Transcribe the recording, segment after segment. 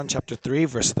chapter 3,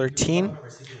 verse 13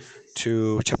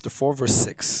 to chapter 4, verse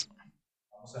 6.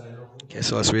 Okay,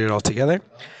 so let's read it all together.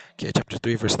 Okay, chapter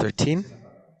 3, verse 13.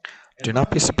 Do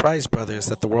not be surprised, brothers,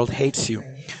 that the world hates you.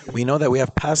 We know that we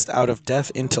have passed out of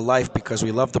death into life because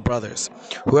we love the brothers.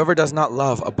 Whoever does not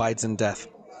love abides in death.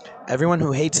 Everyone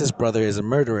who hates his brother is a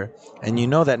murderer, and you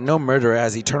know that no murderer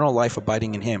has eternal life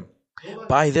abiding in him.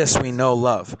 By this we know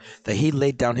love, that he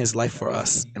laid down his life for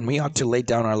us, and we ought to lay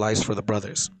down our lives for the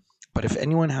brothers. But if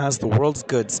anyone has the world's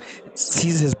goods,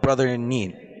 sees his brother in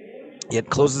need,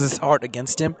 yet closes his heart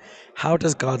against him, how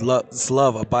does God's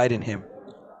love abide in him?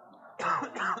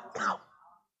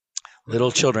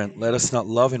 Little children, let us not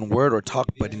love in word or talk,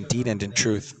 but in deed and in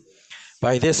truth.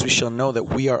 By this we shall know that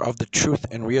we are of the truth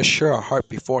and reassure our heart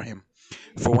before him.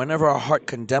 For whenever our heart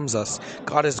condemns us,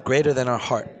 God is greater than our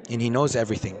heart, and he knows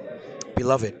everything.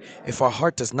 Beloved, if our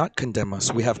heart does not condemn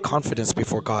us, we have confidence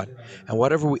before God, and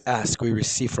whatever we ask, we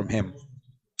receive from him,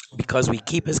 because we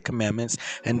keep his commandments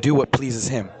and do what pleases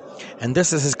him. And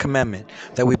this is his commandment,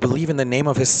 that we believe in the name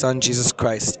of his Son, Jesus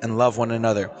Christ, and love one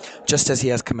another, just as he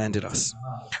has commanded us.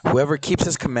 Whoever keeps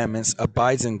his commandments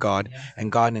abides in God,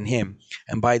 and God in him.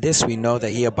 And by this we know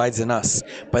that he abides in us,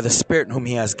 by the Spirit whom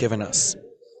he has given us.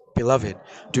 Beloved,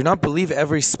 do not believe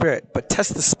every spirit, but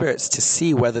test the spirits to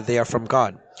see whether they are from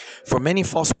God. For many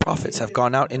false prophets have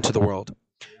gone out into the world.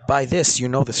 By this you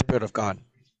know the Spirit of God.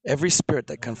 Every spirit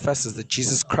that confesses that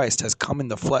Jesus Christ has come in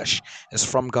the flesh is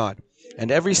from God, and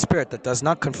every spirit that does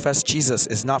not confess Jesus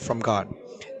is not from God.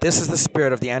 This is the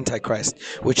spirit of the Antichrist,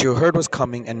 which you heard was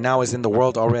coming and now is in the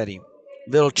world already.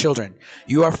 Little children,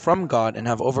 you are from God and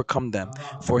have overcome them,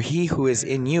 for he who is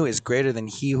in you is greater than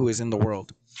he who is in the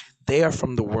world. They are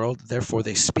from the world, therefore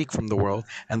they speak from the world,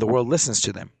 and the world listens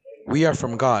to them. We are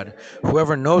from God.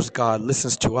 Whoever knows God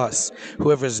listens to us.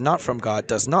 Whoever is not from God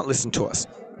does not listen to us.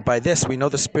 By this we know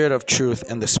the spirit of truth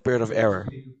and the spirit of error.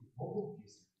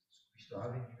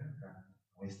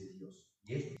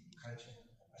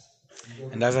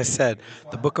 And as I said,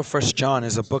 the book of First John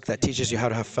is a book that teaches you how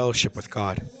to have fellowship with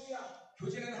God.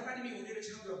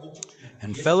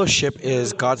 And fellowship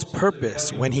is God's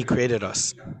purpose when he created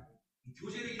us.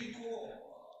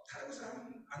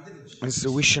 And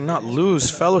so we should not lose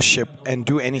fellowship and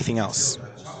do anything else.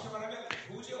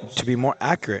 To be more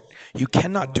accurate, you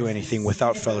cannot do anything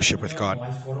without fellowship with God.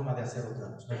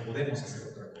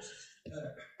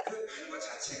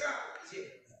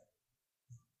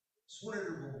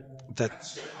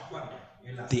 That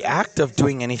the act of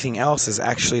doing anything else is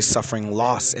actually suffering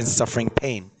loss and suffering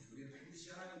pain.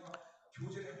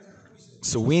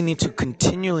 So we need to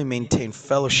continually maintain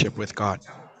fellowship with God.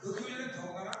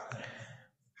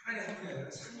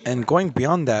 And going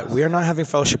beyond that, we are not having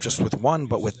fellowship just with one,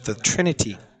 but with the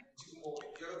Trinity.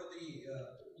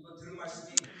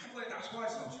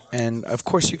 And of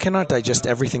course, you cannot digest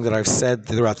everything that I've said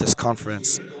throughout this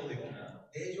conference.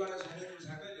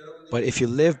 But if you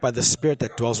live by the Spirit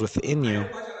that dwells within you,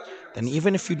 then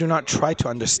even if you do not try to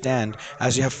understand,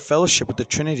 as you have fellowship with the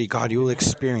Trinity God, you will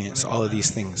experience all of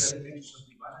these things.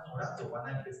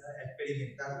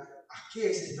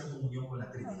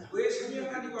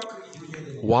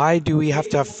 Why do we have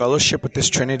to have fellowship with this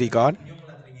Trinity God?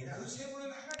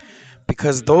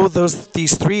 Because though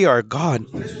these three are God,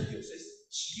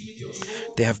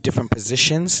 they have different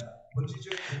positions,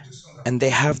 and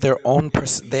they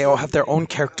all have their own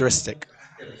characteristic.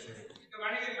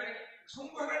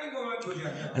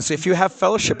 And so if you have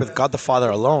fellowship with God the Father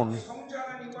alone,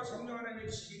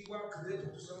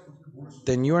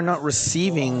 then you are not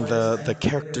receiving the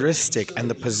characteristic and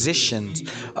the positions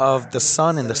of the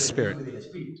Son and the Spirit.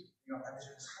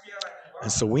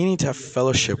 And so we need to have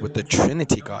fellowship with the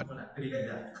Trinity God.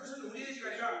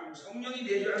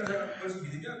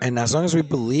 And as long as we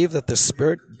believe that the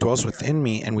Spirit dwells within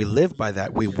me and we live by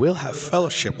that, we will have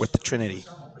fellowship with the Trinity.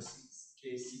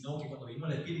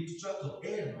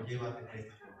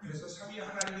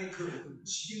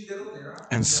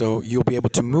 And so you'll be able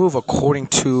to move according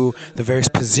to the various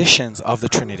positions of the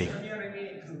Trinity.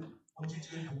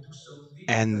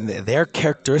 And their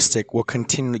characteristic will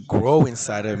continue to grow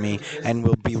inside of me and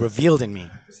will be revealed in me.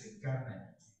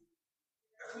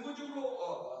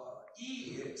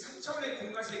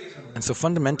 And so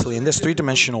fundamentally, in this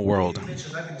three-dimensional world,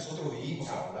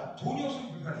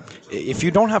 if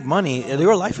you don't have money,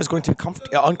 your life is going to be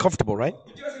uncomfortable, right?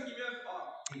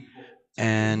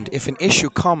 And if an issue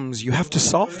comes, you have to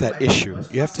solve that issue.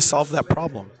 You have to solve that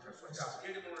problem.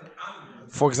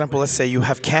 For example, let's say you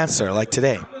have cancer, like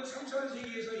today.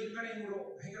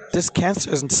 This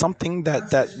cancer isn't something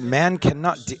that man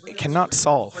cannot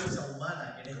solve.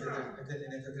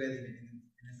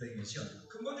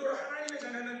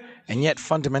 And yet,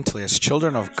 fundamentally, as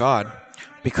children of God,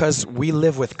 because we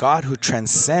live with God who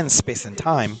transcends space and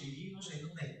time, Vivimos en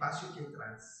un espacio que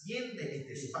trasciende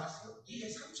este espacio. 이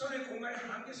 3차원의 공간의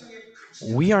한계성에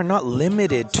같이 we are not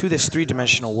limited to this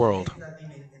three-dimensional world. En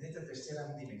esta tercera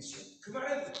dimensión. 그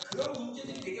말은 그런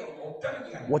문제들이 내게 없다는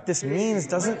게 아니라 What this means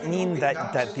doesn't mean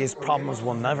that these problems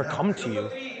will never come to you,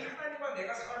 그것들이 하나님과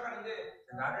내가 살아가는데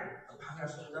나를 방해할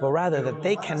수 없다. but rather that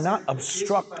they cannot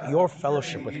obstruct your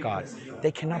fellowship with God.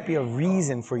 They cannot be a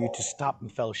reason for you to stop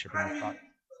fellowshipping with God.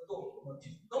 또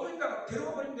너무 힘들어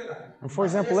데려가 버리면 되나? And for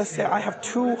example, let's say I have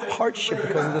too hardship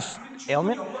because of this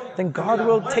ailment, then God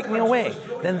will take me away.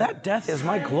 Then that death is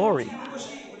my glory.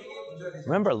 이것이 우리에게 문제가 되죠.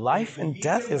 Remember, life and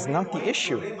death is not the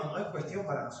issue.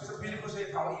 그래서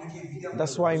빌립보서의 바울이 이렇게 위대한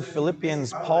That's why in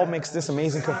Philippians, Paul makes this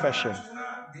amazing confession.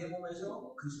 내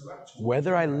몸에서 그리스도가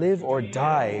Whether I live or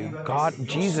die,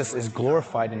 Jesus is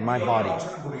glorified in my body.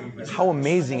 How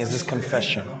amazing is this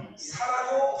confession?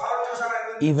 살아도 바울처럼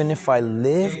살아있는 Even if I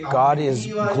live, God is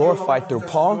glorified through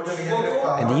Paul.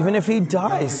 And even if he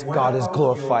dies, God is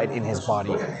glorified in his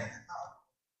body.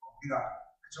 우리가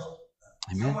그렇죠?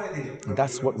 Amen. And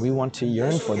that's what we want to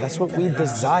yearn for. That's what we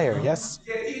desire, yes?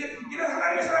 이런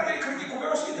하나님의 사람들이 그렇게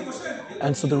고백할 수 있는 것은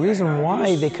And so the reason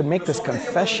why they could make this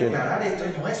confession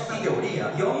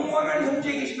영원한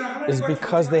현재에 계시는 is 하나님과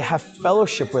because they have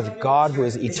fellowship with God who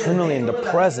is eternally in the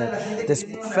present. This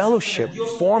fellowship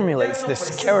formulates this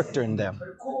character in them.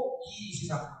 결코 이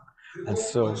세상 And 그리고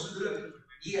so- 원수들은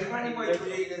이 하나님과의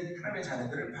교제에 있는 하나님의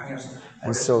자녀들을 방해할 수 있다.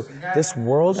 And so this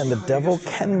world and the devil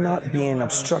cannot be an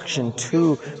obstruction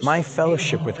to my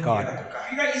fellowship with God.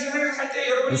 그러니까 이 세상에 살 때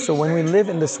여러분이 And so when we live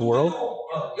in this world,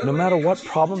 no matter what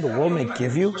problem the world may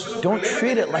give you, don't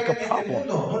treat it like a problem.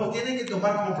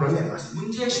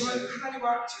 문제의 심은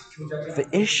하나님과 교제하지 The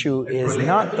issue is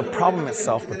not the problem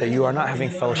itself, but that you are not having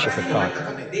fellowship with God.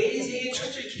 내 인생에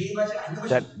철저히 개입하지 않는 것이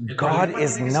That God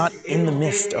is not in the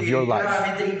midst of your life.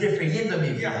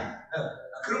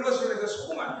 그런 것으로 해서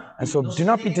소만 And so do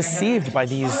not be deceived by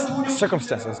these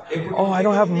circumstances. Oh, I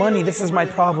don't have money. This is my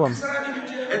problem.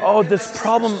 Oh, this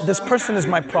person is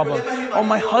my problem. Oh,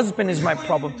 my husband is my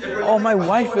problem. Oh, my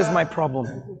wife is my problem.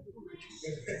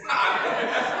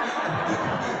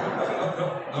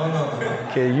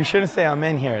 Okay, you shouldn't say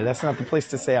amen here. That's not the place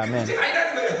to say amen.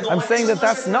 아니라는 거예요. I'm saying that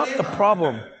that's not the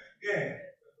problem. 예.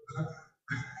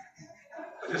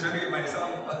 어제 저녁에 많이 싸워.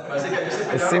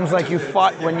 It seems like you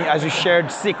fought as you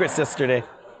shared secrets yesterday.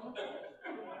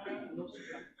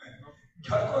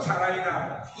 결코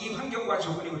사람이나 이 환경과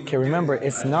조건이 우리 Okay, remember,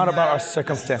 it's not about our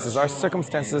circumstances. Our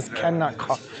circumstances cannot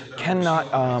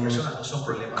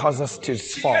cause us to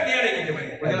fall. 내야 되기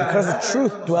때문에 Because the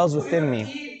truth dwells within me,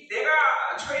 이 내가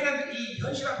처해 있는 이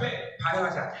현실 앞에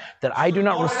반응하지 않아. that I do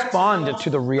not respond to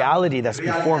the reality that's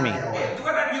before me.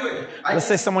 누가 날 미워해? Let's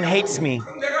say someone hates me,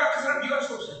 그럼 내가 그 사람 미워할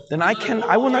수 없어. then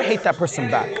I will not hate that person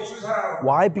back.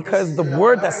 Why? Because the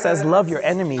word that says love your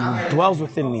enemy dwells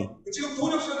within me. 지금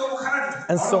돈 없어 너무 가난해.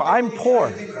 And so I'm poor.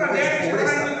 그러나 내 안에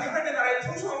하나님은 하나님의 나라의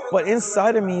풍성함으로 But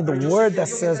inside of me, the word that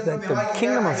says that the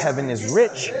kingdom of heaven is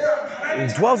rich,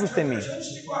 it dwells within me.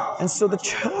 And so the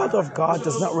child of God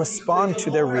does not respond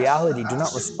to their reality, do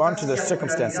not respond to their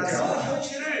circumstances.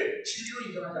 현실을 진리로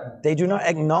인정하지 않는. They do not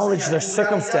acknowledge their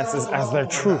circumstances as their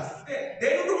truth.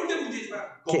 내 눈으로 볼 때는 문제지만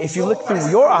Okay, if you look through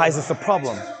your eyes, it's a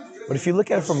problem. But if you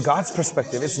look at it from God's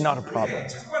perspective, it's not a problem.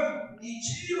 자꾸만 이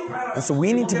진리로 반응하는. And so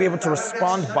we need to be able to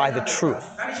respond by the truth.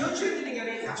 나는 현실을 믿는 게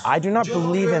아니라 약속. I do not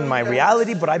believe in my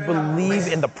reality, but I believe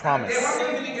in the promise.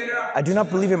 환경을 믿는 게 아니라 I do not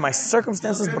believe in my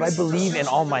circumstances, but I believe in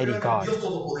Almighty God.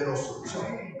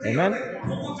 Amen?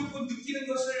 보고 듣고 느끼는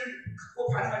것을 갖고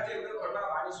반응할 때 우리가 얼마나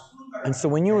많이 속는가. And so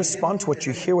when you respond to what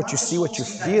you hear, what you see, what you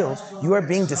feel, you are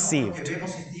being deceived.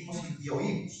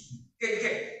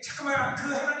 이렇게 잠깐만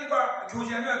그 하나님과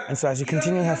교제하면 And so as you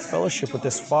continue to have fellowship with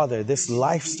this Father, this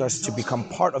life starts to become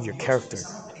part of your character.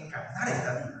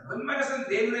 웬만해서는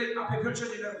내 눈에 앞에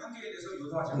펼쳐지는 환경에 대해서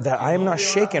요동하지 않아. That I am not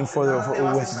shaken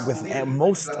with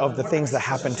most of the things that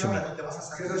happen to me.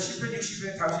 그래서 시편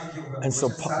 60편에 다윗이 이렇게 고백합니다. And so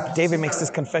David makes this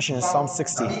confession in Psalm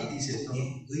 60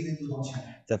 의는 요동치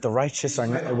않아. that the righteous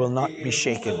will not be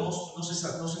shaken,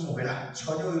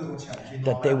 전혀 요동치 않아.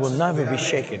 that they will never be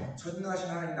shaken, 전능하신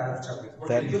하나님 나를 붙잡고 있고.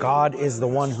 that God is the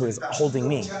one who is holding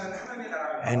me. 하나님의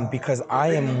나라를 And because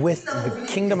I am with the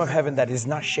kingdom of heaven that is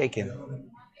not shaken.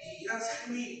 이런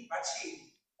삶이 마치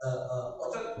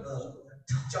어떤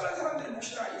특정한 사람들의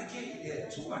몫이라 이렇게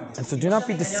죽으면 안 돼. And so do not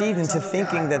be deceived into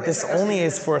thinking that this only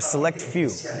is for a select few.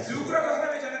 누구라도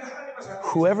하나님의 자녀는 하나님과 살고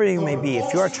Whoever you may be,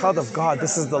 if you are a child of God,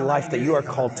 this is the life that you are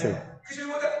called to. 그저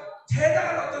뭐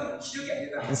대단한 어떤 기적이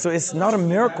아니다. And so it's not a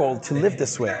miracle to live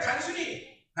this way. 단순히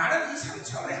나는 이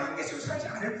 3차원의 한계성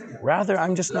Rather,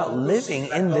 I'm just not living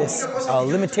in this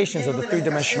limitations of the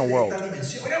three-dimensional world.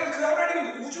 왜냐하면 그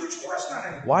하나님은 우주를 초월하신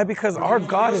하나님. Why? Because our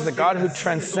God is a God who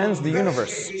transcends the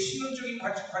universe. 이게 신론적인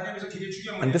관념에서 굉장히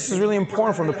중요한 And this is really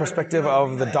important from the perspective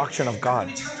of the doctrine of God.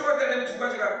 하나님이 창조가 되려면 두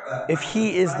가지가 If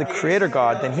he is the creator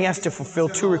God, then he has to fulfill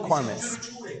two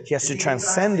requirements. He has to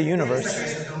transcend the universe,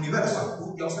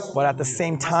 but at the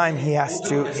same time, he has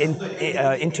to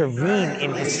intervene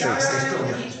in history.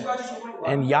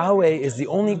 And Yahweh is the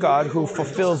only God who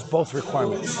fulfills both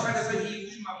requirements.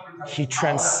 He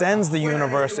transcends the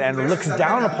universe and looks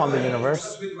down upon the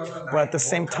universe, but at the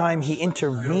same time, he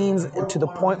intervenes to the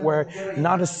point where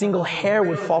not a single hair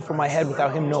would fall from my head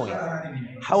without him knowing.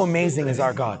 How amazing is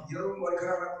our God,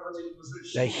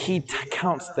 that he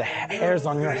counts the hairs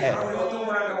on your head.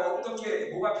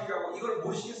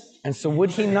 And so would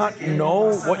he not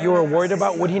know what you are worried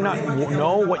about? Would he not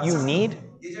know what you need?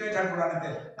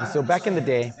 And so back in the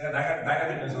day,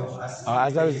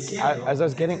 as I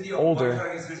was getting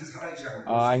older,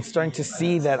 I'm starting to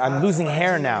see that I'm losing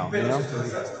hair now, you know?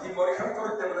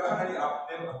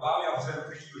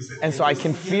 And so I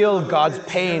can feel God's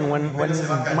pain when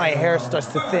my hair starts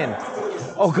to thin.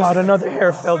 Oh God, another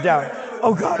hair fell down.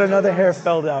 Oh God, another hair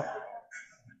fell down.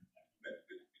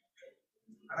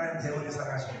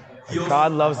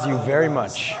 God loves you very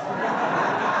much.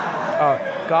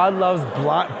 God loves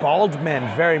bald men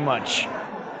very much.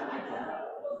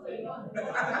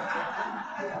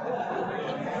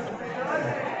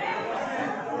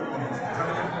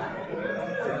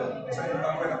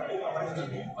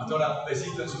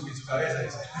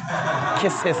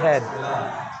 Kiss his head.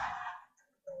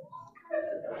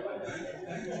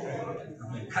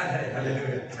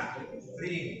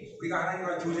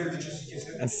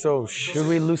 And so, should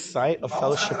we lose sight of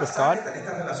fellowship with God?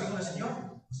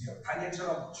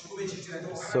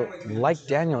 So, like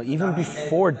Daniel, even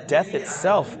before death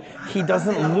itself, he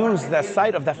doesn't lose that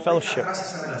sight of that fellowship.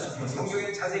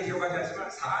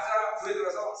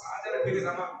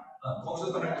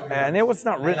 And it was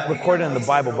not recorded in the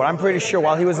Bible, but I'm pretty sure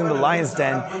while he was in the lion's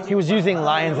den, he was using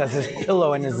lions as his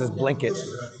pillow and as his blanket.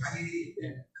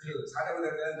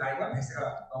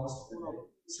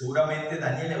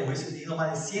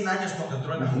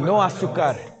 No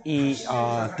azúcar y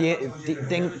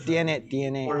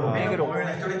tiene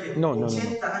no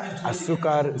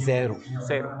azúcar cero.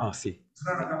 Ah, sí.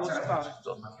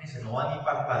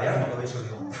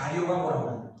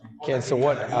 Okay, so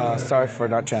what? Sorry for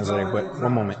not translating, but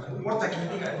one moment.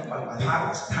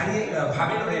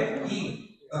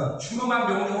 중요한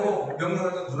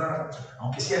명령하던 누나라.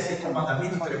 Aunque sea ese un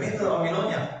mandamiento tremendo de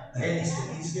Babilonia, él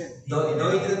dice,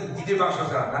 너희들은 니들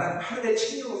방식으로 나는 하늘의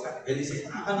칭령으로 살아. él dice,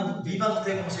 vivan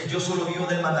ustedes como si yo solo vivo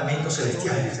del mandamiento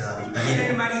celestial, dice David.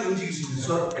 하늘만이 움직일 수 있는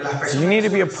So you need to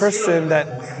be a person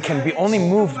that can be only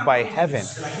moved by heaven,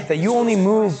 that you only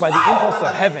move by the impulse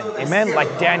of heaven. Amen? Like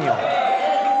Daniel.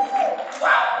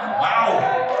 Wow.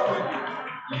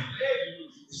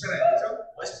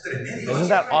 Isn't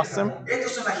that awesome?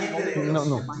 Estos son la gente de Dios.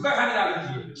 No.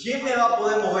 ¿Quién me va a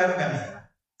poder moverme a mí?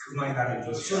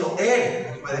 Solo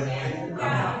Él puede moverme.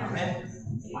 Amén.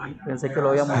 Pensé que lo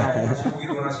habíamos dado.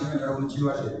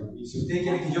 Si usted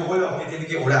quiere que yo vuelva, usted tiene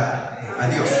que orar a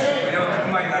Dios.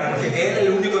 Porque Él es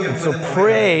el único que So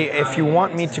pray, if you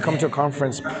want me to come to a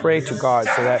conference, pray to God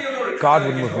so that God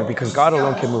would move me, because God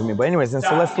alone can move me. But anyways, and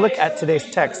so let's look at today's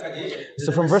text.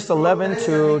 So from verse 11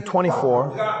 to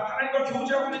 24,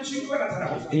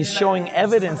 he's showing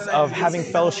evidence of having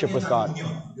fellowship with God.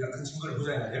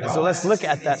 And so let's look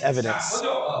at that evidence.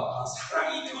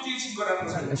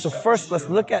 And so first, let's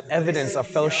look at evidence of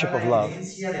fellowship of love.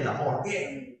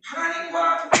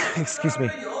 Excuse me.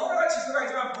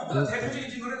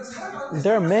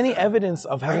 There are many evidence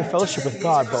of having fellowship with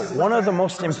God, but one of the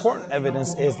most important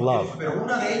evidence is love.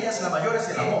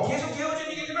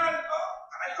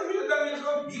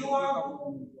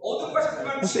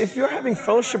 And so if you're having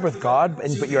fellowship with God,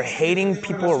 but you're hating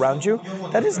people around you,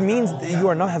 that just means that you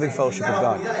are not having fellowship with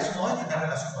God.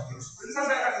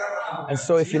 And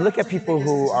so if you look at people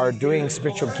who are doing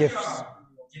spiritual gifts,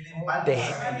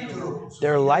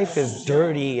 their life is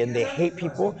dirty and they hate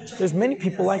people. There's many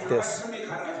people like this.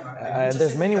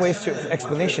 There's many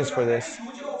explanations for this.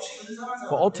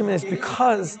 But ultimately it's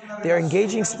because they're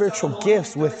engaging spiritual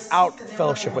gifts without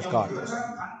fellowship with God.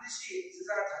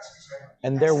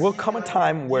 And there will come a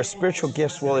time where spiritual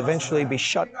gifts will eventually be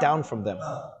shut down from them.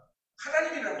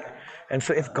 And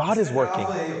so if God is working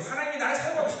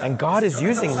and God is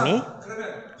using me,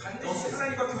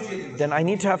 then I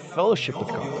need to have fellowship with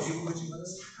God.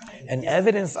 And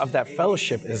evidence of that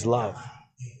fellowship is love.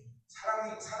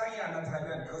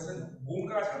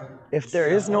 If there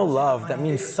is no love, that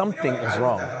means something is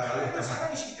wrong. 하나님은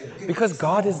사랑이시기 때문에. Because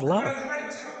God is love. 그러면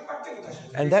하나님은 사랑밖에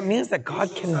못하시고. And that means that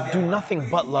God can do nothing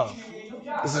but love.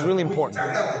 This is really important.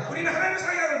 자, 우리는 하나님의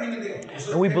사랑이라고 믿는데요.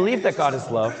 And we believe that God is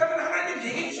love. 그렇다면 하나님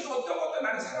내게 주신 어떤 것도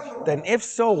나는 사랑으로. Then if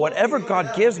so, whatever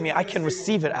God gives me, I can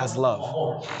receive it as love.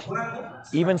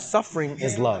 Even suffering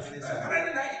is love.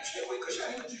 하나님은 나에게 최고의 것이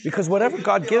아니고 주신. Because whatever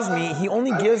God gives me, He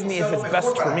only gives me if it's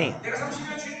best for me. 내가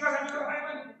 30년 주님과 살면서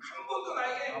하나님은 한 번도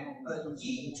나에게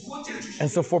이 두 번째를 주신. And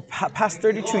so for past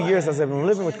 32 years as I've been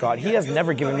living with God, He has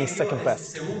never given me second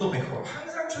best.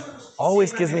 항상 저를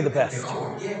Always gives me the best.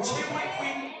 예, 최고의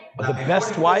부인, The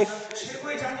best wife,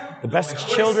 최고의 자녀, the best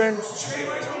children,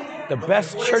 최고의 성도, the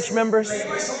best church members,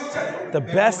 최고의 성도자. the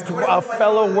best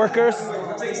fellow workers,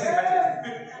 갑자기 생각하지.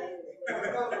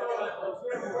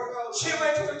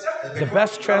 최고의 통역자. the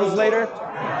best translator.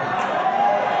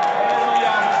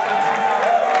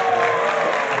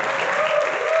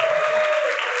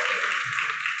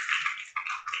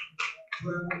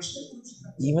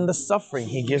 Even the suffering,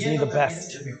 He gives me the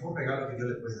best.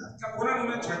 자, 고난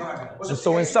오면 절망하지. And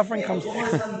so when suffering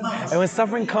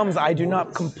comes, I do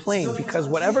not complain because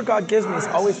whatever God gives me is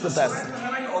always the best.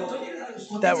 하나님 어떤 일을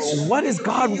하고 That what is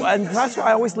God, and that's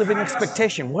why I always live in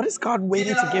expectation. What is God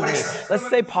waiting to give me? Let's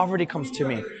say poverty comes to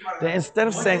me. Then instead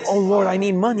of saying, "Oh Lord, I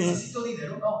need money,"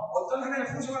 어떤 하나님의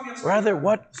풍성함이 rather,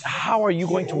 how are you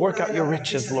going to work out your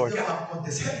riches, Lord?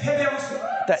 패배하고 있어.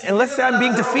 And let's say I'm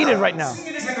being defeated right now.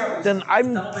 승리를 생각하고 있어. Then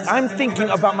I'm thinking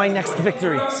about my next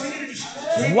victory. 승리를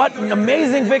주시고. What an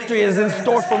amazing victory is in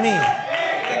store for me. 이게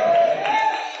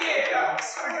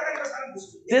사랑의 하나님과 사는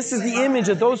모습. This is the image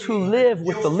of those who live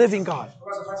with the living God.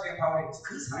 로마서 8장에 바울이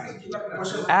그 사랑에서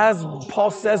기도하는 As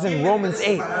Paul says in Romans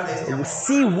 8,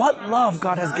 see what love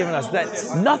God has given us, that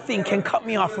nothing can cut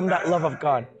me off from that love of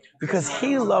God. Because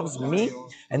He loves me,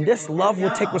 and this love will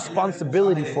take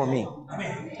responsibility for me.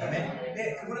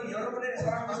 네, 그분은 여러분의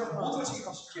사랑에서 모든 것이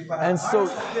값있게 And so,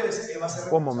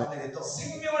 one moment.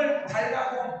 생명을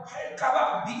달라고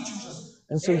할까봐 미리 주셨어요.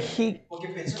 And so He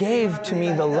gave to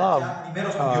me the love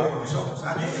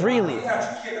freely.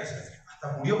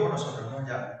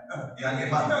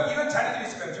 이런 자녀들이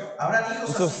있을 거죠. And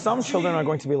so some children are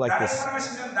going to be like this.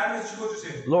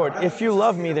 Lord, if you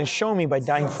love me, then show me by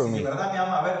dying for me.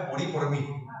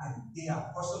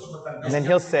 And then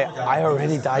He'll say, I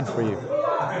already died for you.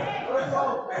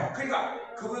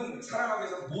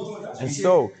 And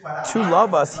so, to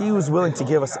love us, He was willing to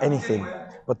give us anything.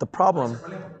 But the problem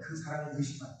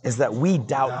is that we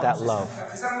doubt that love.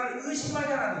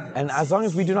 And as long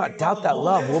as we do not doubt that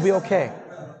love, we'll be okay.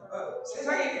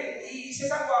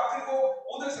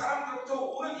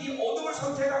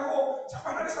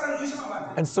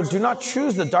 And so do not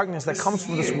choose the darkness that comes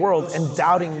from this world and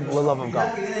doubting the love of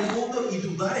God.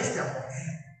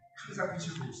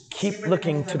 Keep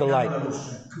looking to the light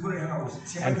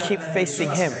and keep facing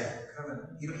Him.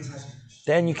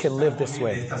 Then you can live this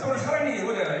way.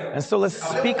 And so let's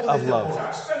speak of love.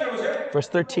 Verse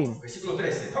 13.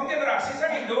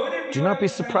 Do not be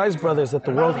surprised, brothers, that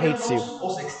the world hates you.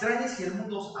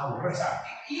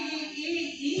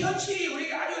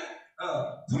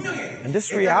 And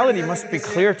this reality must be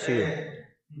clear to you.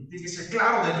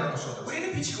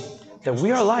 That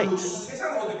we are light,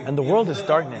 and the world is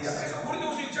darkness.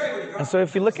 And so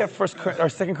if you look at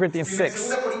 2 Corinthians 6,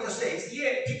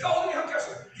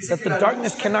 that the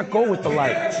darkness cannot go with the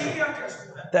light.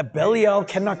 That Belial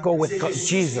cannot go with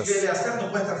Jesus.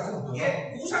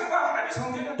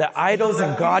 That idols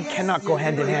and God cannot go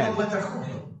hand in hand.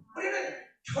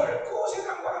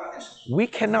 We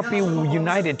cannot be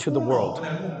united to the world.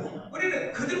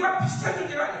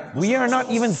 We are not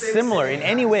even similar in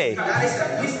any way.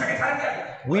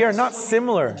 We are not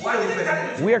similar.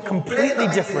 We are completely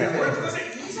different.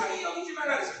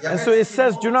 And so it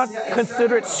says, do not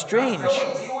consider it strange.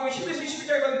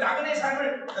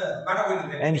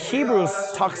 And Hebrews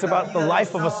talks about the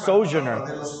life of a sojourner.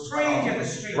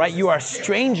 Right? You are a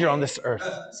stranger on this earth.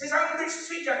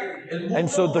 And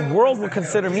so the world will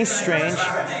consider me strange,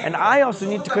 and I also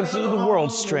need to consider the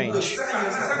world strange.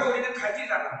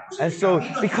 And so,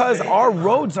 because our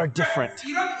roads are different.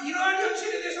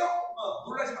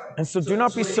 And so do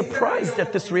not be surprised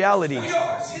at this reality.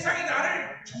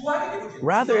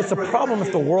 Rather, it's a problem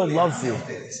if the world loves you.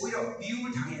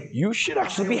 You should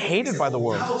actually be hated by the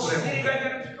world.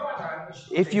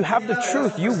 If you have the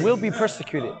truth, you will be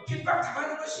persecuted.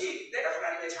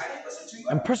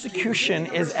 And persecution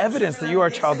is evidence that you are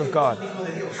a child of God.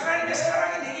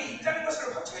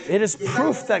 It is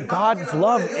proof that God's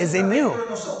love is in you.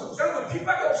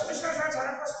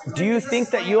 Do you think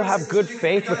that you'll have good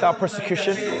faith without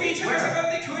persecution?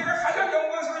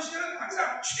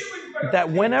 that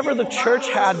whenever the church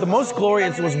had the most glory,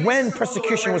 it was when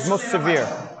persecution was most severe.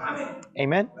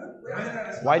 Amen?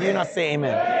 Why do you not say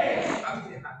amen?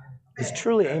 It's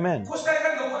truly amen.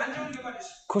 코스타리카 너무 안정적인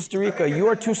말이었어. Costa Rica, you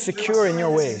are too secure in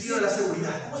your ways.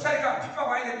 코스타리카 핍박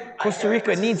와야 돼. Costa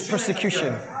Rica needs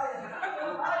persecution.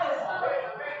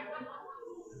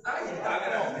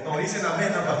 No dicen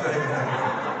amén, no, pastor.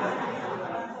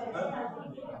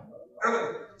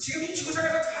 여러분, 지금 이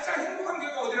지구상에서 가장 행복한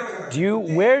교회가 어디라고 생각해요?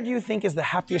 Where do you think is the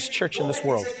happiest church in this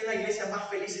world?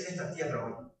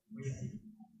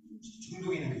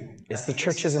 It's the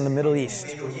churches in the Middle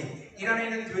East. 이란에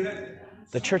있는 교회는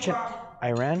The church in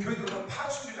Iran, 교회들은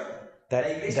파수주의자예요.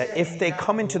 that if they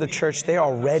come into the church, they are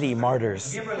already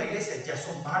martyrs.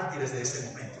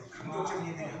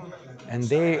 And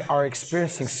they are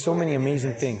experiencing so many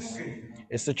amazing things.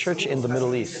 It's the church in the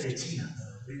Middle East.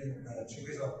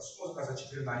 중국에서 숨어서 가서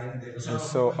집회를 많이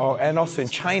했는데 And also in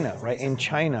China, right? In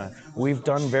China, we've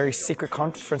done very secret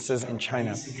conferences in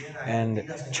China. And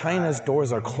China's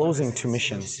doors are closing to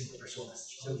missions.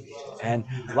 And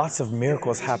lots of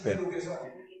miracles happen.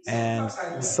 And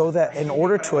so that in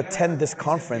order to attend this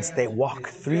conference, they walk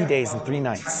 3 days and 3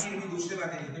 nights.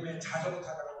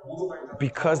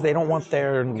 Because they don't want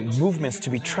their movements to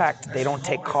be tracked. They don't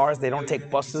take cars, they don't take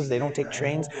buses, they don't take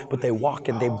trains, but they walk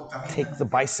and they take the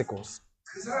bicycles.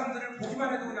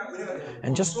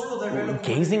 And just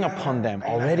gazing upon them,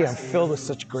 already I'm filled with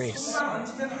such grace.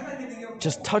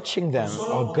 Just touching them,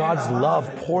 God's love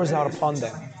pours out upon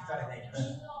them.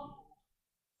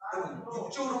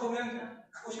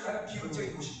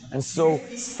 And so,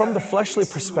 from the fleshly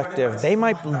perspective, they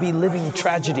might be living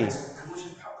tragedy,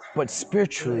 but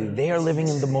spiritually, they are living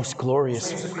in the most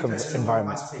glorious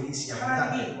environment.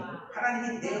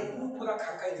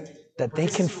 That they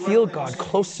can feel God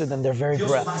closer than their very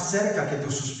breath.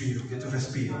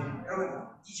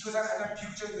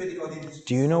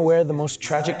 Do you know where the most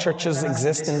tragic churches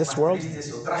exist in this world?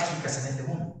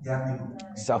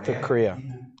 South Korea,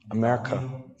 America.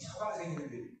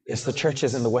 It's the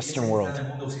churches in the Western world.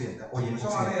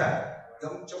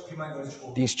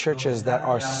 These churches that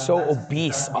are so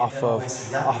obese off of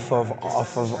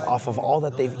all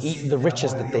that they've eaten, the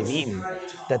riches that they've eaten,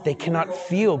 that they cannot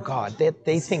feel God.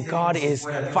 They think God is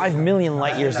 5 million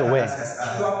light years away.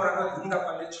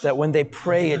 That when they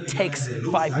pray, it takes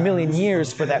 5 million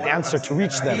years for that answer to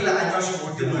reach them.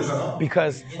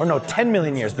 10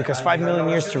 million years, because 5 million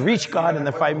years to reach God and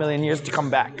then 5 million years to come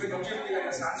back.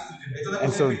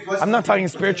 And so I'm not talking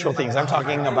spiritual things, I'm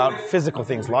talking about physical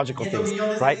things, logical things,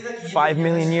 right? 5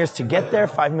 million years to get there,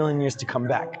 5 million years to come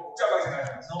back.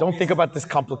 Don't think about this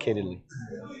complicatedly.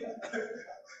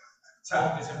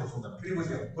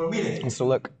 And so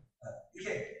look,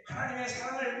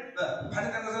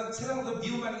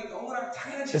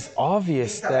 it's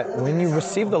obvious that when you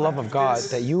receive the love of God,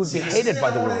 that you would be hated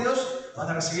by the world.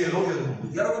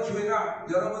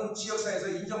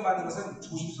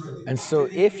 And so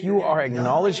if you are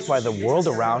acknowledged by the world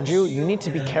around you, you need to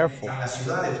be careful.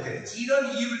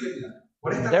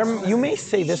 You may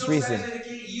say this reason,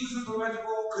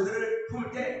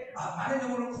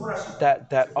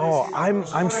 that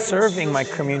I'm serving my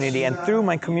community, and through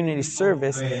my community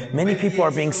service, many people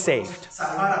are being saved.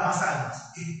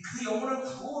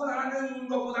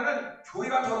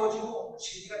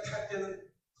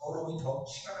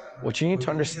 What you need to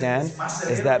understand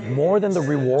is that more than the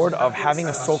reward of having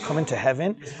a soul come into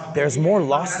heaven, there's more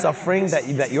lost suffering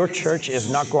that your church is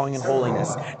not growing in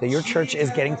holiness, that your church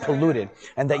is getting polluted,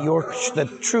 and that the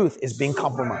truth is being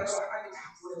compromised.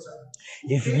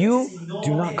 If you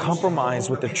do not compromise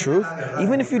with the truth,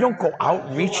 even if you don't go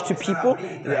outreach to people,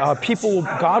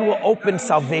 God will open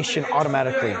salvation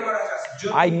automatically.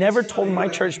 I never told my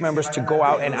church members to go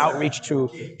out and outreach to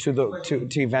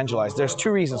evangelize. There's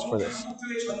 2 reasons for this.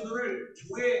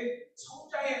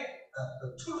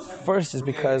 First is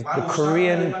because the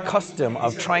Korean custom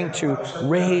of trying to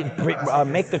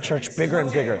make the church bigger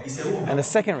and bigger. And the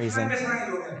second reason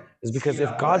is because if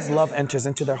God's love enters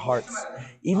into their hearts,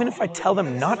 even if I tell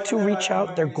them not to reach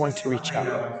out, they're going to reach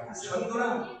out.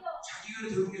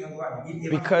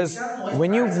 Because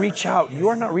when you reach out, you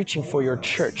are not reaching for your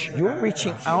church. You are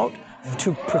reaching out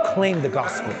to proclaim the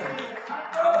gospel.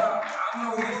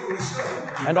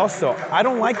 And also, I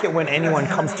don't like it when anyone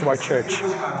comes to our church.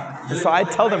 And so I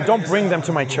tell them, don't bring them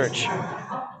to my church.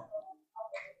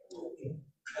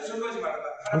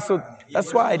 And so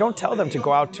that's why I don't tell them to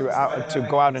go out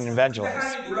and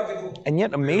evangelize. And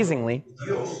yet, amazingly,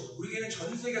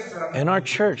 in our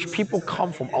church, people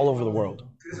come from all over the world.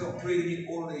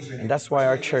 And that's why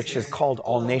our church is called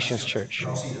All Nations Church.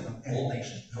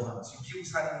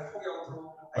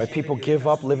 Why people give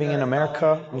up living in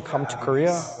America and come to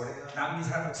Korea. 남미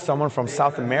사람을 Someone from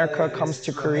South America comes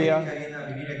to Korea.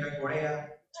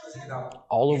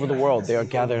 All over the world, they are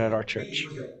gathered at our church.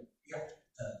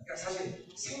 사실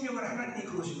생명을 하나님이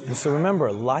그러시는 And so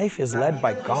remember, life is led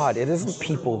by God. It isn't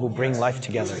people who bring life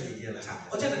together.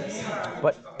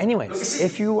 But anyways,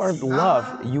 if you are love,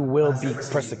 you will be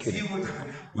persecuted.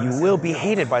 You will be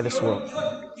hated by this world.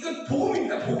 이건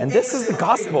복음입니다. 복음. And this is the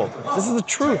gospel. This is the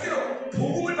truth.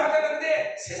 복음을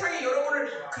받았는데 세상이 여러분을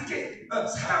그렇게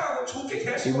사랑하고 좋게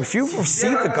대하시고 If you've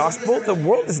received the gospel, the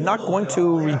world is not going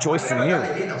to rejoice in you.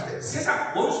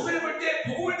 세상 원수들을 볼 때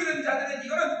복음을 들은 자들은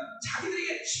이거는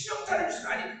자기들에게 신명타를 줄 수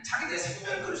아니 자기들의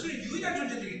생명을 끊을 수 있는 유일한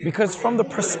존재들이기 때문에. Because from the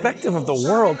perspective of the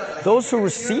world, those who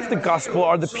receive the gospel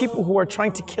are the people who are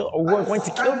trying to kill or who are going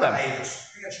to kill them.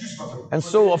 And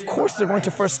so, of course, they're going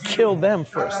to first kill them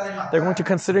first. They're going to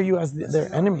consider you as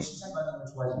their enemy.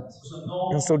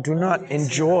 And so do not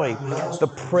enjoy the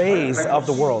praise of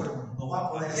the world.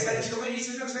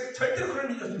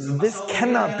 This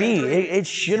cannot be. It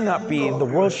should not be. The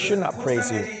world should not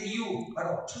praise you.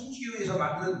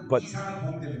 But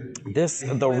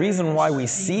the reason why we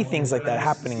see things like that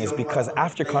happening is because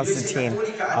after Constantine,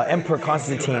 Emperor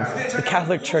Constantine, the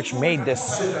Catholic Church made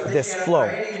this flow.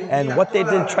 And what they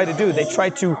did try to do, they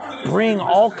tried to bring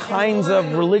all kinds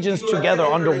of religions together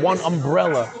under one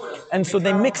umbrella. And so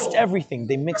they mixed everything.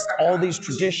 They mixed all these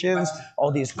traditions,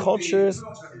 all these cultures.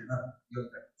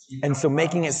 And so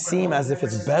making it seem as if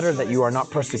it's better that you are not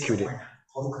persecuted.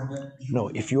 No,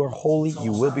 if you are holy,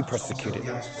 you will be persecuted.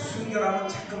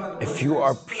 If you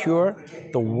are pure,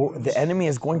 the enemy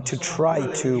is going to try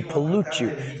to pollute you.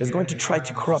 Is going to try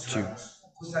to corrupt you.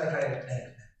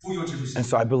 And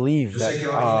so I believe that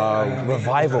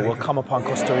revival will come upon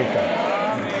Costa Rica.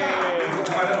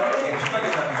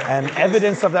 And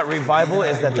evidence of that revival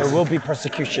is that there will be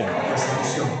persecution.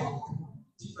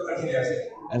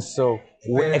 And so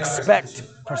we expect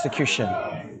persecution.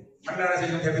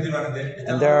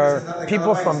 And there are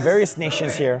people from various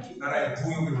nations here.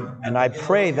 And I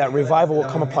pray that revival will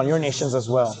come upon your nations as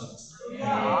well.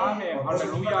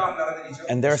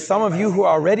 And there are some of you who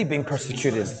are already being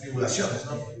persecuted.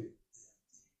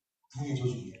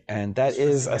 And that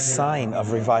is a sign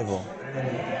of revival.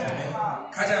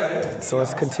 So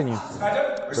let's continue.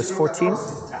 Verse 14.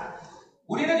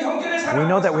 We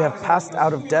know that we have passed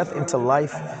out of death into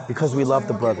life because we love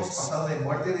the brothers.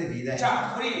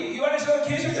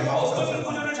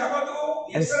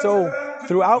 And so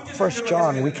throughout 1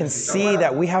 John, we can see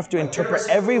that we have to interpret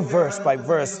every verse by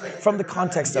verse from the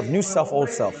context of new self, old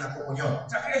self.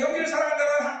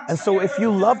 And so if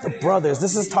you love the brothers,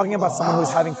 this is talking about someone who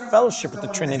is having fellowship with the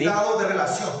Trinity.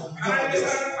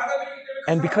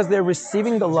 And because they're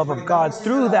receiving the love of God,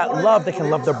 through that love, they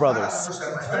can love their brothers.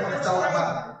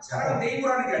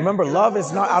 Remember, love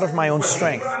is not out of my own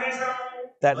strength.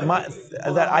 That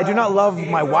I do not love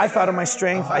my wife out of my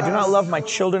strength. I do not love my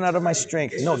children out of my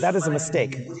strength. No, that is a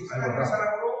mistake.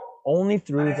 Only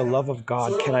through the love of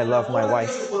God can I love my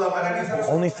wife.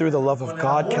 Only through the love of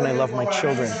God can I love my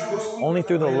children. Only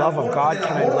through the love of God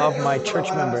can I love my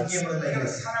church members.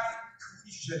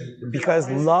 Because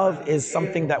love is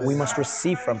something that we must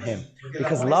receive from Him.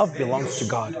 Because love belongs to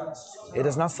God. It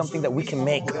is not something that we can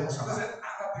make.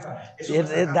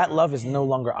 That love is no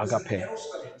longer agape.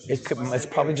 It's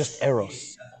probably just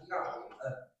eros.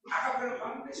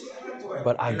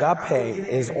 But agape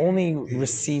is only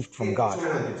received from God.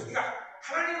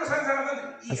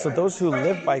 And so those who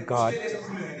live by God,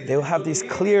 they will have these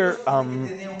clear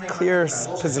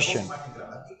position.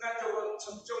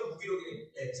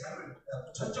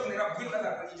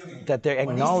 That they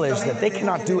acknowledge that they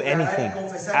cannot do anything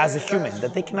as a human,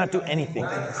 that they cannot do anything,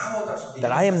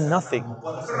 that I am nothing.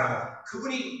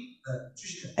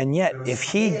 And yet, if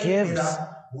He gives,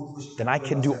 then I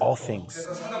can do all things.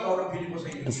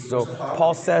 And so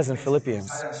Paul says in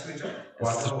Philippians,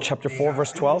 chapter 4,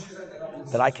 verse 12,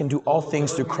 that I can do all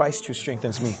things through Christ who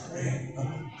strengthens me.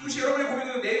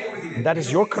 And that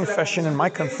is your confession and my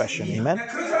confession. Amen?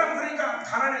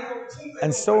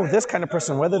 And so this kind of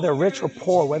person, whether they're rich or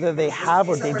poor, whether they have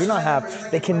or they do not have,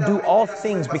 they can do all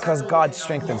things because God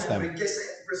strengthens them.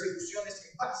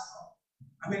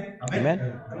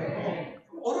 Amen?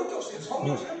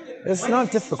 It's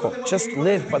not difficult. Just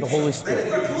live by the Holy Spirit.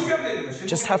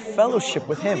 Just have fellowship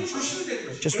with Him.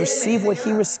 Just receive what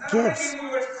He gives.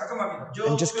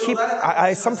 And just keep...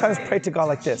 I sometimes pray to God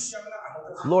like this.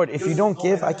 Lord, if you don't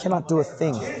give, I cannot do a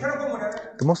thing.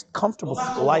 The most comfortable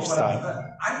lifestyle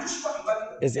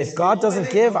is if God doesn't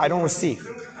give, I don't receive.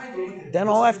 Then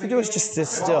all I have to do is just sit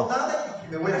still.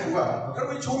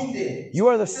 You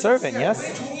are the servant, yes?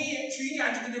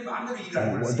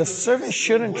 The servant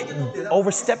shouldn't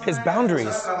overstep his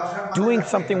boundaries, doing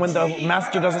something when the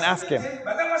master doesn't ask him.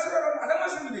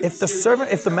 If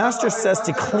the master says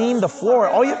to clean the floor,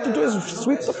 all you have to do is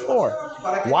sweep the floor.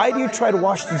 Why do you try to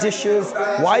wash the dishes?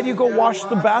 Why do you go wash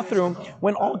the bathroom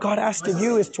when all God asked of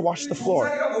you is to wash the floor?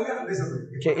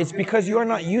 Okay, it's because you are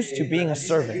not used to being a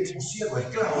servant.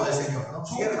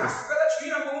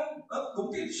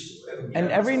 And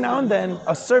every now and then,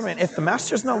 a servant, if the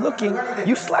master's not looking,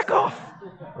 you slack off,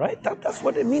 right? That's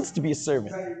what it means to be a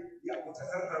servant.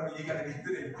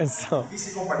 And so,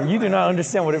 you do not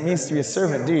understand what it means to be a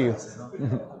servant, do you?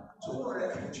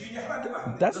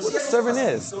 That's what a servant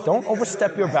is. Don't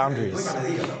overstep your boundaries.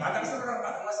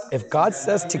 If God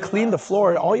says to clean the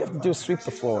floor, all you have to do is sweep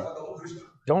the floor.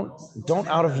 Don't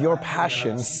out of your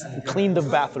passions clean the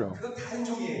bathroom.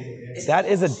 That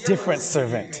is a different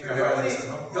servant.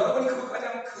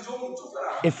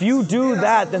 If you do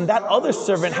that, then that other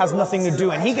servant has nothing to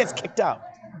do and he gets kicked out.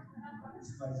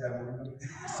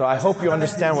 So I hope you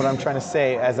understand what I'm trying to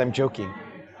say as I'm joking.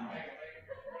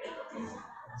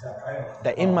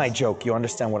 That in my joke, you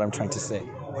understand what I'm trying to say.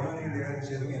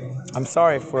 I'm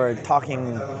sorry for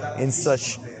talking in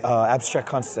such abstract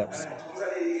concepts.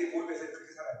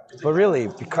 But really,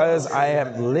 because I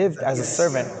have lived as a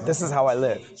servant, this is how I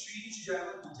live.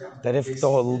 That if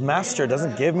the master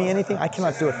doesn't give me anything, I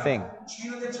cannot do a thing.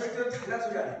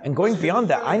 And going beyond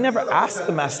that, I never ask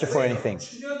the master for anything.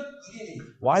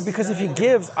 Why? Because if he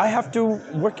gives, I have to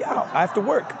work out. I have to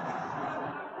work.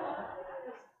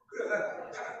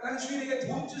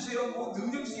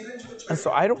 And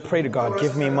so I don't pray to God,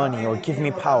 give me money or give me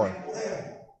power.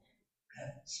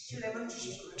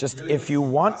 Just if you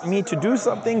want me to do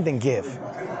something, then give.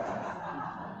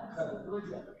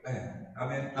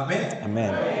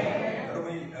 Amen.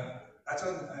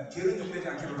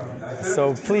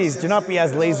 So please do not be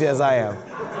as lazy as I am.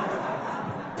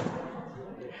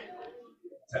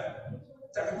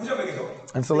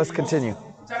 And so let's continue.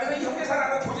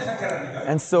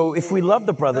 And so if we love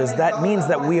the brothers, that means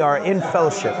that we are in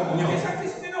fellowship.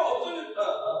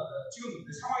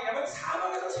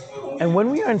 And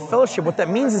when we are in fellowship, what that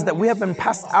means is that we have been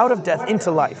passed out of death into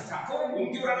life.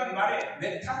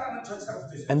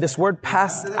 And this word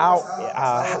passed out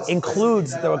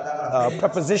includes the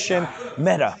preposition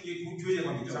meta.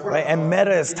 Right? And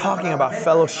meta is talking about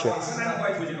fellowship.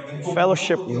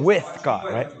 Fellowship with God,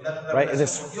 right? It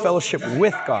is fellowship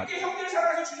with God.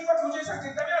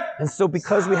 And so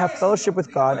because we have fellowship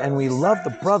with God and we love the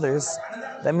brothers,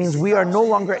 that means we are no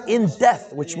longer in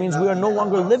death, which means we are no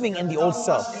longer living in the old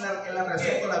self.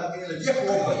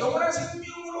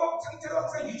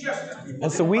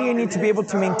 And so we need to be able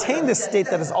to maintain this state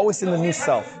that is always in the new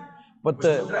self. But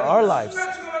our lives,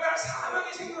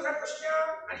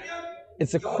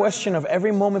 it's a question of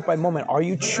every moment by moment. Are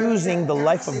you choosing the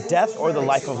life of death or the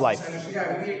life of life?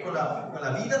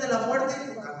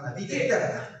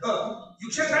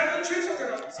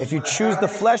 If you choose the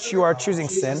flesh, you are choosing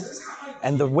sin,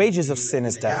 and the wages of sin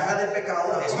is death.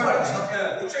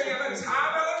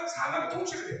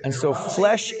 And so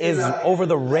flesh is over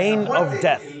the reign of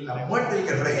death.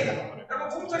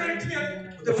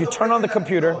 If you turn on the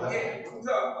computer,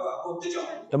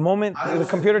 the moment the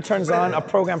computer turns on, a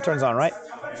program turns on, right?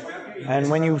 And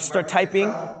when you start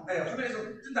typing,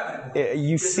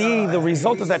 you see the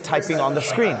result of that typing on the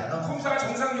screen.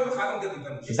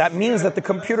 That means that the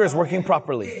computer is working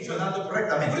properly.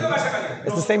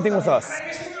 It's the same thing with us.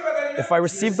 If I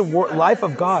receive the life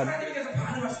of God,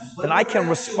 then I can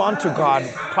respond to God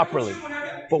properly.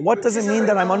 But what does it mean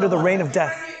that I'm under the reign of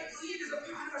death?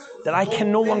 That I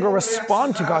can no longer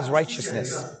respond to God's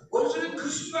righteousness.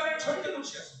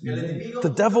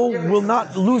 The devil will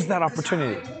not lose that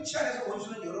opportunity.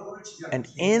 And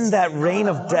in that reign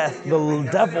of death, the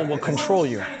devil will control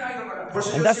you.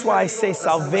 And that's why I say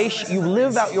salvation, you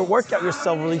work out your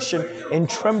salvation in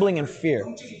trembling and fear.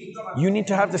 You need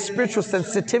to have the spiritual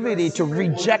sensitivity to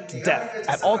reject death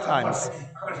at all times.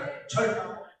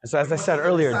 And so as I said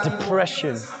earlier,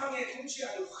 depression.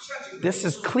 This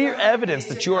is clear evidence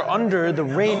that you are under the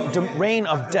reign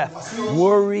of death.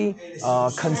 Worry,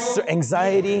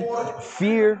 anxiety,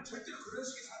 fear.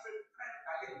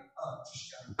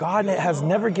 God has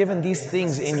never given these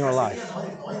things in your life.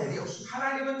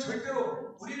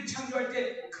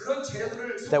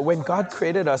 That when God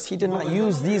created us, He did not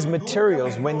use these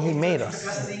materials when He made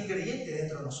us.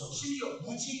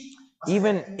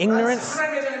 Even ignorance,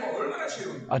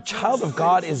 a child of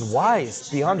God is wise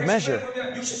beyond measure.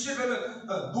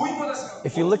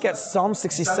 If you look at Psalm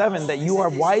 67, that you are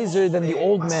wiser than the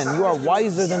old men, you are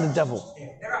wiser than the devil.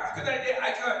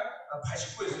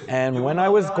 And when I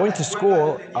was going to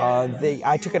school,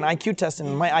 I took an IQ test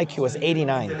and my IQ was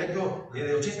 89. intelecto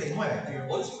de 89.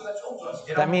 원수보다 조금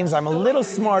좋았어. That means I'm a little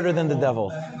smarter than the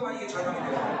devil. 한동안 이게 절망이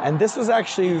돼요. And this was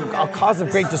actually a cause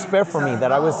of great despair for me,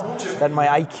 that my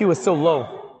IQ was so low.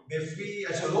 Me fui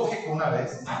al zoológico una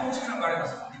vez 방송처럼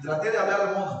말해봤어. y traté de hablar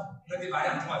al mono. 그런데 말이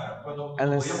안 통하더라고. Cuando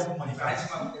And podíamos comunicar.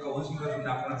 마지막 내가 원수보다 좀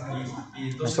나쁜 학생이 있어.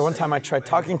 And so one time I tried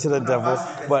talking to the devil,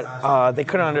 but they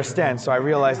couldn't understand. So I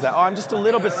realized that, I'm just a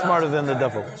little bit smarter than the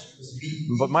devil.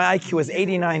 But my IQ was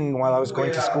 89 while I was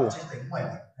going to school.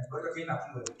 머리가 괜히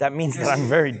나쁜 거예요. That means that I'm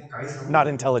very not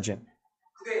intelligent.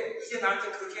 근데 이제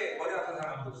나한테 그렇게 머리 나쁜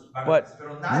사람 아무도 But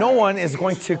no one is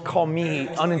going to call me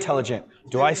unintelligent.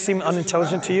 Do I seem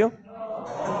unintelligent to you?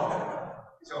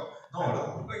 그렇죠?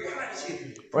 이게 하나님의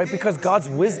지혜들이. Right? Because God's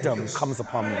wisdom comes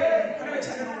upon me. 하나님의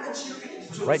자녀는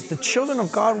지혜롭게 Right? The children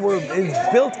of God is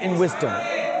built in wisdom.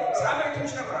 사람을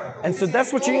통신한 거라는 거. And so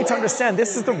that's what you need to understand.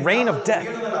 This is the reign of death.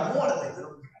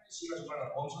 지혜가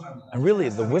정말 엄청납니다. And really,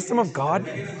 the wisdom of God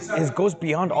goes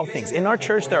beyond all things. In our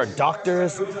church, there are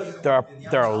doctors, there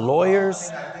are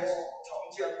lawyers,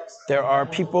 there are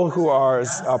people who are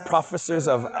professors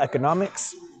of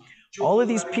economics. All of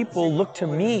these people look to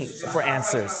me for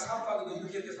answers.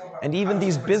 And even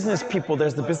these business people,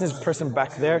 there's the business person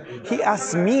back there, he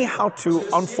asks me how to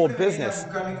unfold business.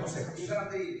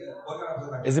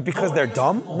 Is it because they're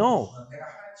dumb? No.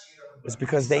 It's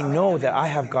because they know that I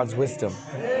have God's wisdom.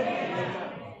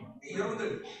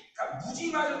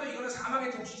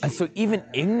 And so even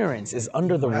ignorance is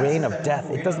under the reign of death.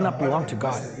 It does not belong to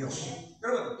God.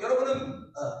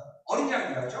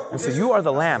 And so you are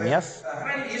the lamb, yes?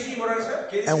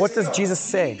 And what does Jesus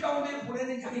say?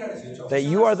 That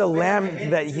you are the lamb,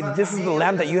 this is the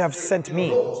lamb that you have sent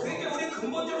me.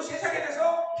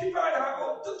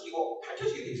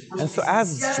 And so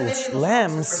as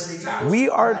lambs, we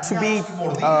are to be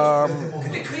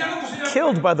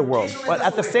killed by the world. But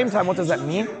at the same time, what does that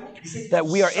mean? That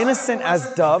we are innocent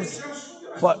as doves,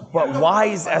 but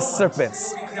wise as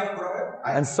serpents.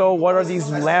 And so what are these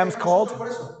lambs called?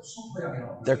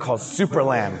 They're called super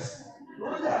lambs.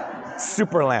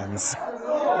 Super lambs.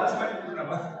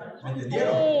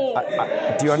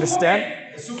 Do you understand?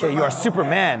 Okay, you are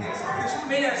Superman.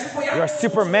 You are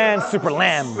Superman, super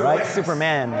lamb, right?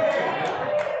 Superman.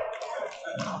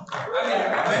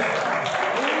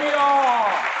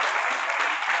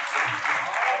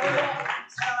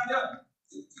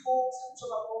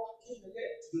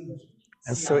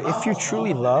 And so if you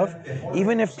truly love,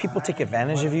 even if people take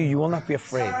advantage of you, you will not be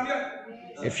afraid.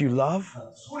 If you love,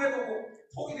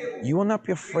 you will not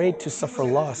be afraid to suffer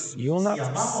loss. You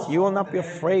will not be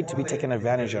afraid to be taken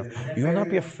advantage of. You will not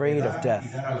be afraid of death.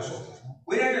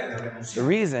 The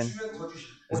reason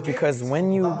is because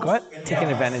when you got taken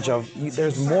advantage of,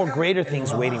 there's more greater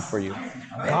things waiting for you.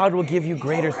 God will give you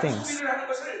greater things.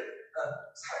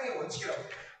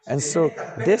 And so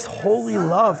this holy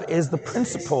love is the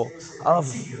principle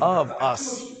of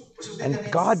us. And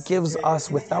God gives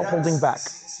us without holding back.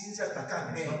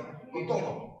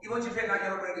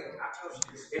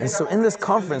 And so in this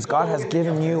conference, God has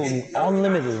given you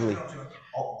unlimitedly.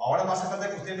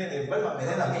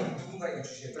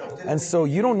 And so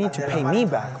you don't need to pay me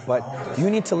back, but you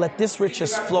need to let this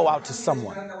riches flow out to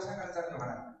someone.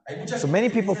 So many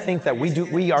people think that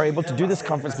we are able to do this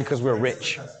conference because we're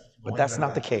rich, but that's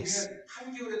not the case.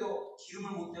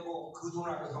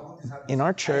 In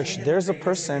our church, there's a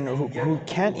person who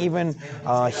can't even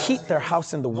heat their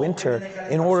house in the winter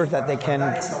in order that they can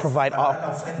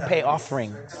pay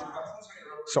offerings.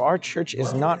 So our church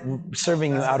is not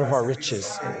serving you out of our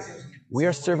riches. We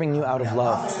are serving you out of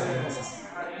love,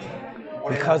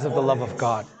 because of the love of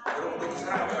God.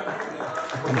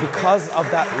 And because of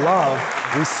that love,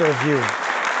 we serve you.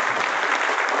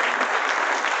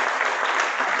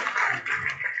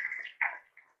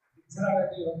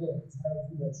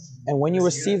 And when you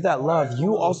receive that love,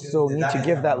 you also need to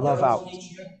give that love out.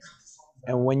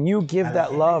 And when you give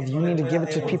that love, you need to give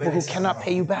it to people who cannot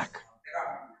pay you back.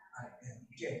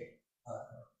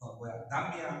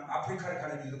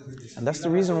 And that's the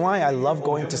reason why I love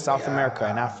going to South America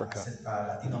and Africa.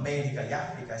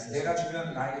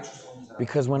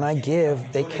 Because when I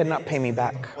give, they cannot pay me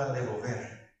back.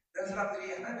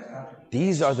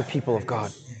 These are the people of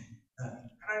God.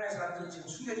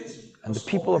 And the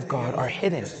people of God are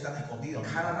hidden.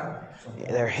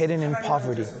 They're hidden in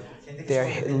poverty. They're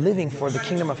living for the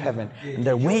kingdom of heaven. And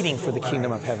they're waiting for the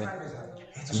kingdom of heaven.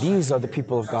 And these are the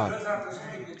people of God.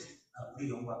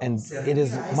 And it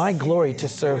is my glory to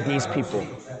serve these people.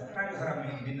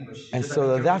 And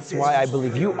so that's why I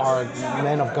believe you are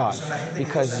men of God.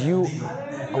 Because you...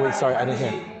 Oh wait, sorry, I didn't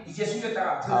hear. 이제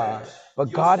숨겼다가 드러내.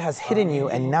 but God has hidden you,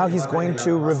 and now He's going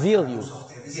to reveal you.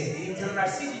 이제 드러날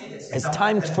시즌이 됐어요. It's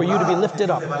time for you to be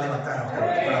lifted up.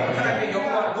 하나님의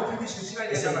영광 높이신 시간이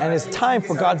되잖아. And it's time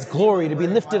for God's glory to be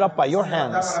lifted up by your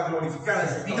hands.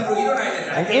 믿음으로 일어나야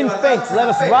된다. And in faith, let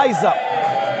us rise up.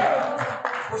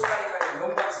 코스타리카의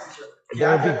영광 시죠. There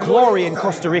will be glory in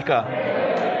Costa Rica,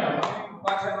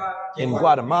 in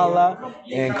Guatemala,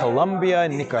 in Colombia,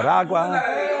 in Nicaragua,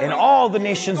 in all the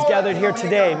nations gathered here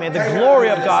today. May the glory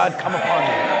of God come upon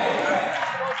you.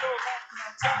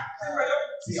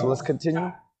 So let's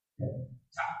continue.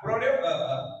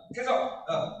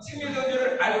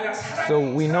 So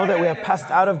we know that we have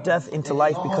passed out of death into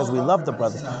life because we love the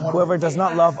brothers. Whoever does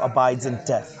not love abides in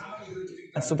death.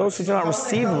 And so those who do not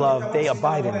receive love, they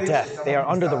abide in death. They are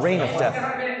under the reign of death.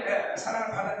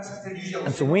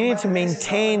 And so we need to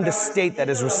maintain the state that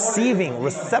is receiving,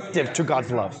 receptive to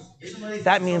God's love.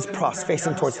 That means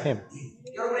facing towards Him.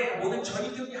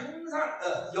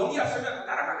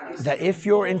 That if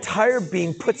your entire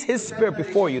being puts His Spirit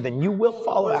before you, then you will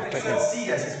follow after Him.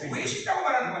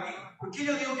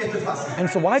 And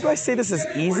so why do I say this is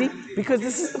easy? Because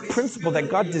this is the principle that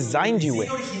God designed you with.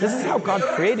 This is how God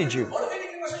created you.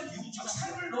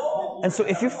 And so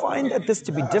if you find that this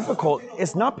to be difficult,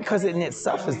 it's not because it in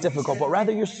itself is difficult, but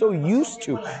rather you're so used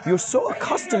to, you're so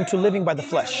accustomed to living by the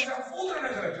flesh.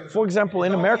 For example,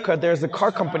 in America, there's the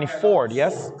car company Ford,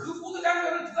 yes?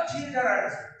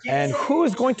 And who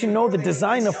is going to know the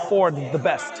design of Ford the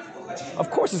best? Of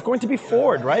course, it's going to be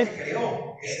Ford, right?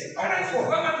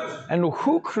 And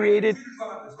who created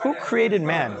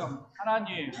man?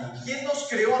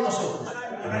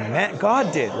 Man,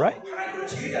 God did, right?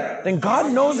 Then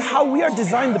God knows how we are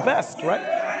designed the best, right?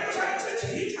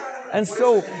 And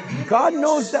so God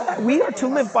knows that we are to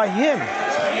live by Him.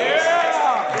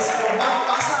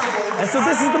 And so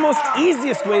this is the most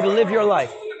easiest way to live your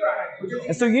life.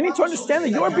 And so you need to understand that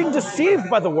you are being deceived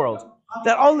by the world.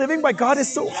 That all living by God is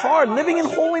so hard. Living in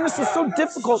holiness is so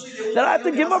difficult that I have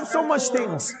to give up so much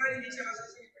things.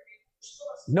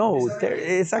 No,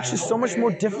 it's actually so much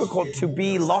more difficult to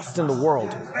be lost in the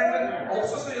world.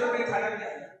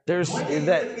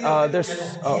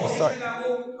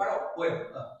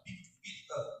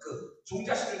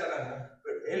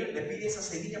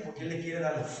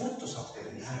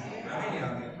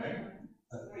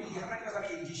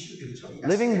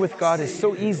 Living with God is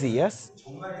so easy, yes?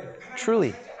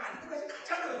 Truly.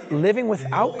 Living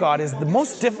without God is the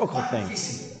most difficult thing.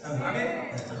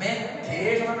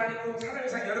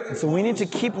 So we need to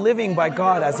keep living by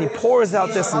God as He pours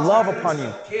out this love upon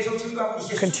you,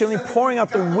 continually pouring out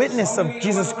the witness of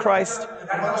Jesus Christ.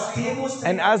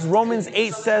 And as Romans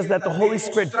 8 says, that the Holy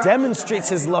Spirit demonstrates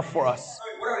His love for us.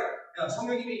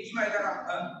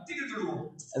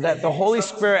 That the Holy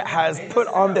Spirit has put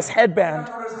on this headband,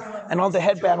 and on the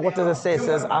headband, what does it say? It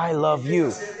says, I love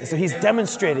you. And so He's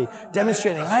demonstrating,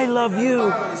 I love you,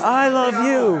 I love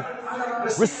you.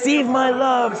 Receive my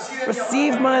love,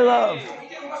 receive my love.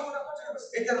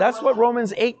 That's what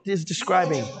Romans 8 is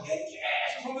describing.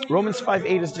 Romans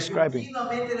 5:8 is describing.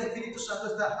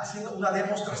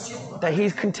 That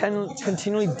He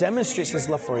continually demonstrates His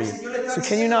love for you. So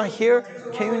can you not hear?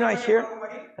 Can you not hear?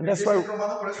 And that's why.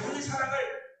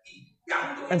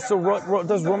 And so what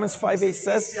does Romans 5:8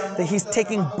 says? That He's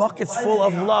taking buckets full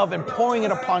of love and pouring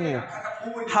it upon you.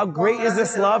 How great is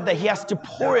this love that He has to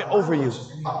pour it over you?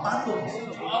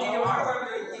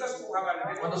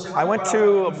 I went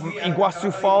to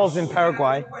Iguazu Falls in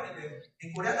Paraguay,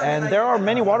 and there are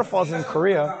many waterfalls in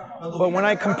Korea, but when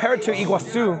I compare it to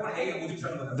Iguazu,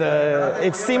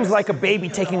 it seems like a baby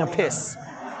taking a piss.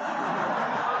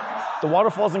 The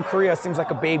waterfalls in Korea seems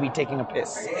like a baby taking a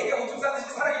piss.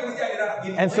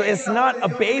 And so it's not a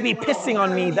baby pissing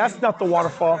on me, that's not the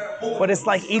waterfall, but it's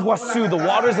like Iguazu, the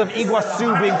waters of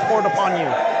Iguazu being poured upon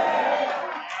you.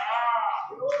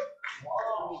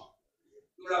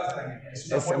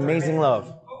 It's amazing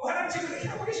love.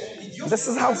 This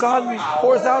is how God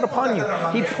pours out upon you.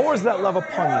 He pours that love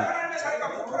upon you.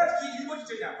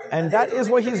 And that is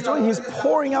what He's doing. He's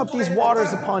pouring out these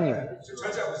waters upon you.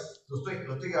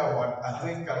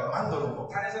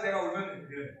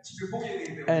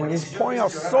 And He's pouring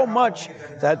out so much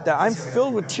that I'm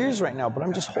filled with tears right now, but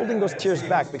I'm just holding those tears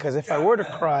back because if I were to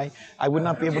cry, I would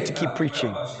not be able to keep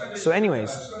preaching. So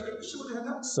anyways,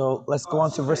 so let's go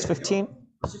on to verse 15.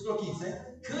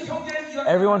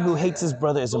 Everyone who hates his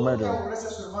brother is a murderer.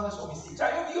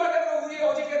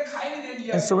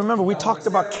 And so remember, we talked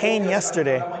about Cain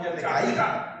yesterday.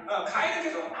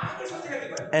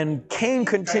 And Cain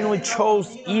continually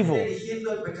chose evil.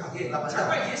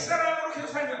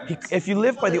 If you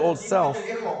live by the old self,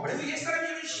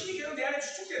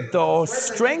 the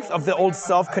strength of the old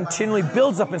self continually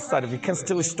builds up inside of you,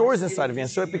 continually stores inside of you, and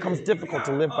so it becomes difficult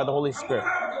to live by the Holy Spirit.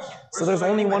 So there's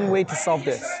only one way to solve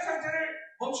this.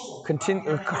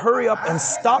 Hurry up and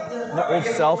stop the old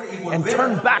self and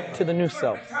turn back to the new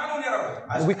self.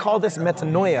 We call this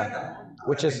metanoia,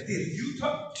 which is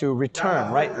to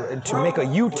return, right? To make a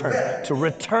U-turn, to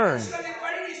return.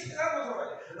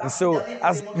 And so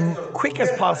as quick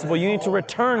as possible, you need to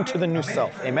return to the new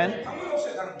self. Amen?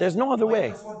 There's no other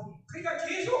way.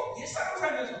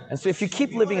 And so if you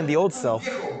keep living in the old self,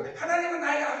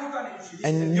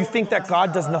 and you think that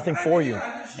God does nothing for you,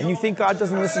 and you think God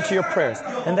doesn't listen to your prayers,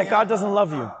 and that God doesn't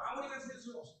love you,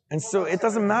 and so it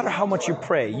doesn't matter how much you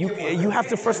pray, you have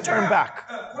to first turn back.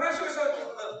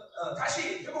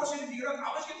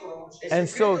 And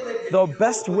so the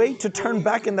best way to turn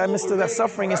back in the midst of that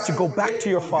suffering is to go back to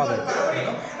your Father.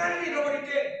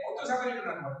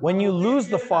 When you lose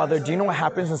the Father, do you know what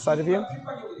happens inside of you?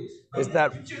 Is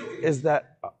that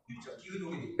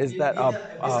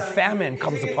famine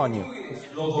comes upon you.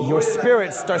 Your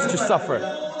spirit starts to suffer.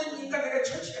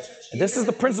 This is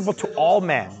the principle to all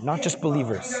men, not just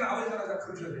believers.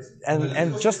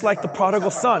 And just like the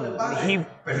prodigal son, he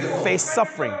faced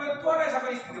suffering.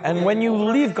 And when you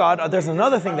leave God, there's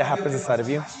another thing that happens inside of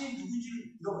you,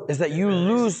 is that you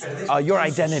lose your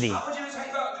identity.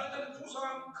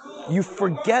 You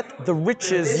forget the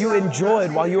riches you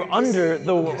enjoyed while you're under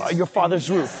your father's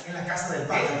roof.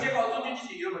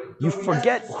 You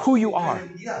forget who you are.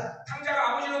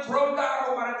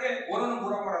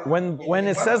 When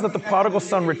it says that the prodigal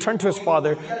son returned to his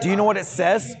father, do you know what it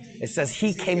says? It says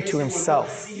he came to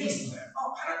himself.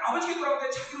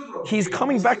 He's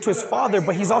coming back to his father,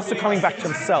 but he's also coming back to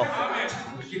himself.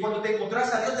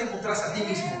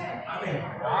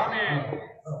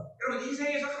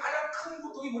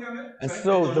 And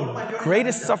so the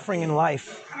greatest suffering in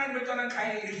life,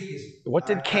 what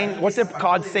did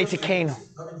God say to Cain?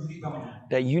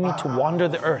 That you need to wander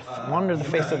the earth, wander the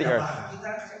face of the earth.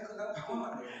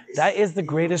 That is the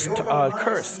greatest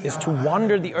curse, is to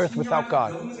wander the earth without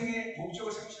God.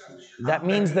 That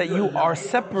means that you are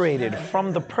separated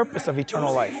from the purpose of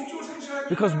eternal life.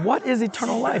 Because what is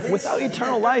eternal life? Without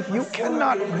eternal life, you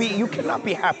cannot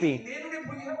be happy.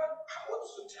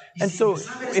 And so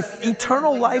if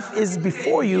eternal life is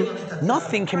before you,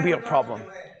 nothing can be a problem.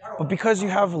 But because you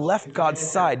have left God's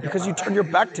side, because you turn your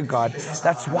back to God,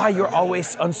 that's why you're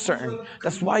always uncertain.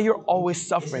 That's why you're always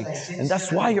suffering. And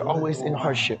that's why you're always in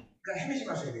hardship.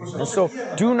 And so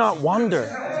do not wander.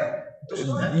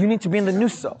 You need to be in the new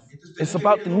self. It's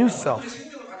about the new self.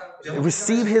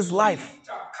 Receive his life.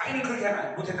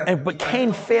 But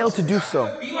Cain failed to do so.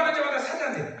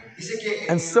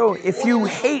 And so if you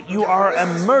hate, you are a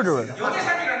murderer.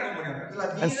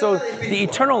 And so the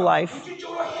eternal life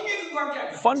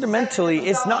fundamentally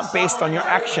is not based on your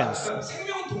actions.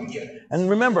 And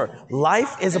remember,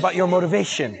 life is about your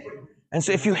motivation. And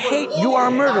so if you hate, you are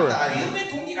a murderer.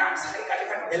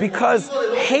 Because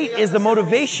hate is the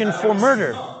motivation for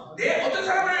murder.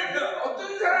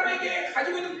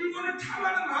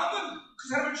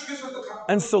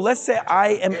 And so let's say I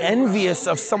am envious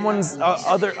of someone's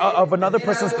of another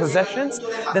person's possessions,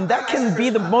 then that can be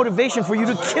the motivation for you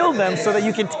to kill them so that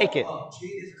you can take it.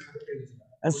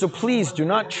 And so please do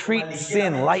not treat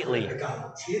sin lightly.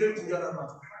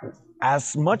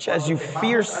 As much as you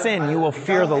fear sin, you will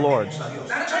fear the Lord.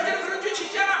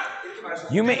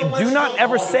 Do not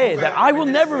ever say that I will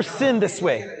never sin this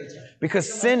way,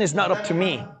 because sin is not up to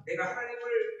me.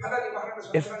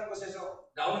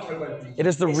 It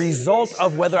is the result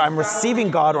of whether I'm receiving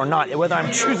God or not, whether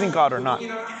I'm choosing God or not.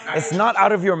 It's not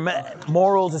out of your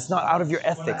morals, it's not out of your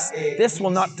ethics. This will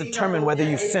not determine whether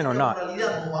you sin or not.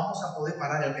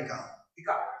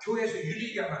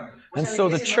 And so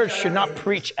the church should not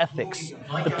preach ethics.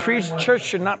 The church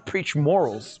should not preach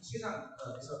morals.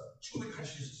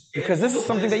 Because this is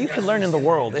something that you can learn in the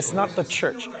world. It's not the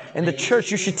church. In the church,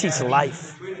 you should teach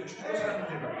life.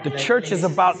 The church is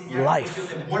about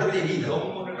life.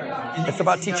 It's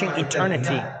about teaching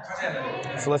eternity.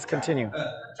 So let's continue.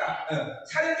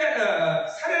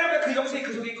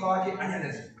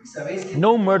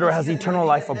 No murderer has eternal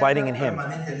life abiding in him.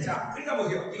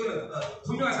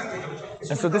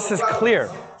 And so this is clear.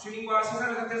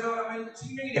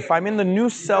 If I'm in the new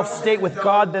self state with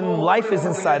God, then life is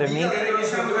inside of me.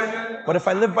 But if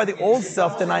I live by the old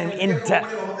self, then I am in death.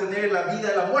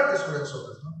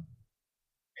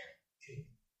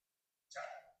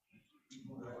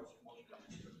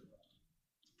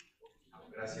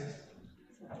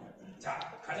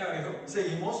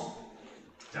 Seguimos.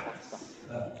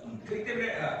 그렇기 때문에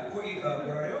거기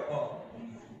뭐라요?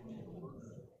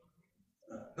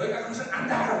 너희가 그것을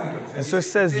안다라고 얘기해요. And so it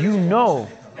says, you know,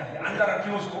 안다라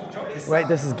기노스코, 그렇죠? right?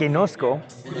 This is genosko.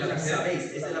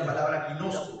 Sabéis, esa es la palabra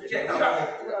ginosko.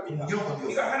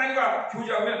 우리가 하나님과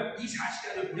교제하면 이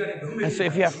사실을 우리 안에 And so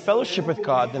if you have fellowship with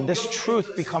God, then this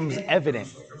truth becomes evident.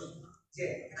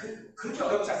 그렇게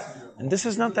어렵지 않습니다. And this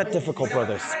is not that difficult,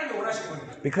 brothers, 하나님이 원하시는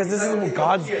거예요. because this is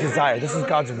God's desire. This is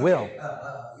God's will.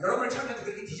 여러분을 창조해서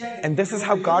그렇게 디자인해. And this is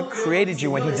how God created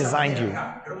you when He designed you.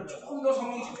 여러분 조금 더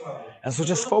성령에 집중하고 And so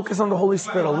just focus on the Holy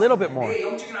Spirit a little bit more 내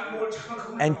영적인 안목을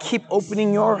자극하고 and keep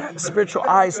opening your spiritual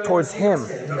eyes towards Him.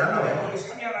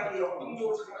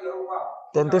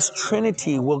 Then this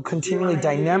Trinity will continually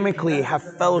dynamically have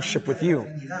fellowship with you.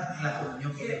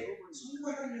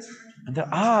 And then,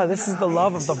 this is the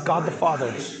love of God the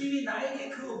Father.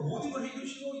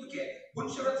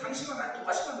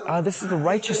 This is the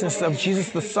righteousness of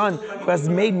Jesus the Son, who has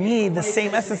made me the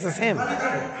same essence as Him.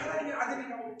 That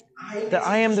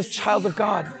I am the child of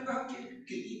God.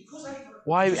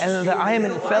 Why? And that I am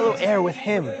a fellow heir with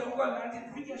Him.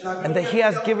 And that He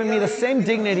has given me the same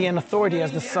dignity and authority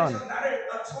as the Son.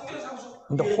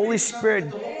 And the Holy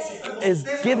Spirit is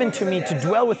given to me to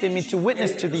dwell within me, to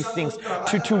witness to these things,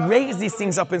 to raise these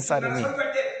things up inside of me.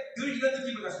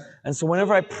 And so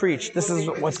whenever I preach, this is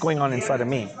what's going on inside of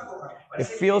me. It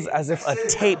feels as if a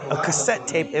cassette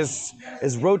tape is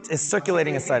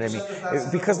circulating inside of me,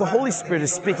 because the Holy Spirit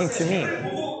is speaking to me.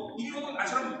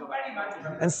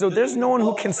 And so there's no one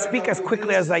who can speak as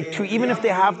quickly as I do, even if they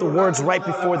have the words right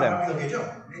before them.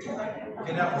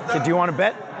 Okay, do you want to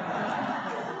bet?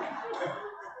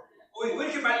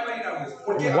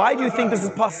 Why do you think this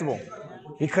is possible?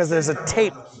 Because there's a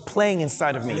tape playing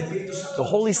inside of me. The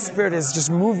Holy Spirit is just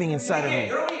moving inside of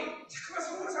me.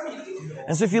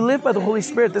 And so if you live by the Holy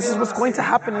Spirit, this is what's going to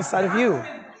happen inside of you.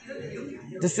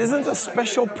 This isn't a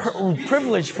special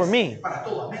privilege for me.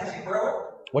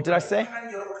 What did I say?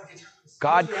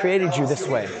 God created you this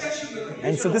way.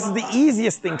 And so this is the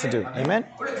easiest thing to do. Amen?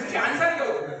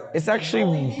 It's actually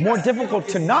more difficult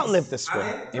to not live this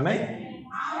way. Amen?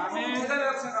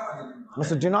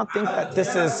 So do not think that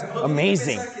this is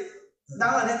amazing.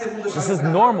 This is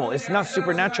normal. It's not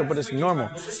supernatural, but it's normal.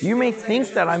 You may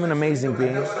think that I'm an amazing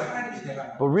being,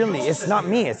 but really, it's not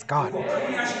me, it's God.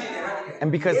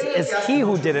 And because it's He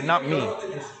who did it, not me.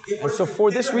 And so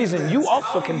for this reason, you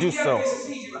also can do so.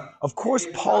 Of course,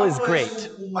 Paul is great.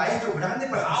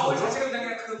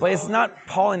 But it's not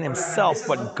Paul in himself,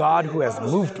 but God who has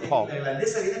moved Paul.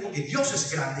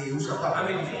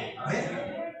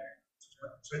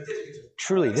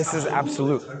 Truly, this is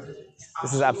absolute.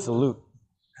 This is absolute.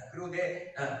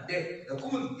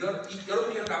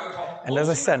 And as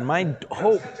I said, my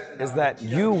hope is that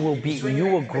you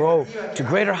will grow to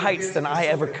greater heights than I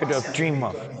ever could have dreamed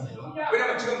of.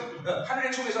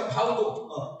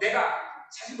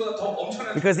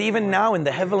 Because even now in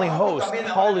the heavenly host,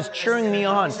 Paul is cheering me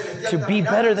on to be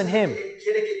better than him.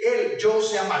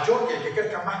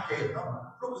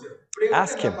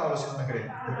 Ask him.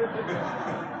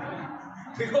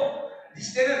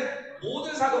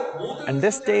 And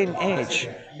this day and age,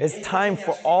 it's time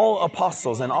for all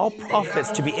apostles and all prophets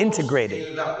to be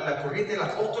integrated.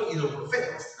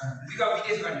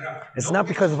 It's not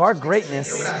because of our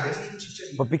greatness,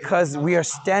 but because we are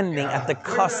standing at the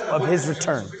cusp of His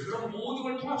return.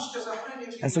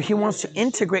 And so He wants to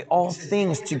integrate all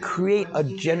things to create a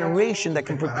generation that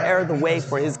can prepare the way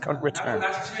for His return.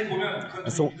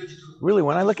 And so really,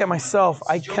 when I look at myself,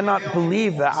 I cannot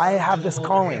believe that I have this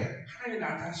calling.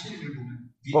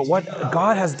 But what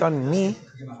God has done in me,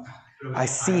 I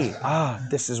see,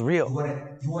 this is real.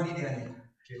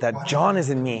 That John is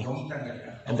in me.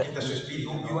 And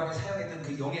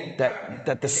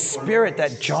that the spirit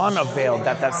that John availed,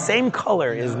 that same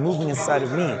color is moving inside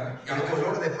of me.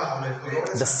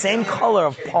 The same color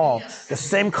of Paul, the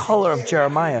same color of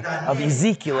Jeremiah, of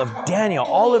Ezekiel, of Daniel,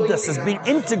 all of this is being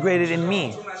integrated in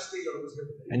me.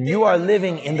 And you are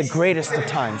living in the greatest of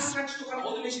times.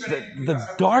 The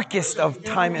darkest of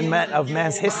time of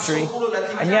man's history,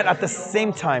 and yet at the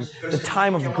same time, the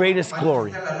time of greatest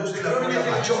glory.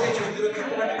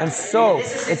 And so,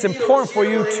 it's important for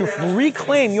you to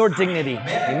reclaim your dignity.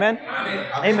 Amen?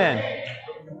 Amen.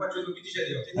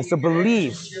 And so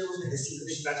believe.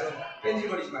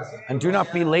 And do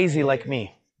not be lazy like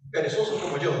me.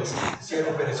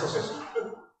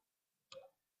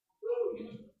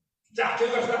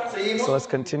 So let's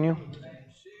continue.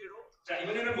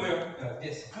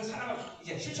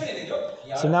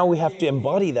 So now we have to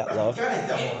embody that love.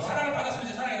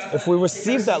 If we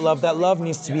receive that love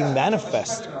needs to be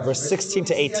manifest. Verse 16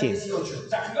 to 18.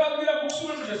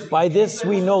 By this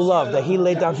we know love, that He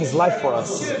laid down His life for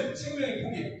us.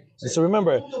 So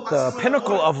remember, the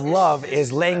pinnacle of love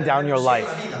is laying down your life.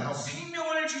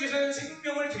 생명을 주기 위해서는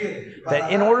생명을 드려야 돼.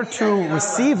 That in order to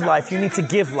receive life, you need to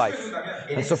give life.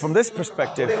 And so from this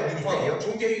perspective,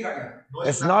 종교 행위가 아니야.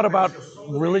 it's not about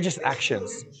religious actions.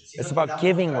 It's about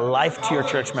giving life to your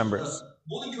church members.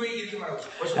 모든 교회에 이렇게 말하고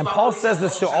있어. And Paul says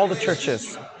this to all the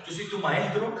churches, Yo soy tu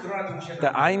maestro, 그러나 동시에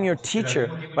that I am your teacher,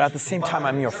 but at the same time,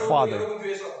 I'm your father. 여러분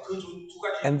교회에서 그 두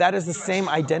가지 And that is the same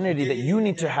identity that you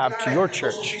need to have to your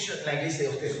church. 성도들에게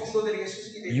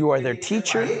스승이 되고 You are their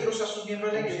teacher, 예수로서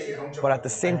미embros de la iglesia 영적 but at the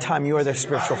same time, you are their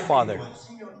spiritual father.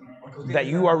 That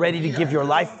you are ready to give your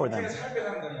life for them.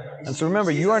 And so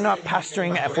remember, you are not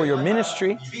pastoring for your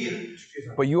ministry,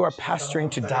 but you are pastoring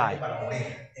to die.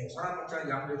 선한 목자는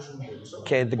양들을 주는 거예요.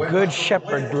 Okay, the good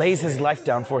shepherd lays his life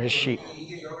down for his sheep.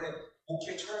 이게 여러분의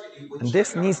목회 철학이 And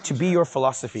this needs to be your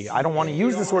philosophy. I don't want to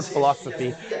use this word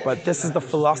philosophy, but this is the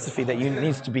philosophy that you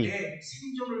needs to be.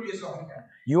 생존을 위해서 하는 게 아니야.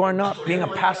 You are not being a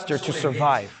pastor to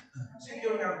survive.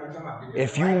 생존이라는 목회하면 안 돼요.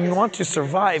 If you want to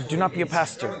survive, do not be a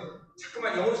pastor.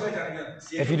 자꾸만 영으로 살지 않으면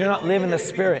If you do not live in the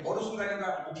Spirit, 어느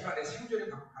순간인가 목회가 내 생존의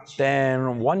방식.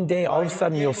 then one day, all of a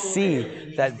sudden, you'll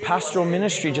see that pastoral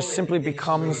ministry just simply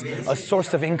becomes a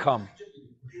source of income.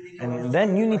 And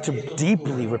then you need to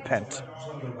deeply repent,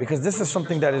 because this is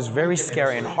something that is very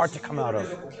scary and hard to come out of.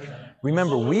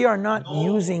 Remember, we are not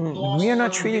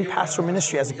treating pastoral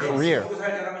ministry as a career. 영으로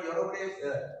살지 않으면 여러분의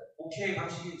목회의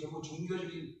방식이 전부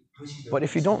종교적인 방식이에요. But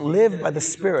if you don't live by the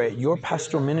Spirit, your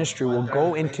pastoral ministry will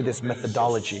go into this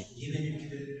methodology.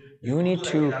 You need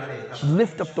to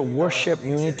lift up the worship.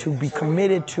 You need to be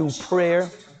committed to prayer.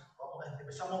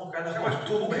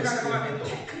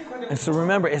 And so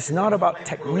remember, it's not about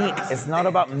technique. It's not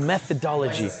about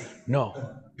methodology. No.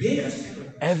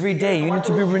 Every day you need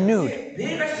to be renewed.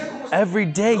 Every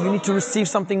day you need to receive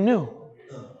something new.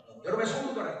 여러분의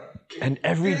성도들은 And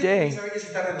every day,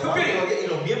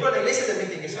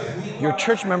 your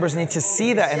church members need to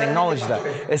see that and acknowledge that,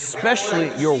 especially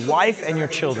your wife and your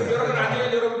children. 여러분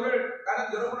아니면 여러분을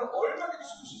나는 여러분을 얼마든지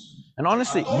숨길 수 있습니다. And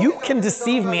honestly, you can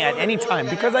deceive me at any time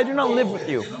because I do not live with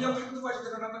you. 그냥 한두 가지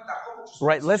드러나면 나 허벅지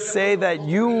Right? Let's say that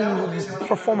you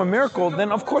perform a miracle,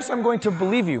 then of course I'm going to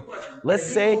believe you. Let's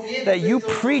say that you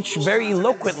preach very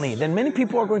eloquently, then many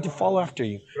people are going to follow after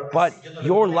you. But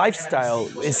your lifestyle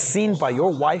is seen by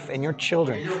your wife and your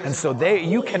children, and so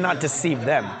you cannot deceive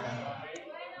them.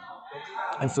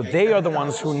 And so they are the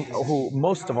ones who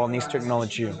most of all needs to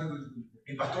acknowledge you.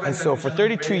 And so for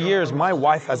 32 years, my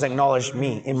wife has acknowledged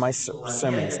me in my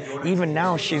sermons. Even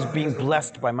now, she's being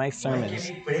blessed by my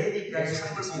sermons.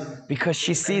 Because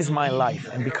she sees my life.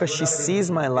 And because she sees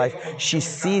my life, she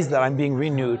sees that I'm being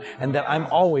renewed and that I'm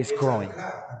always growing.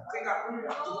 그러니까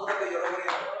누구보다도 여러분의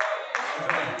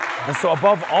And so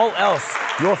above all else,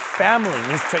 your family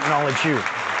needs to acknowledge you.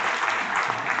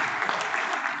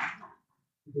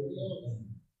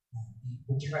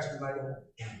 목회가 정말로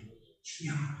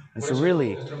And so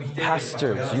really,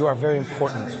 pastors, you are very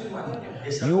important.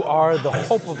 You are the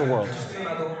hope of the world.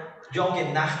 Yo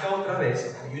aunque nazca otra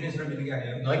vez, 유네스를 믿는 게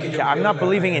아니에요. no es que yo Okay, I'm not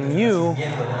believing in you,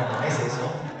 no es eso.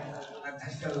 난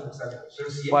다시 태어나서 목사죠. Pero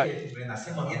si But- es que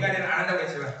renacemos, 옛날에는 안 한다고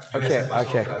했지만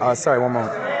Okay. Sorry, one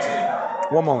moment.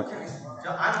 One moment.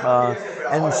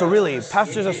 And so really,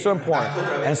 pastors are so important.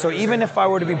 And so even if I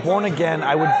were to be born again,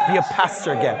 I would be a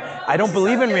pastor again. I don't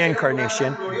believe in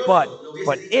reincarnation, but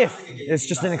if, it's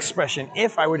just an expression,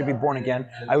 if I were to be born again,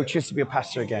 I would choose to be a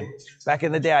pastor again. Back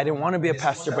in the day, I didn't want to be a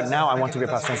pastor, but now I want to be a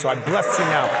pastor. And so I bless you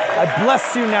now. I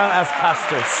bless you now as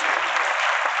pastors.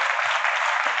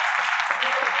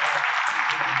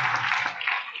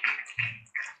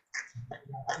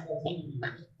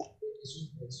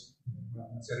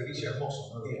 servicio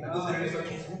hermoso. 그들을 위해서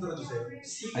계속 들어주세요.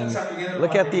 And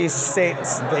look at these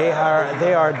saints. They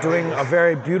are doing a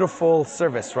very beautiful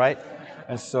service, right?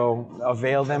 And so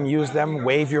avail them, use them,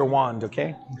 wave your wand,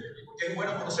 okay? es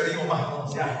bueno cuando servimos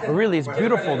más. But really, it's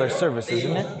beautiful, their service,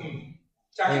 isn't it?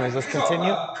 Anyways, let's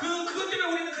continue. 그것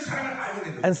때문에 우리는 그 사랑을 알게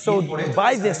된다. And so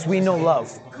by this, we know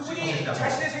love. 그분이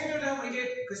자신의 생명을 다하고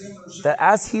우리에게 그 생명을 주셨다. That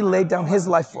as he laid down his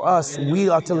life for us, we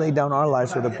ought to lay down our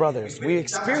lives for the brothers. We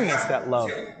experience that love.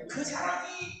 그 사랑이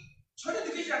전혀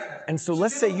느껴지지 않는다. And so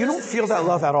let's say you don't feel that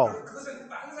love at all. 그것은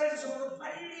망설여서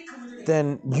빨리 그 문제를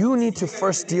Then you need to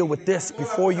first deal with this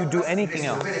before you do anything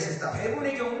else.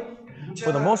 대부분의 경우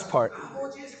For the most part,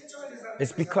 아버지의 상처가 된 사람.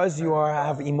 it's because you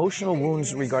have emotional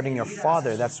wounds regarding your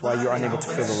father. That's why you're unable to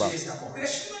feel the love. 우리가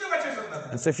신론을 가르쳐 줬다.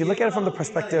 And so if you look at it from the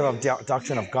perspective of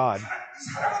doctrine of God,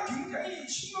 사랑은 굉장히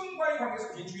신론과의 관계에서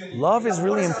굉장히 중요한 일이에요. love is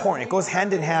really important. It goes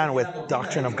hand in hand with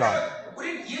doctrine of God.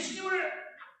 우리는 예수님을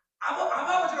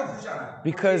아버지라고 부르지 않아요.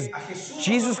 Because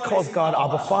Jesus calls God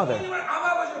Abba Father. 예수님을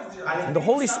아버지라고 부르지 And the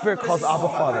Holy Spirit calls Abba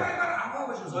Father.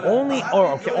 하나님은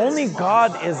아버지로서 Only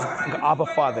God is Abba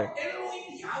Father.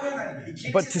 엘로힘 야훼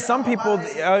하나님. But to some people,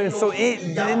 so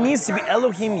it needs to be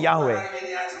Elohim Yahweh. 하나님에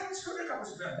대한 상처를 갖고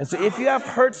있으면 And so if you have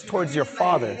hurts towards your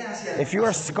father, if you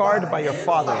are scarred by your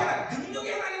father,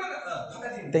 능력의 하나님은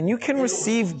받아들입니다. then you can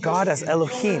receive God as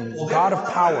Elohim, God of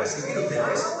power.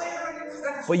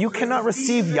 But you cannot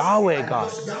receive Yahweh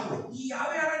God. 이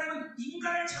야훼 하나님은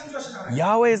인간을 창조하신 하나님.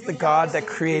 Yahweh is the God that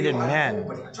created man.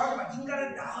 정확히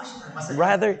인간을 낳으신 하나님.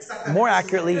 Rather, more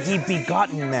accurately, he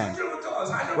begotten man.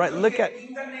 Right, look at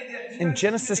in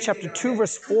Genesis chapter 2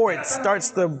 verse 4, it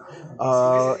starts the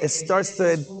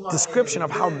description of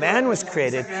how man was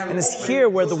created, and it's here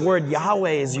where the word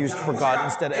Yahweh is used for God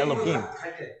instead of Elohim.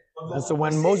 And so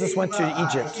when Moses went to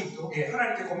Egypt,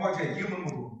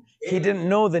 he didn't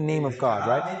know the name of God,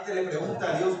 right?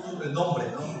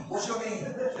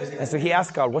 And so he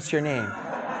asked God, "What's your name?"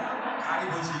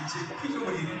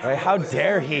 Right? How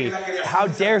dare he,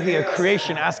 a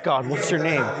creation, ask God, "What's your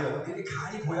name?"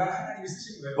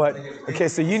 But, okay,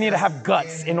 so you need to have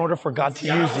guts in order for God to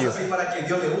use you.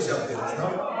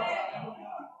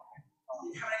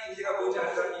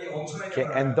 Okay,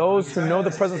 and those who know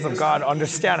the presence of God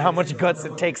understand how much guts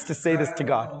it takes to say this to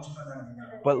God.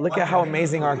 But look at how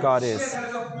amazing our God is.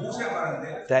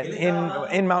 That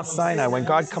in Mount Sinai, when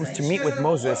God comes to meet with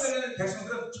Moses,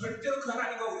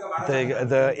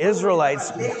 the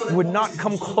Israelites would not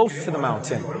come close to the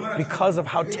mountain because of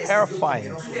how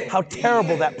terrifying, how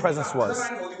terrible that presence was.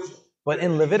 But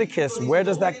in Leviticus, where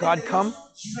does that God come?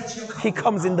 He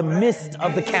comes in the midst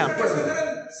of the camp.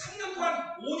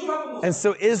 And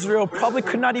so Israel probably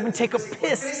could not even take a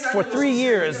piss for 3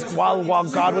 years while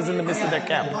God was in the midst of their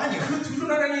camp.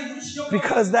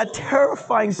 Because that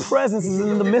terrifying presence is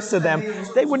in the midst of them,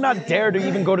 they would not dare to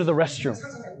even go to the restroom.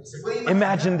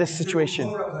 Imagine this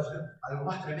situation.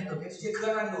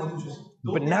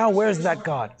 But now where's that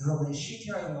God?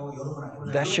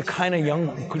 That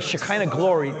Shekinah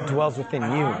glory dwells within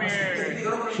you.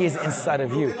 He is inside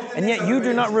of you. And yet you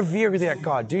do not revere that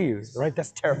God, do you? Right?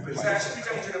 That's terrifying.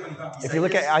 If you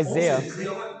look at Isaiah,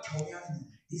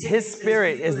 his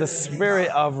spirit is the spirit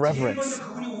of reverence.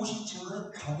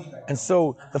 And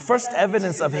so the first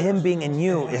evidence of him being in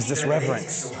you is this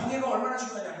reverence.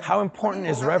 How important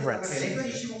is reverence?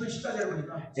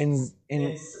 In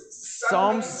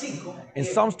Psalms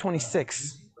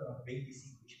 26,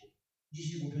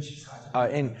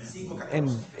 in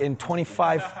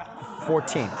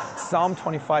 25:14, Psalm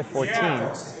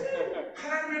 25:14.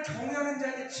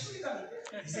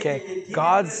 Okay,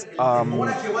 God's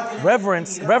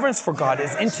reverence for God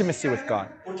is intimacy with God.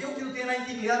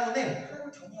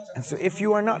 And so if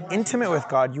you are not intimate with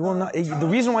God, you will not. The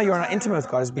reason why you are not intimate with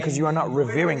God is because you are not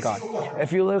revering God.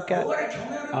 If you look at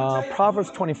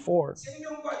Proverbs 24,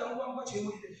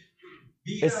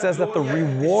 it says that the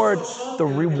reward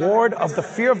of the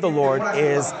fear of the Lord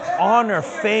is honor,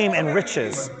 fame, and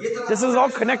riches. This is all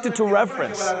connected to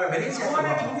reverence.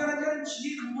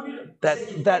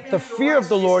 That the fear of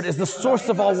the Lord is the source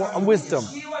of all wisdom.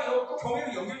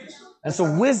 And so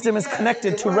wisdom is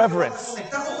connected to reverence.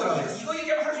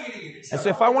 And so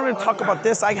if I want to talk about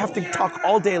this, I have to talk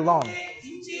all day long.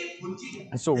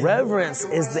 And so reverence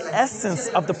is the essence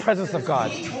of the presence of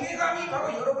God.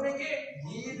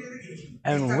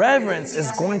 And reverence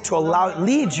is going to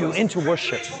lead you into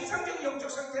worship.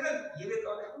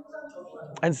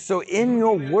 And so in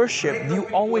your worship, you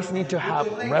always need to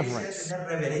have reverence.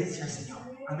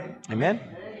 Amen?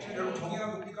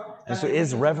 And so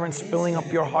is reverence filling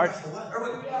up your heart?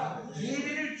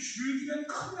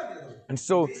 And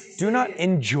so do not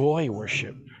enjoy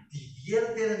worship.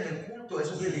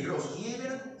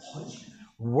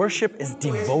 Worship is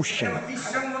devotion.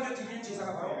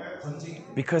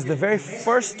 Because the very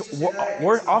first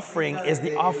offering is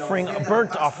the offering, a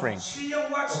burnt offering.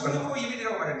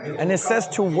 And it says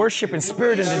to worship in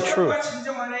spirit and in truth.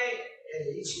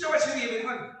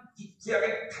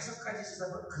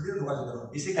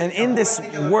 And in this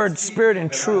word, spirit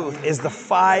and truth, is the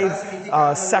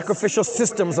 5 sacrificial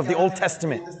systems of the Old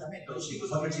Testament.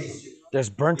 There's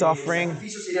burnt offering.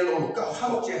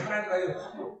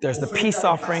 There's the peace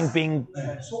offering being.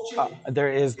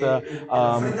 There is the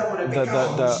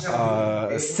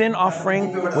sin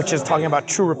offering, which is talking about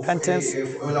true repentance.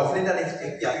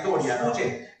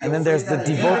 And then there's the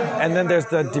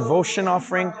devotion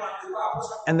offering.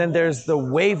 And then there's the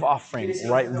wave offering,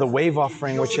 right? The wave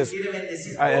offering, which is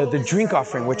the drink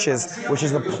offering, which is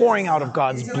the pouring out of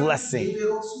God's blessing.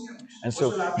 And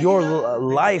so your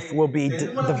life will be,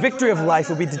 the victory of life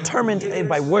will be determined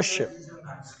by worship.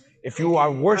 If you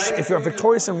are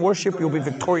victorious in worship, you'll be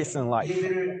victorious in life.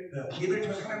 예배를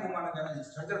통해서 하나님 못 만난 자는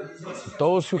절대로 인생에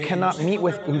Those who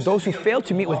fail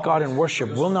to meet with God in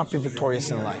worship will not be victorious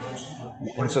in life.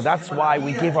 And so that's why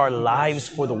we give our lives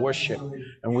for the worship,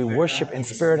 and we worship in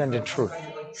spirit and in truth.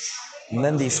 And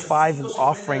then these 5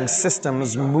 offering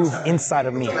systems move inside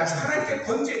of me.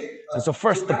 And so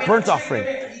first, the burnt offering.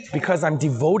 Because I'm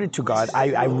devoted to God,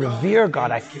 I revere God,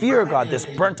 I fear God, this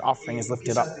burnt offering is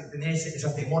lifted up.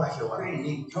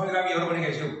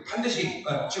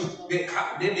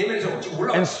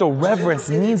 And so reverence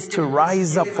needs to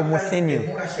rise up from within you.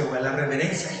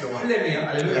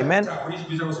 Amen.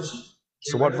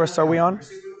 So what verse are we on?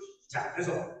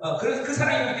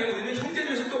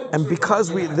 And because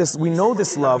we know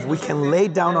this love, we can lay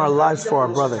down our lives for our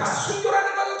brothers.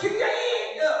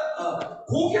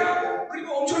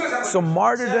 So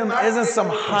martyrdom isn't some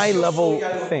high-level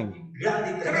thing.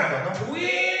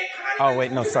 Oh,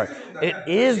 wait, no, sorry. It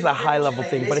is the high-level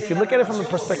thing, but if you look at it from the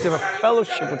perspective of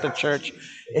fellowship with the church,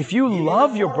 if you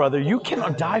love your brother, you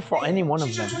cannot die for any one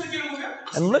of them.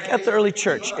 And look at the early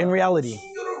church. In reality,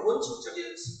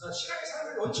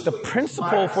 the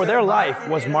principle for their life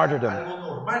was martyrdom.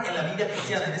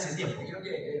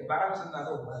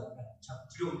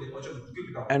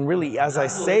 And really, as I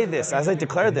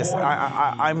declare this,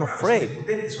 I'm afraid.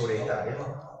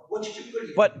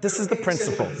 But this is the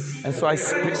principle, and so I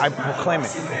proclaim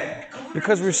it.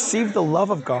 Because we receive the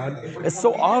love of God, it's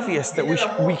so obvious that we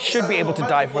should be able to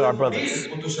die for our brothers.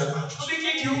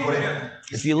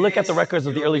 If you look at the records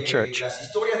of the early church,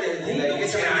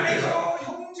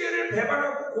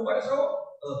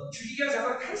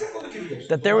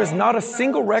 that there is not a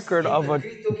single record of a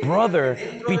brother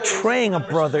betraying a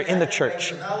brother in the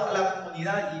church.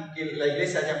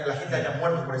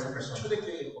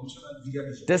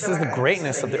 This is the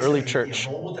greatness of the early church.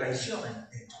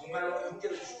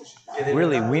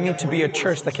 Really, we need to be a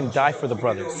church that can die for the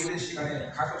brothers.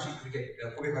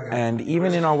 And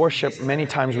even in our worship, many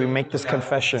times we make this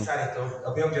confession.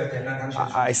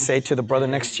 I say to the brother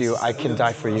next to you, I can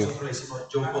die for you.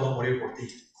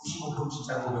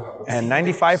 And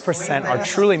 95% are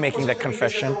truly making that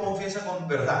confession.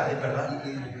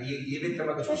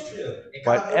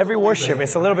 But every worship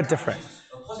is a little bit different.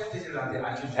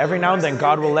 Every now and then,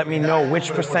 God will let me know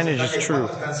which percentage is true.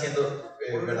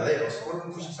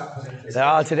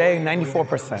 Today,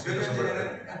 94%.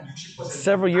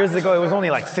 Several years ago, it was only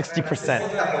like 60%.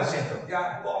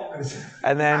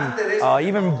 And then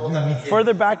even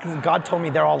further back, God told me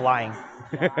they're all lying.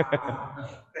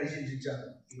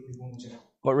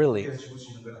 But really,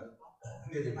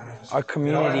 our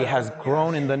community has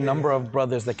grown in the number of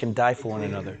brothers that can die for one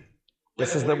another.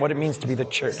 This is what it means to be the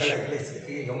church.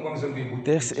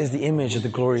 This is the image of the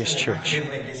glorious church.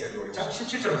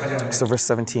 So verse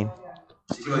 17.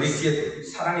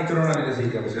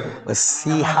 Let's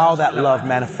see how that love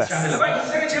manifests.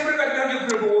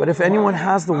 But if anyone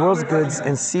has the world's goods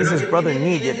and sees his brother in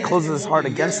need, yet closes his heart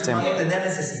against him.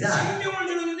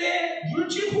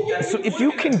 So if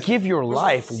you can give your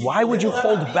life, why would you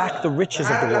hold back the riches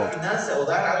of the world,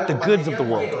 the goods of the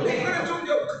world?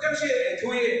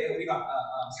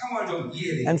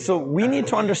 And so we need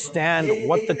to understand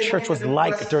what the church was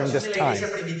like during this time.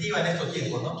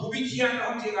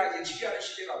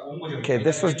 Okay,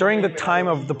 this was during the time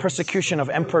of the persecution of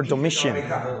Emperor Domitian.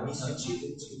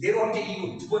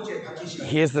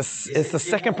 It's the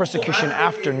second persecution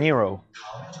after Nero.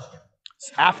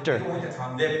 After.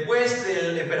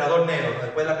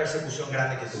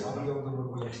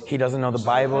 He doesn't know the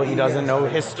Bible, he doesn't know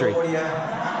history.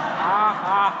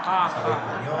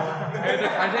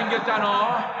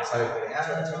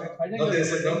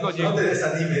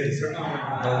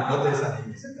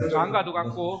 장가도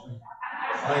갖고.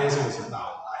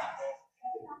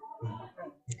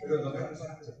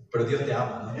 Pero Dios te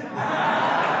ama, ¿no?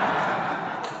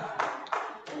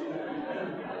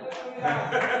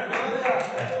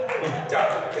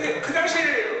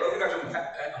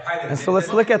 And so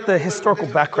let's look at the historical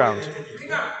background.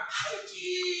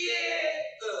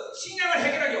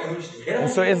 And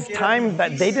so it's time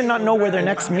that they did not know where their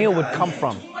next meal would come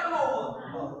from.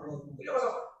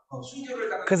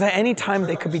 Because at any time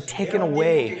they could be taken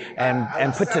away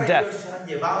and put to death.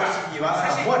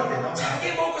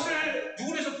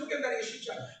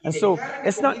 And so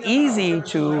it's not easy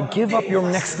to give up your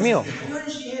next meal.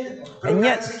 And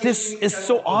yet this is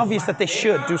so obvious that they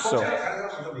should do so.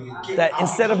 That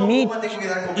instead of me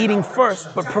eating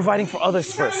first, but providing for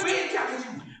others first.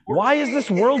 Why is this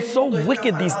world so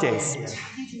wicked these days?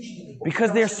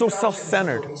 Because they're so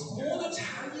self-centered.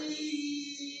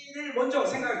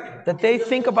 That they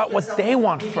think about what they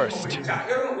want first.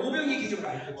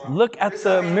 Look at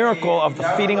the miracle of the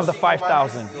feeding of the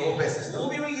 5,000.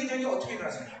 5명의 계정이 어떻게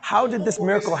일어났습니까? How did this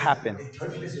miracle happen?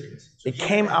 결핍에서 일어났어요. It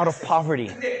came out of poverty.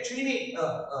 근데 주님이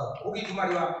고기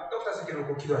 2마리와 떡 5개를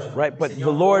놓고 기도하셨어요. Right, but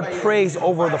the Lord prays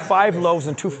over the 5 loaves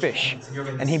and 2 fish,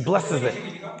 and He blesses it.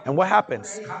 And what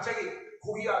happens? 갑자기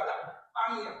고기가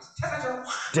빵이 태산처럼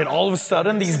확. Did all of a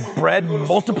sudden these bread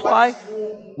multiply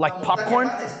like popcorn?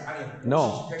 아니요.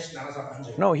 No. 100씩 나눠서 한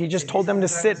줄. No, He just told them to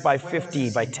sit by 50,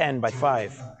 by 10, by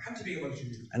 5. 한 팀에게 먼저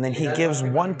줍니다. And then He gives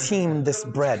one team this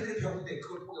bread. 그들이 배고픈데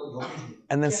그걸 포기하고 영이 줍니다.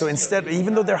 And then so instead,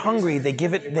 even though they're hungry, they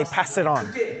pass it on.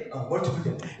 그때 멀티플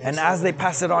됩니다. And as they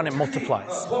pass it on, it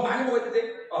multiplies. 더 많이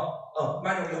먹었는데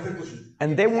많이 옆에 거 줍니다.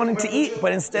 And they wanted to eat,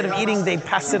 but instead of eating, they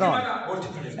pass it on.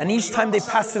 And each time they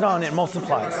pass it on, it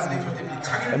multiplies.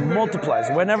 It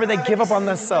multiplies. Whenever they give up on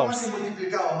themselves.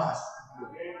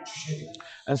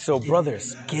 And so,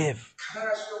 brothers, give.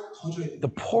 가난할수록 더 줘야 돼요. The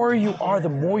poorer you are, the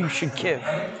more you should give.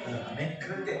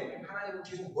 그럴 때 하나님은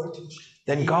계속 멀티플 시켜요.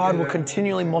 Then God will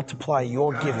continually multiply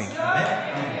your giving.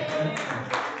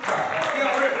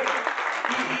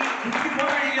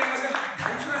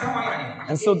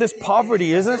 And so this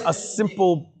poverty isn't a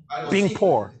simple being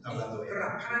poor.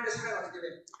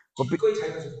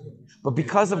 But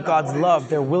because of God's love,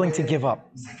 they're willing to give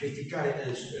up.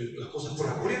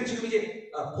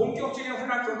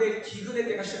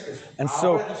 And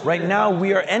so right now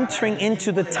we are entering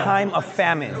into the time of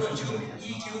famine.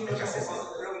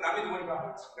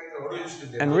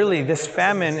 And really, this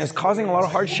famine is causing a lot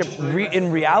of hardship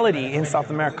in reality in South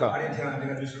America.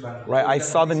 Right? I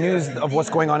saw the news of what's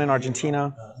going on in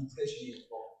Argentina.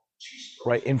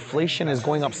 Right? Inflation is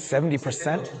going up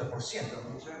 70%.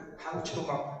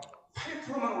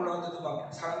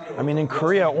 I mean, in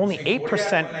Korea, only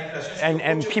 8%,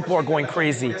 and people are going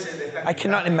crazy. I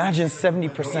cannot imagine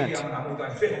 70%.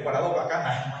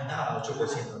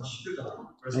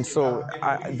 And so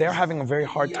they're having a very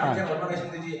hard time.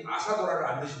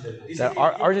 That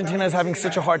Argentina is having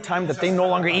such a hard time that they no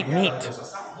longer eat meat.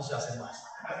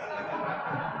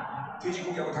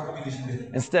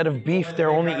 Instead of beef,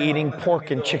 they're only eating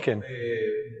pork and chicken.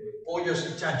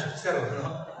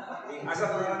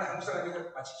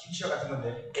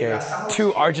 Okay,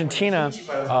 to Argentina,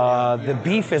 the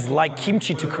beef is like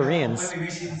kimchi to Koreans.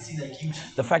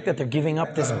 The fact that they're giving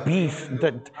up this beef,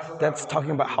 that's talking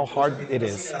about how hard it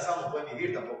is.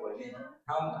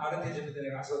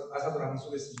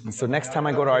 And so next time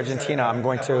I go to Argentina, I'm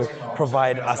going to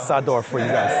provide asador for you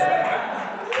guys.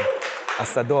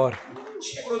 Asador.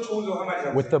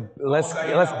 With the let's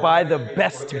buy the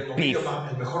best beef.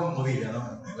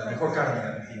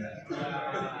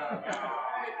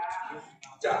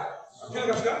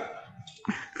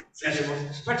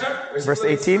 Verse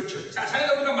 18.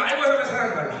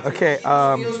 Okay,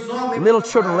 little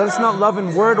children, let us not love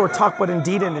in word or talk, but in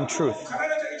deed and in truth.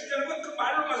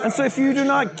 And so if you do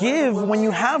not give when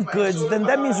you have goods, then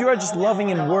that means you are just loving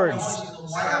in words.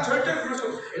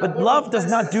 But love does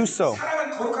not do so.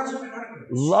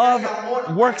 Love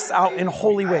works out in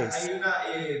holy ways.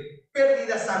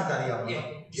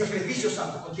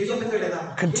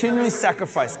 Continually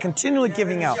sacrifice, continually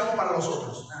giving out.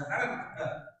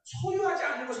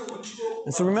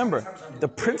 And so remember, the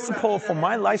principle for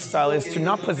my lifestyle is to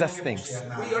not possess things.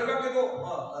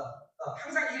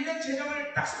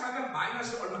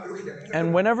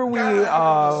 And whenever we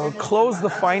close the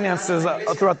finances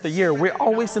throughout the year, we're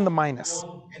always in the minus.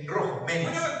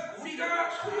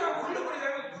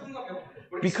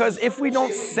 Because if we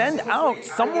don't send out,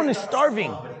 someone is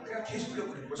starving.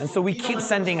 And so we keep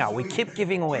sending out, we keep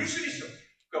giving away.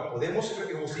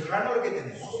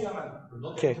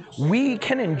 Okay, we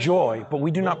can enjoy, but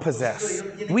we do not possess.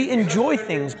 We enjoy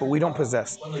things, but we don't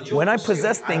possess. When I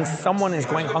possess things, someone is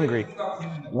going hungry.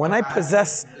 When I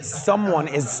possess, someone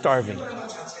is starving.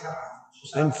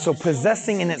 And so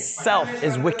possessing in itself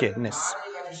is wickedness.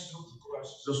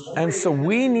 And so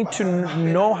we need to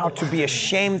know how to be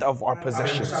ashamed of our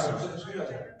possessions.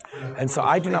 And so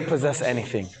I do not possess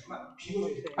anything.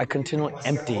 I continually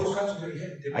empty.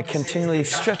 I continually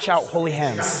stretch out holy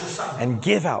hands and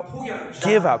give out,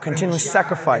 continually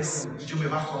sacrifice.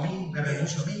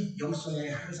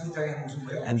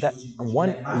 And that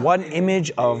one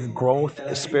image of growth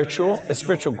is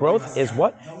spiritual growth is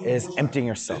what? Is emptying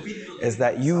yourself. Is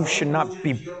that you should not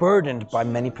be burdened by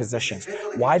many possessions.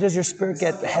 Why does your spirit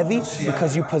get heavy?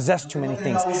 Because you possess too many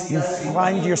things. You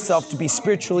find yourself to be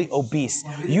spiritually obese.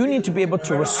 You need to be able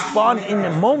to respond in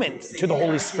a moment to the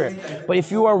Holy Spirit. But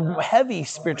if you are heavy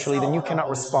spiritually, then you cannot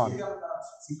respond.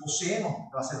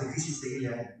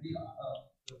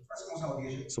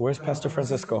 So where's Pastor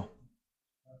Francisco?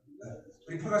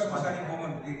 우리 프라스 목사님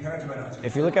보면 이 배가 좀 나죠.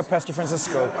 If you look at Pastor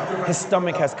Francisco, his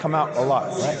stomach has come out a lot,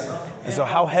 right? And so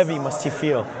how heavy must he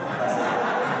feel?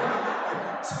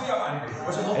 소유하면 안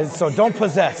돼요. And so don't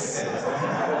possess.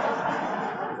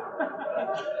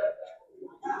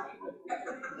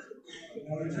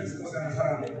 우리 프라스 목사님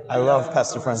사랑합니다. I love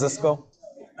Pastor Francisco.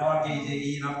 나와 함께 이제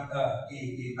이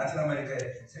라틴 아메리카의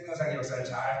생명사기 역사를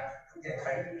잘 함께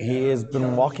갈. He has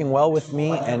been walking well with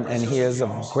me, and he is a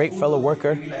great fellow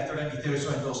worker.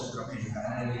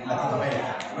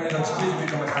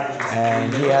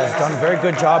 And he has done a very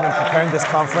good job in preparing this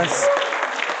conference.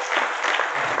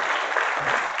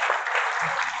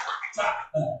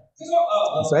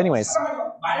 So anyways,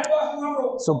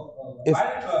 so if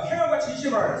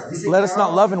let us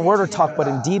not love in word or talk, but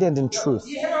in deed and in truth.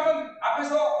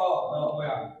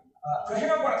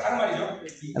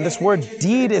 And this word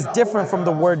deed is different from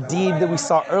the word deed that we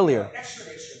saw earlier.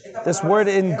 This word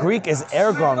in Greek is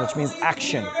ergon, which means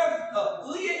action.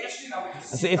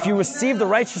 And so if you receive the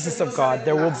righteousness of God,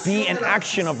 there will be an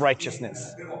action of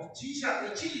righteousness.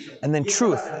 And then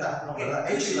truth.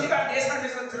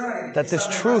 That this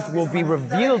truth will be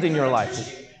revealed in your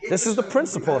life. This is the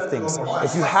principle of things.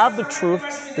 If you have the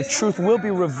truth will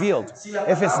be revealed.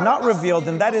 If it's not revealed,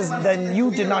 then you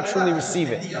did not truly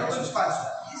receive it.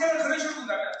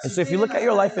 And so if you look at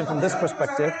your life and from this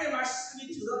perspective,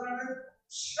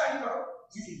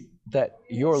 that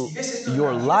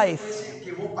your life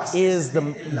is the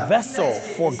vessel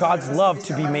for God's love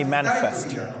to be made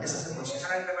manifest.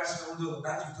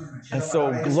 And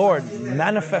so, Lord,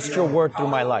 manifest your word through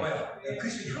my life.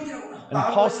 And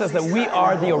Paul says that we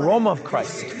are the aroma of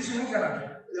Christ.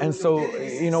 And so,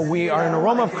 we are an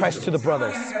aroma of Christ to the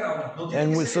brothers.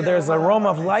 And so there's an aroma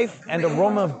of life and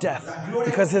aroma of death,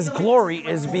 because his glory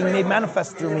is being made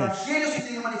manifest through me.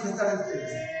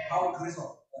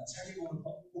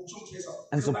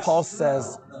 And so Paul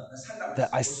says that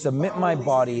I submit my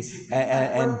body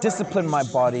and discipline my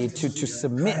body to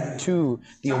submit to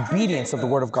the obedience of the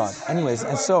word of God. Anyways,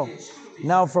 and so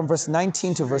now from verse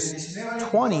 19 to verse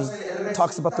 20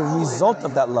 talks about the result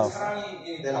of that love.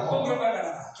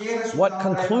 What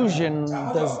conclusion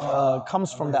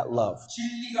comes from that love?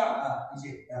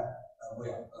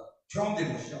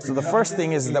 So the first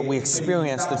thing is that we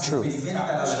experience the truth.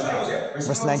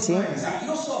 Verse 19.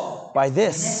 By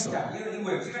this,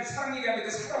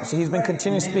 so he's been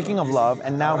continually speaking of love,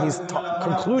 and now he's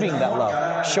concluding that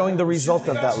love, showing the result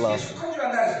of that love.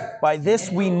 By this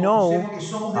we know,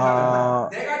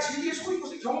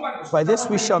 by this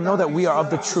we shall know that we are of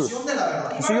the truth.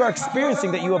 And so you are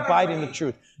experiencing that you abide in the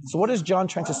truth. So what is John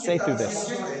trying to say through this?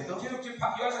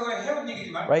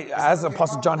 Right, as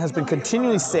Apostle John has been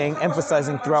continually saying,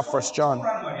 emphasizing throughout 1 John.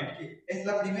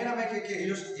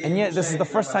 And yet this is the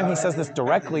first time he says this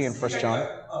directly in 1 John.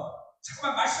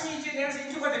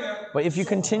 But if you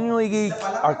continually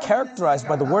are characterized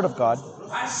by the Word of God,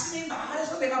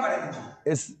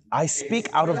 I speak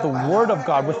out of the Word of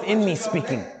God within me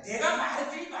speaking.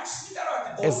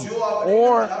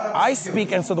 Or I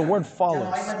speak and so the Word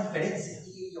follows.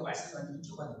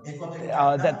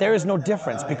 That there is no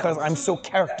difference because I'm so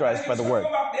characterized by the Word.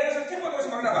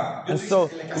 And so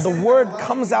the Word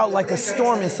comes out like a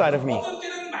storm inside of me.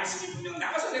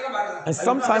 And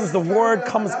sometimes the Word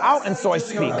comes out and so I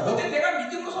speak.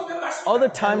 Other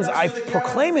times I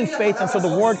proclaim in faith and so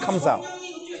the Word comes out.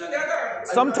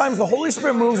 Sometimes the Holy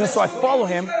Spirit moves and so I follow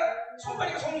Him.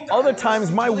 Other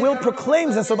times my will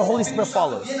proclaims and so the Holy Spirit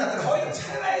follows.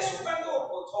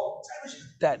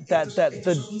 That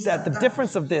the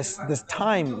difference of the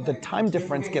time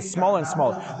difference gets smaller and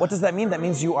smaller. What does that mean? That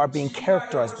means you are being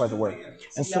characterized by the Word.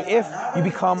 And so if you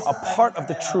become a part of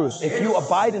the truth, if you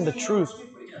abide in the truth,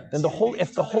 then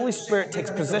if the Holy Spirit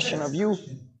takes possession of you,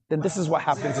 then this is what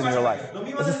happens in your life.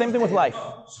 It's the same thing with life.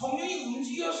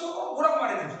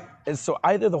 And so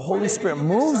either the Holy Spirit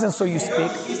moves and so you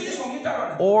speak,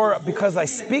 or because I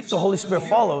speak, the Holy Spirit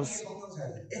follows.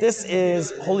 This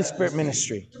is Holy Spirit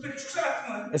ministry.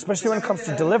 Especially when it comes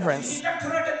to deliverance,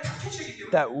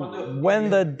 that when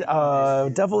the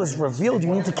devil is revealed,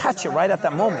 you need to catch it right at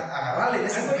that moment.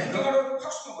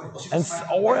 And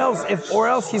or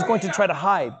else he's going to try to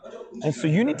hide. And so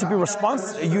you need to be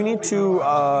responsive. You need to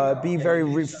be very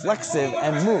reflexive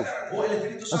and move.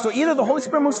 And so either the Holy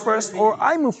Spirit moves first or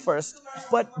I move first.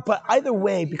 But either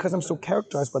way, because I'm so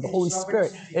characterized by the Holy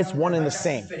Spirit, it's one and the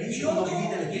same.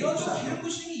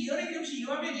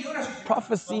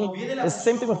 Prophecy is the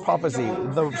same thing with prophecy.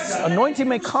 The anointing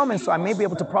may come and so I may be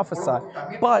able to prophesy.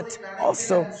 But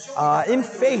also, in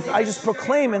faith, I just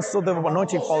proclaim and so the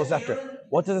anointing follows after.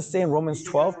 What does it say in Romans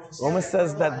 12? Romans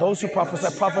says that those who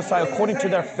prophesy according to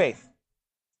their faith.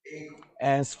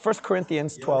 And 1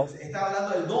 Corinthians 12 Está hablando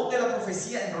del don de la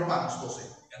profecía en Romanos 12.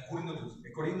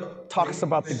 Corinto, talks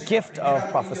about the gift of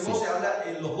prophecy. 12 habla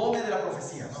los dones de la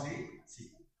profecía, ¿no?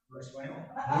 Sí. Muy bien.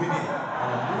 Muy bien.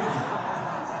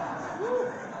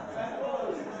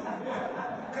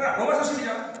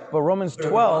 But Romans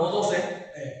 12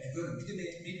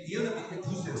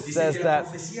 says that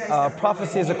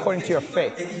prophecy is according to your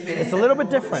faith. It's a little bit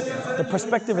different. The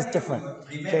perspective is different.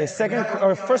 Okay,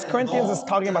 1 Corinthians is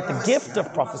talking about the gift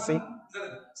of prophecy,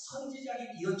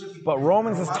 but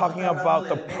Romans is talking about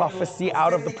the prophecy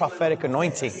out of the prophetic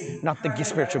anointing, not the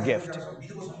spiritual gift.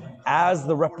 As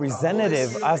the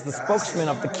representative, as the spokesman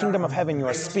of the kingdom of heaven, you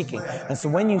are speaking. And so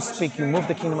when you speak, you move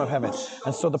the kingdom of heaven.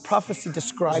 And so the prophecy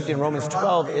described in Romans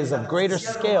 12 is of greater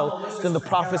scale than the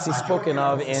prophecy spoken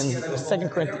of in 1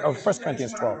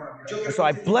 Corinthians 12. And so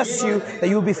I bless you that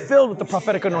you will be filled with the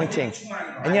prophetic anointing,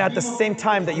 and yet at the same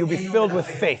time that you'll be filled with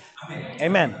faith.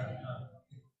 Amen.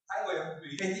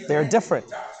 They are different.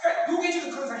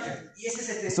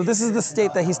 So this is the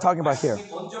state that he's talking about here.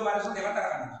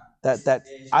 That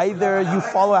either you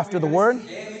follow after the word,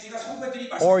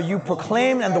 or you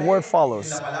proclaim and the word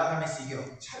follows.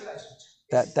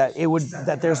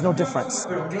 That there's no difference.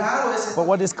 But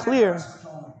what is clear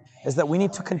is that we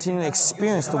need to continue to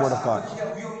experience the word of God.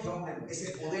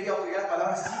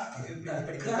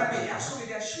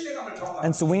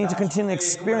 And so we need to continue to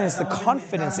experience the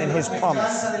confidence in his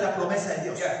promise.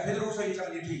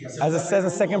 As it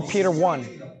says in 2 Peter 1,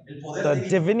 the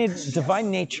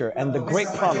divine nature and the great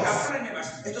promise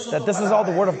that this is all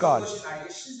the word of God.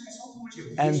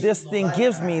 And this thing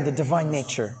gives me the divine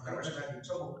nature.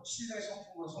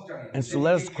 And so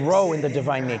let us grow in the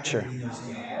divine nature.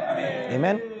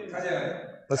 Amen?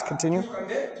 Let's continue.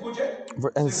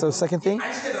 And so second thing,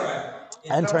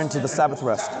 enter into the Sabbath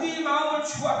rest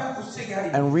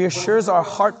and reassures our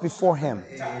heart before him.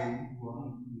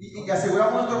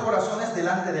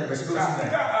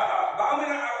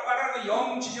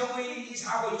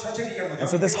 And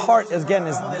so this heart, again,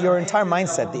 is your entire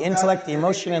mindset, the intellect, the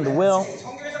emotion, and the will.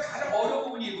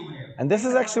 And this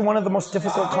is actually one of the most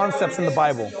difficult concepts in the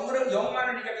Bible.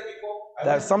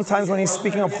 That sometimes when he's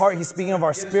speaking of heart, he's speaking of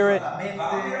our spirit.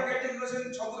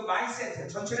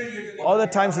 Other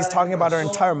times he's talking about our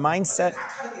entire mindset.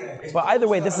 But either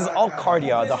way, this is all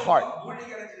cardia, the heart.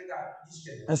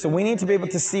 And so we need to be able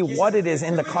to see what it is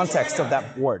in the context of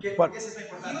that word. But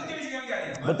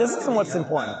this isn't what's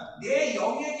important.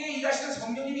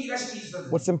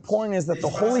 What's important is that the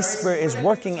Holy Spirit is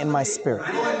working in my spirit.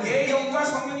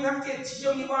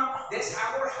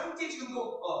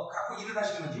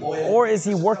 Or is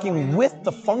he working with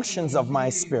the functions of my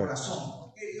spirit?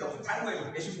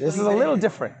 This is a little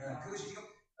different.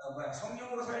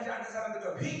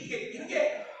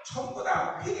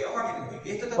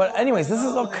 But anyways, this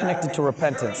is all connected to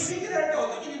repentance.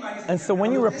 And so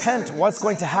when you repent, what's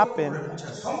going to happen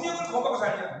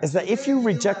is that if you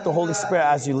reject the Holy Spirit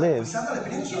as you live,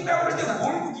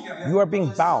 you are being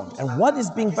bound. And what is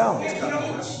being bound?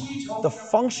 The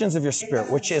functions of your spirit,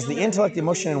 which is the intellect,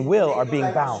 emotion, and will, are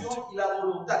being bound.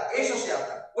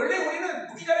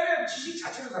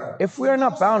 If we are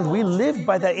not bound, we live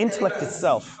by that intellect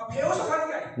itself.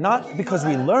 Not because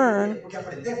we learn,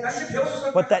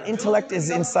 but that intellect is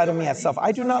inside of me itself.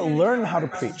 I do not learn how to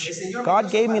preach.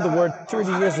 God gave me the word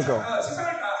 30 years ago.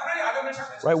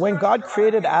 Right? When God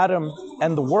created Adam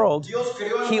and the world,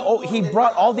 he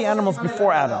brought all the animals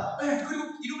before Adam.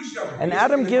 And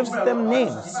Adam gives them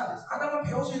names.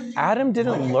 Adam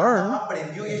didn't learn.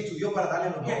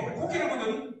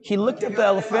 He looked at the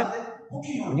elephant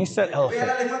and he said, elephant.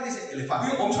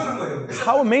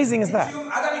 How amazing is that?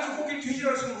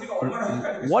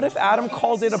 What if Adam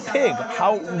called it a pig?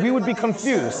 How we would be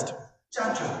confused.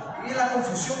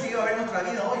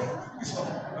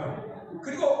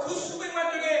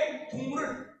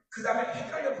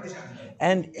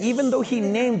 And even though he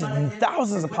named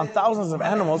thousands upon thousands of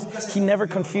animals, he never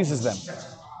confuses them.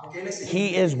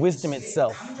 He is wisdom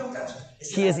itself.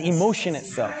 He is emotion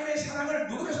itself.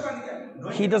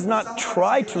 He does not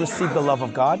try to receive the love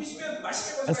of God.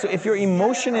 And so if your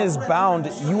emotion is bound,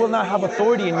 you will not have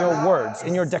authority in your words,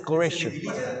 in your declaration.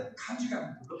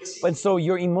 And so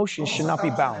your emotion should not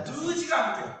be bound.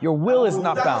 Your will is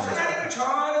not bound.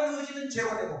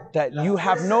 That you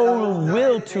have no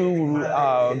will to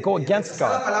go against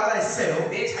God.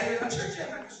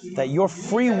 That your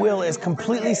free will is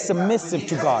completely submissive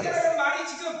to God.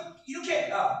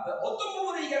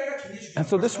 And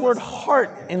so this word heart,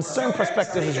 in certain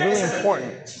perspectives, is really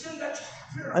important.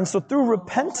 And so through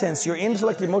repentance, your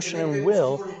intellect, emotion, and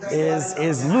will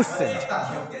is loosened.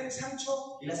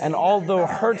 And all the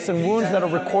hurts and wounds that are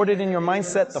recorded in your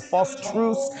mindset, the false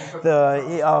truths,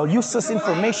 the useless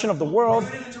information of the world,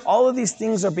 all of these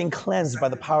things are being cleansed by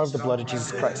the power of the blood of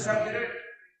Jesus Christ.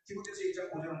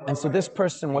 And so this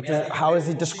person, how is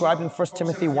he described in 1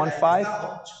 Timothy 1:5?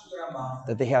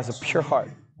 That he has a pure heart.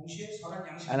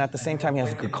 And at the same time, he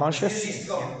has a good conscience,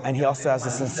 and he also has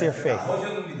a sincere faith.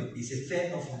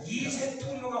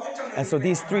 And so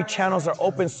these three channels are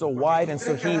open so wide, and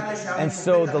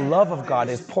so the love of God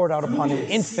is poured out upon him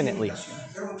infinitely.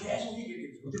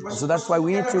 And so that's why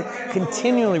we need to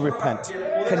continually repent.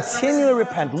 Continually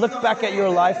repent. Look back at your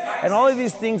life, and all of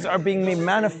these things are being made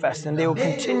manifest, and they will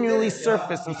continually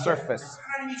surface and surface.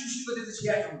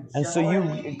 And so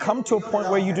you come to a point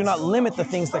where you do not limit the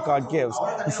things that God gives.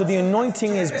 And so the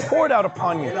anointing is poured out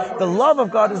upon you. The love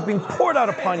of God is being poured out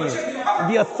upon you.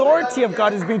 The authority of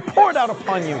God is being poured out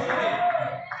upon you.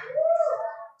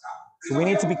 So we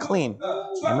need to be clean.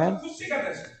 Amen?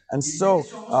 And so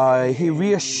he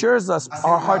reassures us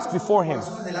our hearts before him.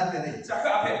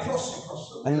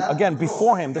 And again,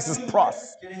 before him, this is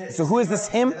pros. So who is this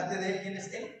him?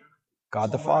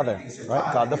 God the Father,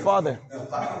 right? God the Father.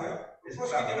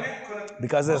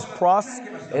 Because it's pros,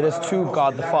 it is to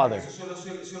God the Father.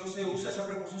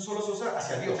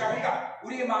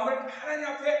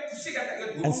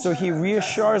 And so he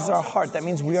reassures our heart. That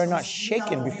means we are not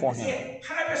shaken before him.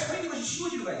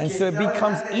 And so it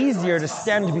becomes easier to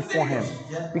stand before him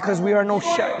because we are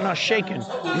not shaken.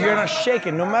 We are not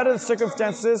shaken. No matter the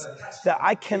circumstances, that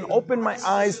I can open my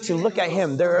eyes to look at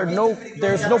him. There's no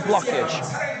blockage.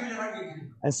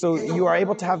 And so you are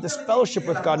able to have this fellowship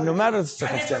with God no matter the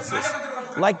circumstances.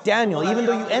 Like Daniel, even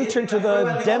though you enter into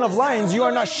the den of lions, you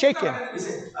are not shaken.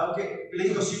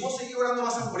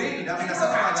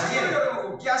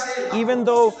 Even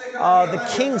though the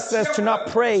king says to not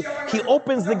pray, he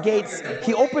opens the gates,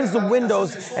 he opens the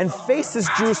windows and faces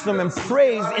Jerusalem and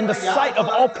prays in the sight of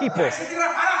all people.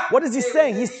 What is he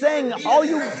saying? He's saying, all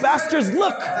you bastards,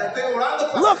 look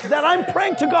that I'm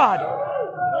praying to God.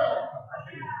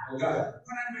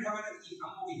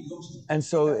 And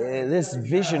so this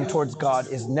vision towards God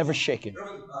is never shaken.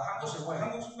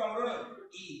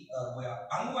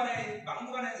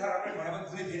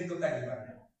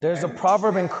 There's a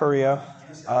proverb in Korea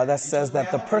that says that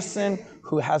the person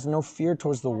who has no fear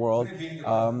towards the world,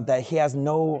 that he has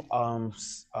no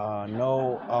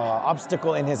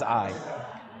obstacle in his eye,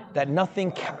 that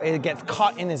nothing gets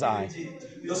caught in his eye.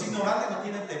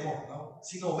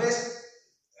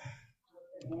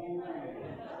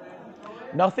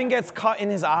 Nothing gets caught in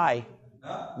his eye.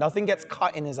 Nothing gets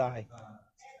caught in his eye.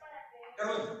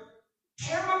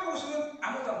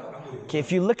 Okay,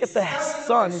 if you look at the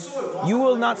sun, you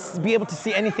will not be able to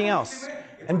see anything else.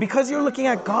 And because you're looking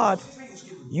at God,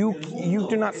 you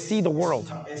do not see the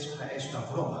world.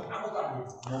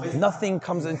 Nothing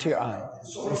comes into your eye.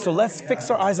 And so let's fix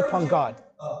our eyes upon God.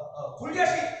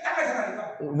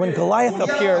 When Goliath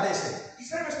appeared,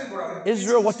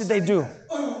 Israel, what did they do?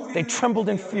 They trembled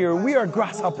in fear. We are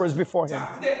grasshoppers before him.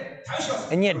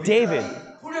 And yet David,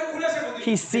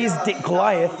 he sees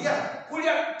Goliath.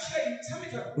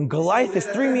 And Goliath is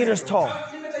 3 meters tall.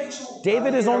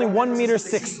 David is only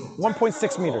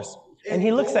 1.6 meters. And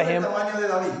he looks at him.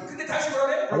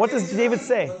 And what does David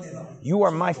say? You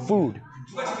are my food.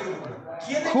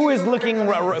 Who is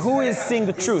seeing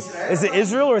the truth? Is it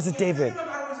Israel or is it David?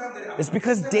 It's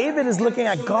because David is looking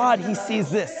at God, he sees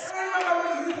this.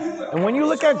 And when you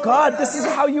look at God, this is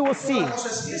how you will see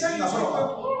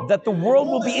that the world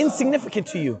will be insignificant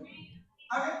to you.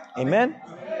 Amen?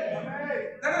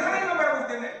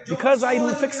 Because I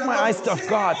fix my eyes to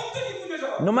God,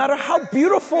 no matter how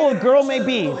beautiful a girl may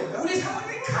be,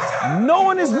 no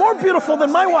one is more beautiful than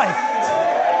my wife.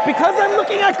 Because I'm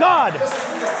looking at God.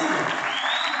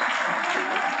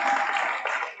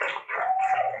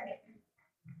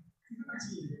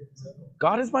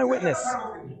 God is my witness.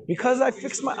 Because I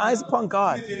fix my eyes upon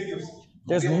God,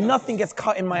 there's nothing gets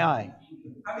caught in my eye.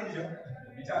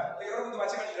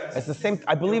 It's the same.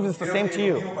 I believe it's the same to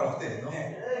you.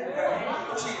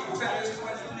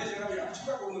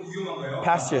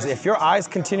 Pastors, if your eyes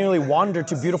continually wander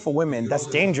to beautiful women, that's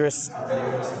dangerous.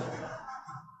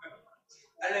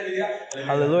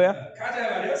 Hallelujah.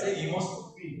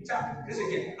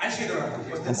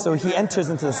 And so he enters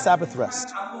into the Sabbath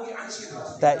rest.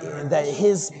 That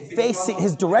his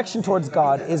direction towards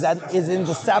God is in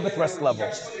the Sabbath rest level.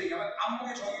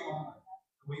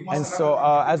 And so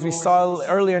as we saw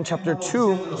earlier in chapter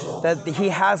 2, that he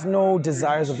has no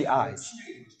desires of the eyes.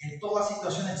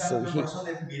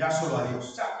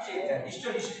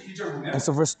 And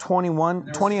so verse 20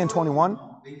 and 21,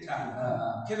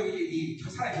 계속 이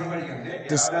사랑의 결과를 얘기하는데.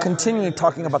 Just continue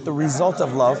talking about the result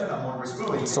of love.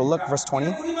 So look, verse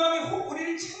 20. 우리 마음이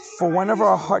우리를 For whenever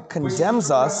our heart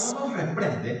condemns us,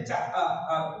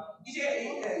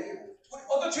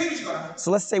 어떤 죄를 지거나 so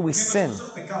let's say we sin,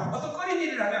 어떤 꺼린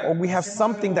일을 하면 or we have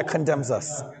something that condemns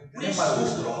us. 우리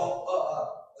스스로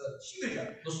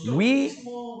힘들죠. We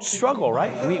struggle,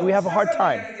 right? We have a hard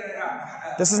time.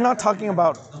 This is not talking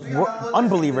about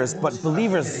unbelievers, but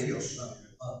believers.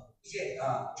 이제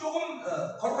조금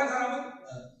거룩한 사람은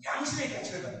양심의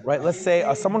가치를 가지고. Right? Let's say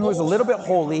someone who is a little bit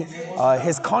holy,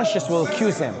 his conscience will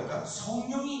accuse him.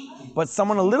 But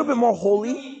someone a little bit more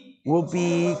holy will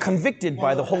be convicted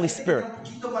by the Holy Spirit.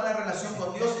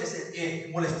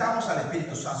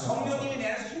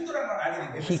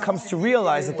 He comes to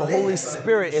realize that the Holy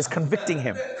Spirit is convicting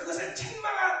him.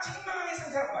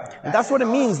 And that's what it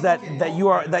means that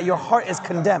your heart is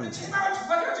condemned.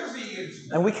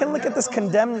 And we can look at this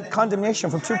condemnation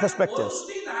from two perspectives.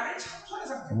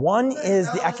 One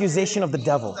is the accusation of the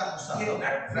devil.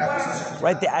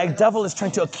 Right? The devil is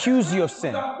trying to accuse you of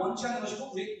sin.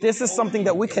 This is something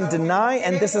that we can deny,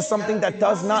 and this is something that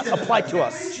does not apply to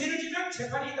us.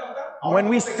 When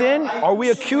we sin, are we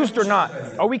accused or not?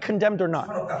 Are we condemned or not?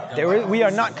 We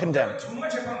are not condemned.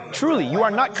 Truly, you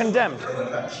are not condemned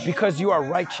because you are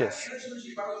righteous.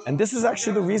 And this is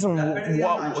actually the reason,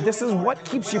 this is what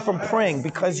keeps you from praying,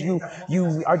 because you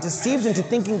are deceived into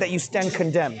thinking that you stand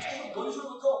condemned.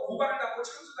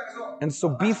 And so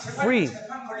be free.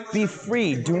 Be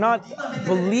free. Do not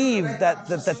believe that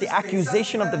the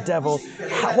accusation of the devil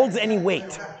holds any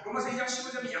weight.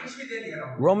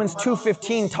 Romans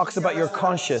 2:15 talks about your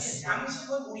conscience.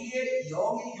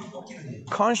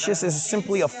 Conscience is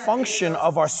simply a function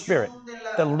of our spirit,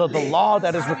 the law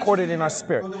that is recorded in our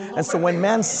spirit. And so when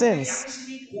man sins,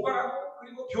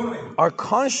 our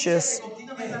conscience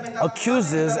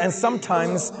accuses and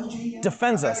sometimes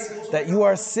defends us that you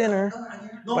are a sinner,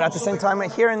 but at the same time,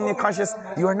 here in the conscience,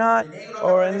 you are not.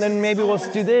 And then maybe we'll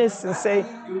do this and say,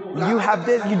 you have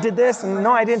this, you did this, and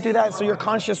no, I didn't do that. So your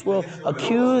conscience will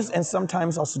accuse and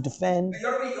sometimes also defend.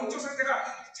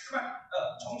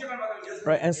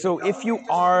 Right, and so if you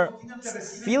are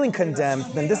feeling condemned,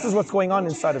 then this is what's going on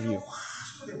inside of you.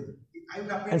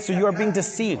 And so you are being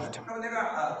deceived.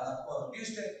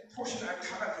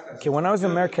 Okay, when I was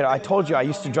in America, I told you I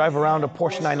used to drive around a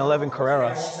Porsche 911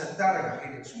 Carrera.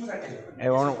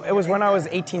 It was when I was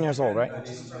 18 years old, right?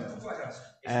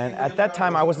 And at that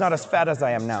time, I was not as fat as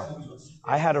I am now.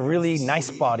 I had a really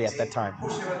nice body at that time.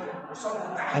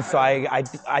 And so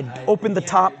I opened the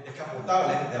top.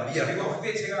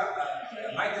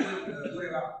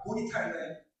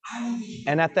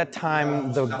 And at that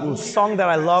time, the song that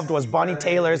I loved was Bonnie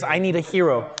Taylor's I Need a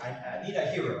Hero.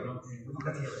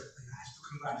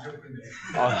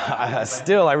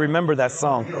 Still, I remember that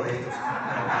song.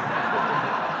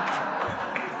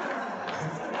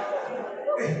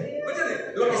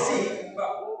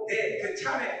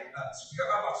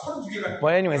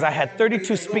 But anyways, I had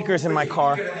 32 speakers in my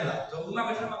car.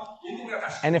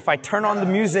 And if I turn on the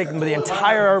music, the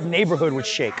entire neighborhood would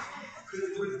shake.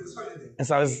 And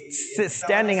so I was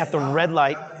standing at the red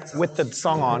light with the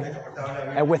song on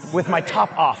and with my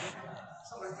top off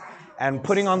and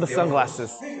putting on the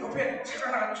sunglasses.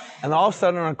 And all of a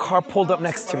sudden, a car pulled up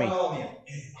next to me.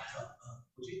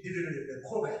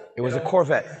 It was a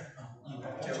Corvette.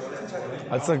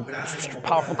 It's a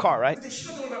powerful car, right?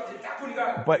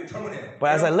 But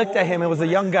as I looked at him, it was a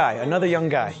young guy, another young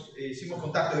guy.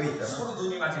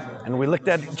 And we looked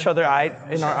at each other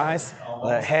in our eyes.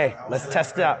 Hey, let's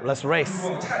test it out. Let's race.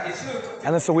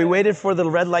 And then so we waited for the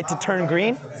red light to turn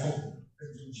green.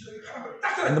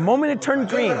 And the moment it turned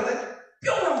green,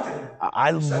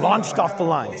 I launched off the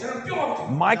line.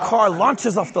 My car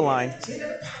launches off the line,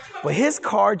 but his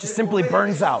car just simply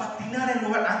burns out.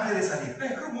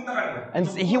 And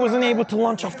he wasn't able to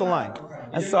launch off the line.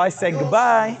 And so I said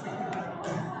goodbye.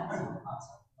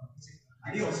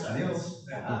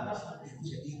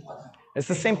 It's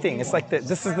the same thing. It's like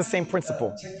this is the same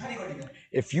principle.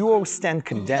 If you stand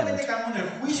condemned,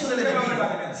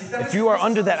 if you are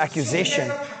under that accusation,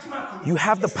 you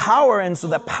have the power, and so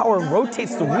that power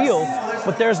rotates the wheel,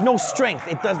 but there's no strength.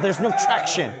 There's no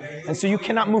traction, and so you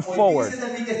cannot move forward.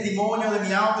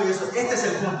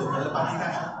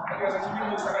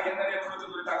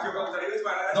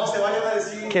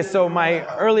 Okay, so my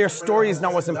earlier story is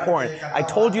not what's important. I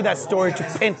told you that story to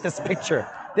paint this picture.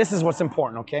 This is what's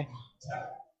important, okay?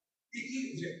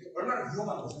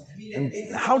 And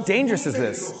how dangerous is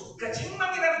this? 그러니까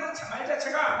책망이라는 건 말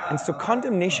자체가 And so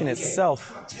condemnation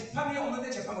itself, 재판이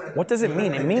없는데 재판을 했다. what does it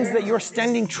mean? It means that you're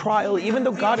standing trial even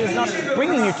though God is not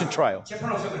bringing you to trial.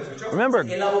 재판 없어 그랬죠. Remember,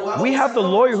 we have the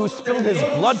lawyer who spilled his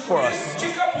blood for us.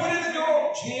 죄가 보내는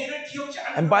대로 죄를 기억지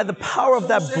않는 And by the power of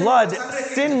that blood,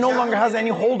 sin no longer has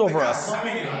any hold over us.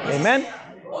 Amen?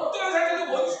 어떤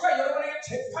사람도 원수가 여러분에게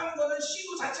재판 거는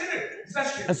시도 자체를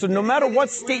무산시켜요. And so no matter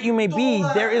what state you may be,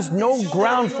 there is no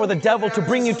ground for the devil to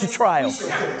bring you to trial.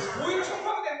 오히려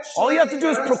선포하면 되는 것이 All you have to do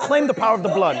is proclaim the power of the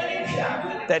blood.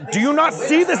 That, do you not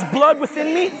see this blood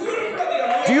within me?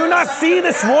 Do you not see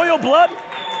this royal blood?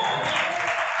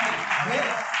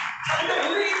 근데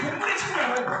오늘 이 본문의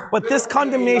책망은 But this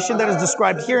condemnation that is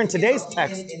described here in today's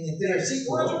text,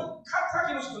 오늘 좀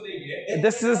카타기노스인데 이게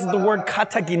this is the word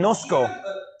kataginosko.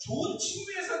 좋은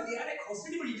측면에서 내 안에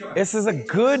거슬림을 인정하는 This is a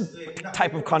good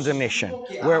type of condemnation,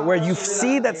 where you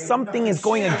see that something is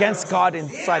going against God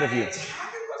inside of you.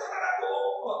 작은 것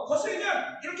하나라고 거슬리면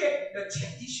이렇게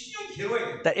이 심령 괴로워야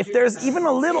돼. That if there's even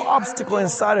a little obstacle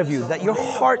inside of you, that your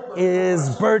heart is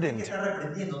burdened.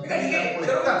 그러니까 이게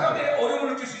여러분 가운데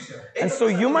어려움을 느낄 수 있어요. And so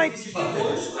you might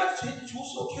원수가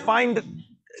줘서 괴로워. find it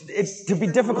to be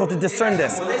difficult to discern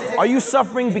this. Are you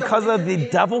suffering because of the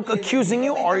devil accusing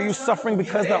you, or are you suffering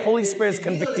because the Holy Spirit is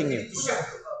convicting you?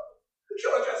 그렇게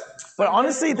어렵지 않습니다. But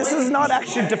honestly, this is not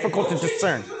actually difficult to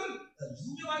discern.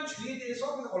 유명한 죄에 대해서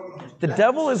항상 걸고 있는 거죠. The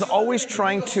devil is always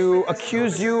trying to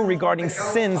accuse you regarding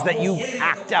sins that you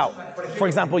act out. For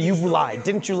example, you lied.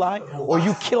 Didn't you lie? Or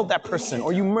you killed that person,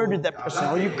 or you murdered that person,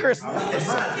 or you cursed that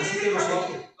person.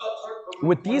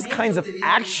 With these kinds of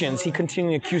actions, he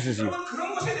continually accuses you. 여러분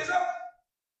그런 것에 대해서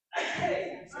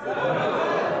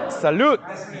Salute!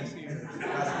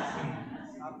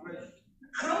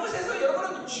 그런 것에서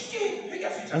여러분은 쉽게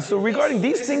회개할 수 있잖아요. And so regarding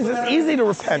these things, it's easy to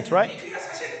repent, right? 그러니까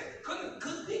사실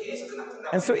그 회개에서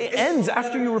끝났다. And so it ends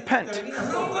after you repent.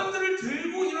 그런 것들을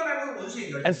들고 일어나는 건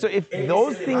원수의 열. And so if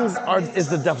those things is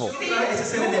the devil.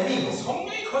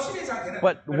 성령이 거슬린 상태는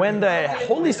But when the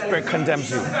Holy Spirit condemns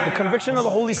you, the conviction of the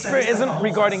Holy Spirit isn't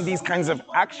regarding these kinds of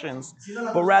actions,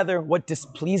 but rather what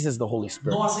displeases the Holy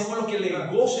Spirit. No hacemos lo que le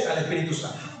goce al Espíritu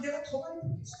Santo. 내가 더 많이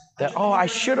회개했어. That, oh, I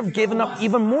should have given up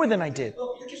even more than I did.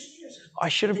 이렇게 순종했어. I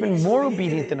should have been more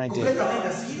obedient than I did.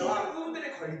 이러한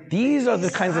부분들의 걸림. These are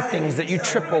the kinds of things that you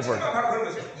trip over. 바로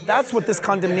그런 거죠. That's what this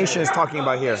condemnation is talking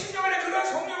about here. 신령 안에 그런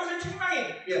성령을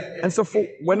책망해. And so for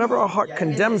whenever our heart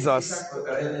condemns us,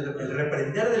 El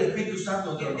reprender del Espíritu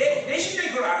Santo. 내 심령이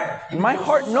그걸 알아요. my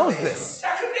heart knows this.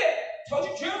 자, 근데 더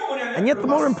중요한 건 뭐냐면 And yet the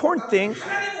more important thing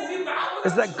하나님은 우리 마음을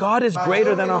is that God is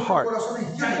greater than our heart.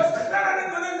 자, 이거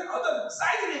크다라는 거는 어떤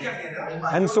사이즈를 얘기하는 게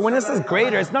아니라 And so when it says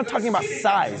greater, it's not talking about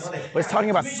size, but it's talking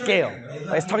about scale.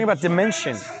 It's talking about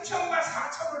dimension. 3천과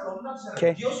 4천을 넘나드잖아요.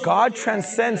 Okay? God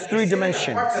transcends 3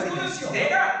 dimensions.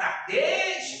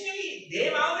 내 심령이 내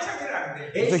마음의 상태를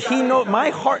아는데 So my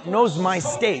heart knows my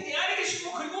state. 내 안에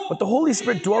계시고 그리고 But the Holy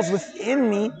Spirit dwells within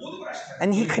me, 모든 걸 아시잖아요.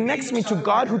 and He connects me to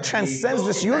God who transcends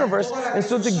this universe, and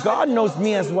so that God knows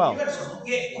me as well.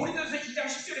 예, 고린도서 2장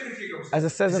 10절에 그렇게 얘기하고 있어요. As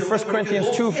it says in 1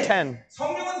 Corinthians 2:10,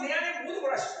 성령은 내 안에 모든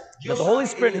걸 아시고 that the Holy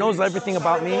Spirit knows everything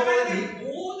about me 하나님의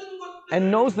모든 것들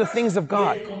and knows the things of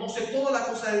God. Conoce toda la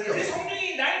cosa de Dios.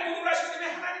 성령이 나의 모든 걸 아시기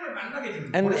때문에 하나님을 만나게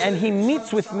됩니다. And He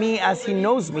meets with me as He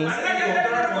knows me. 만나게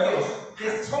된다는 거예요.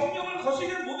 성령을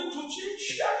거스리는 모든 조치를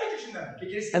취하게 해주신다는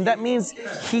거예요. And that means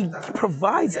He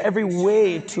provides every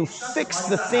way to fix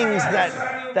the things that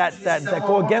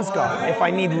go against God. If I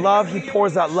need love, He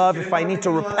pours out love. If I need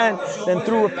to repent, then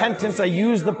through repentance I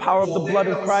use the power of the blood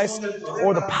of Christ,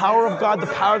 or the power of God, the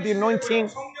power of the anointing.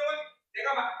 성령은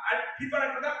내가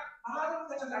비판할 거다.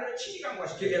 아름다운 나를 친히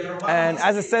강구하시게. And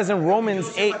as it says in Romans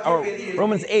 8,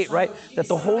 right, that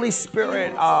the Holy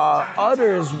Spirit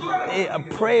utters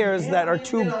prayers that are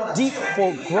too deep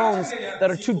for groans, that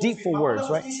are too deep for words,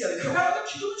 right? 그나마도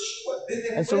기도는 쉬운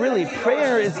거예요. And so really,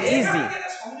 prayer is easy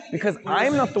because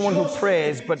I'm not the one who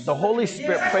prays, but the Holy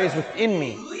Spirit prays within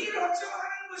me. 의를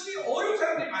확정하는 것이 어려운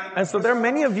사람들이 많은 And so there are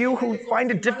many of you who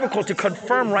find it difficult to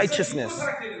confirm righteousness.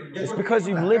 It's because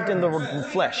you've lived in the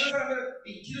flesh.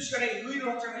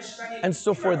 And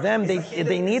so for them,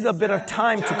 they need a bit of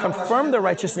time to confirm their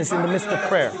righteousness in the midst of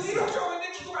prayer.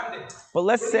 But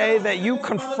let's say that you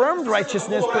confirmed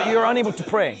righteousness, but you're unable to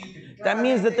pray. That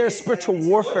means that there's spiritual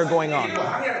warfare going on,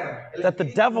 that the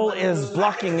devil is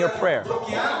blocking your prayer.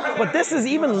 But this is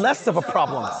even less of a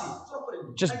problem.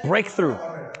 Just break through.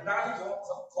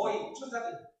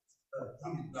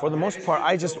 For the most part,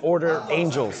 I just order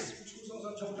angels,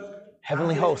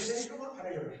 heavenly hosts,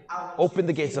 open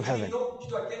the gates of heaven.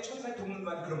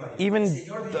 Even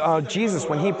Jesus,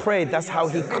 when he prayed, that's how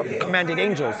he commanded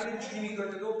angels.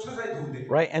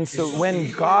 Right? And so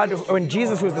when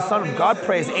Jesus, who is the Son of God,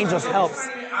 prays, angels helps.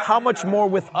 How much more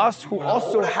with us who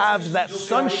also have that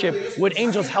sonship would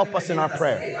angels help us in our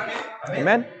prayer?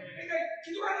 Amen?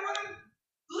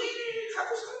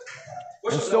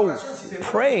 And so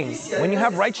praying, when you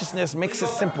have righteousness, makes it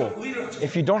simple.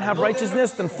 If you don't have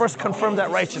righteousness, then first confirm that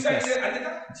righteousness.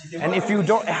 And if you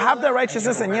don't have that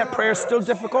righteousness and yet prayer is still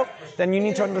difficult, then you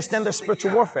need to understand there's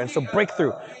spiritual warfare. And so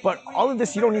breakthrough. But all of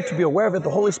this, you don't need to be aware of it.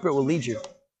 The Holy Spirit will lead you.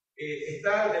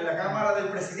 Está en la cámara del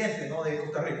presidente, ¿no? De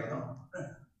Costa Rica, ¿no?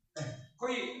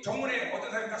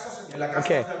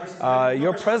 Okay,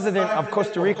 your president of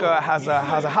Costa Rica has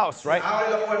a house, right?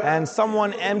 And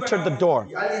someone entered the door.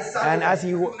 And as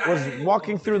he was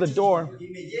walking through the door,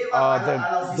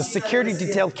 the security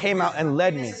detail came out and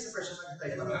led me.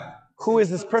 Who is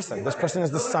this person? This person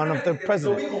is the son of the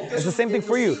president. It's the same thing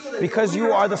for you. Because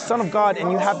you are the son of God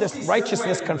and you have this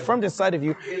righteousness confirmed inside of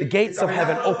you, the gates of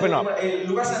heaven open up.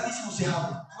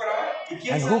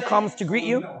 And who comes to greet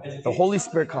you? The Holy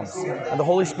Spirit comes. And the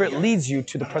Holy Spirit leads you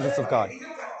to the presence of God.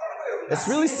 It's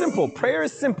really simple. Prayer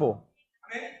is simple.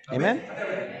 Amen?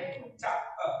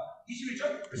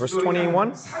 Verse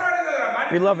 21.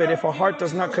 Beloved, if our heart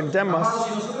does not condemn us,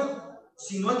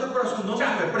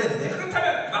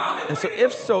 and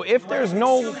so if there's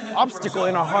no obstacle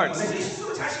in our hearts,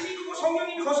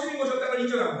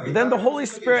 then the Holy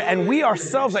Spirit and we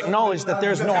ourselves acknowledge that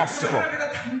there's no obstacle.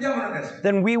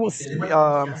 Then we will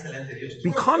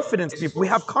be confident. We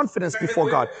have confidence before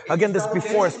God. Again, this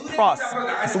before is pros.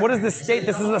 So what is this state?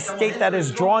 This is a state that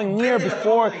is drawing near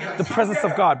before the presence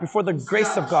of God, before the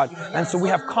grace of God. And so we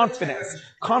have confidence.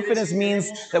 Confidence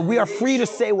means that we are free to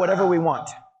say whatever we want.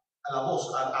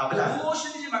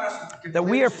 That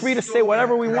we are free to say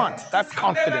whatever we want. That's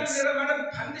confidence.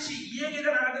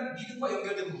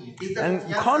 And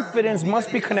confidence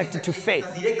must be connected to faith.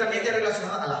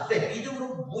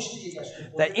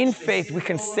 That in faith we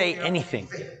can say anything.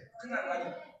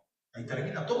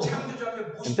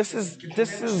 And this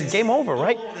is game over,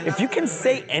 right? If you can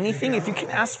say anything, if you can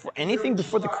ask for anything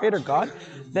before the Creator God,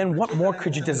 then what more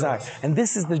could you desire? And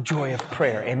this is the joy of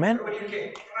prayer. Amen?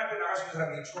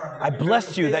 I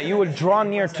bless you that you would draw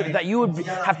near to, that you would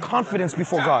have confidence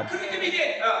before God.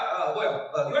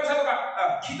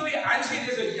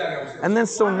 And then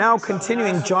so now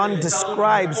continuing, John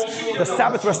describes the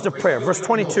Sabbath rest of prayer. Verse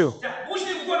 22.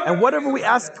 And whatever we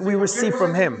ask, we receive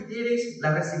from Him.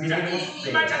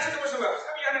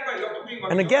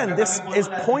 And again, this is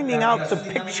pointing out the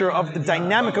picture of the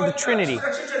dynamic of the Trinity.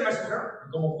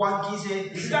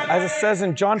 As it says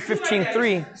in John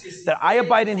 15:3, that I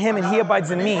abide in Him and He abides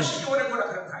in me.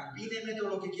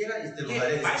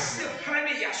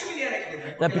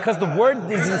 That because the Word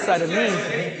is inside of me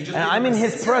and I'm in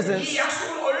His presence,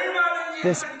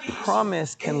 this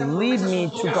promise can lead me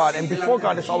to God. And before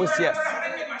God, it's always yes.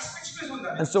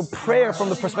 And so prayer from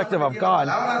the perspective of God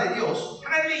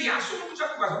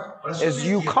is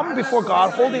you come before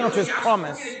God holding on to His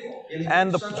promise,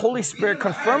 and the Holy Spirit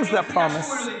confirms that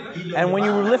promise. And when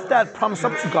you lift that promise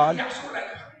up to God,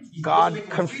 God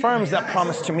confirms that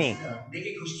promise to me.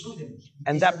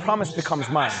 And that promise becomes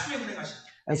mine.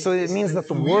 And so it means that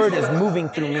the Word is moving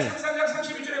through me.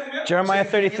 Jeremiah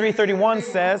 33:31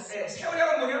 says,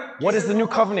 what is the new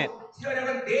covenant?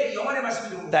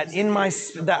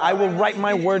 That I will write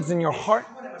my words in your heart,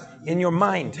 in your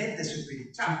mind.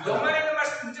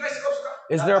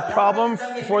 Is there a problem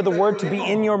for the Word to be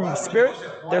in your spirit?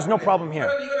 There's no problem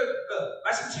here.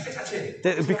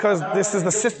 Because this is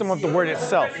the system of the Word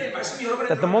itself.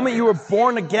 That the moment you were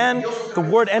born again, the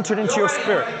Word entered into your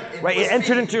spirit. Right? It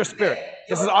entered into your spirit.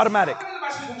 This is automatic.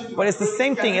 But it's the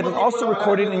same thing. It is also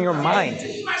recorded in your mind.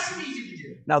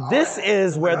 Now this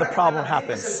is where the problem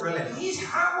happens.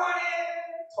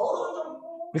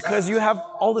 Because you have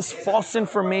all this false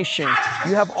information.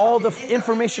 You have all the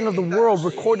information of the world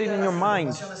recorded in your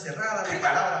mind.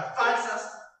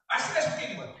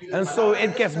 And so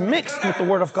it gets mixed with the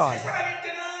Word of God.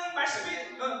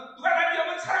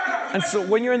 And so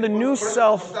when you're in the new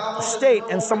self state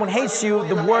and someone hates you,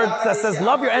 the word that says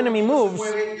love your enemy moves.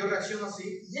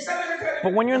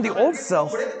 But when you're in the old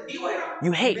self,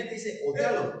 you hate.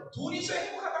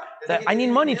 That I need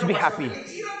money to be happy.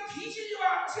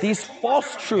 These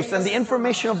false truths and the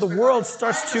information of the world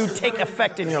starts to take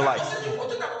effect in your life.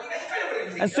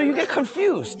 And so you get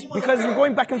confused because you're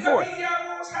going back and forth.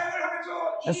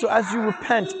 And so as you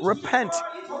repent.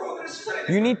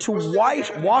 You need to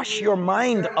wash your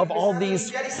mind of all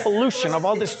these pollution, of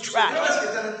all this trash.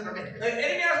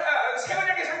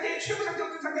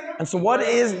 And so what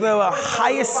is the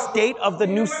highest state of the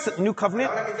new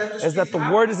covenant? Is that the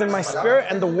word is in my spirit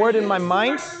and the word in my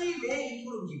mind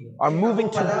are moving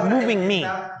me.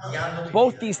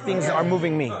 Both these things are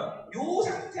moving me.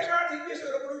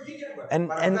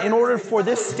 And in order for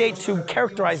this state to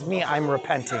characterize me, I'm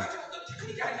repenting.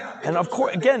 And of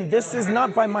course, again, this is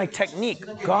not by my technique.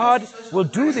 God will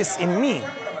do this in me.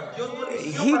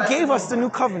 He gave us the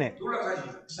new covenant.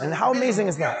 And how amazing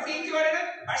is that?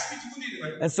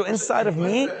 And so inside of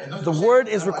me, the word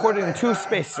is recorded in two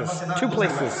spaces, two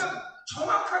places.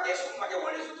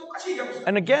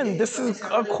 And again, this is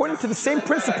according to the same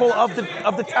principle of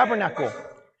the tabernacle.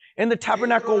 In the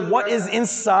tabernacle, what is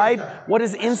inside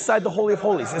the Holy of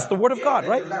Holies? It's the Word of God,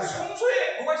 right?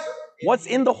 What's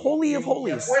in the Holy of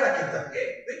Holies?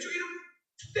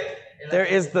 There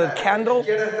is the candle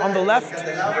on the left,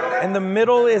 in the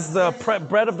middle is the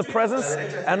bread of the presence,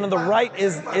 and on the right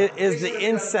is the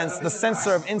incense, the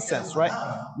censer of incense, right?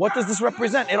 What does this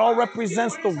represent? It all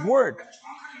represents the Word.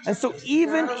 And so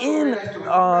even in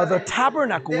the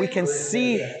tabernacle, we can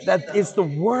see that it's the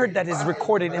Word that is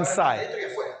recorded inside.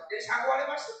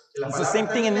 It's the same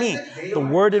thing in me. The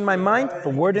Word in my mind, the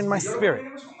Word in my spirit.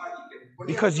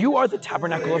 Because you are the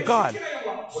tabernacle of God.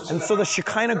 And so the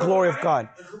Shekinah glory of God,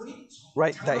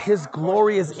 right? That His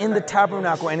glory is in the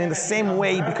tabernacle, and in the same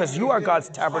way, because you are God's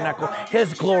tabernacle,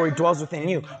 His glory dwells within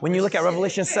you. When you look at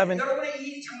Revelation 7,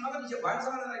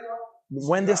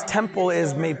 when this temple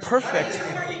is made perfect,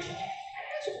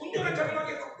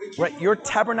 right, your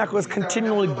tabernacle is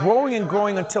continually growing and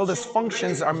growing until these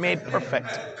functions are made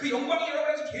perfect.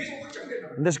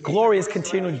 And this glory is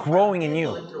continually growing in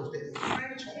you.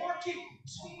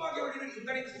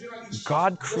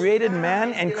 God created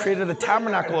man and created the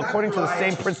tabernacle according to the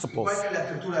same principles.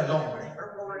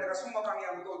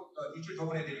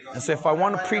 And so if I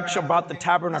want to preach about the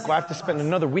tabernacle, I have to spend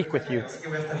another week with you.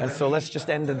 And so let's just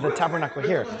end the tabernacle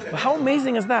here. But how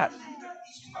amazing is that?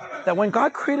 That when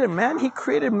God created man, He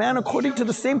created man according to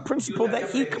the same principle that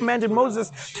He commanded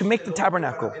Moses to make the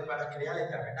tabernacle.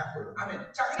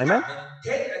 Amen?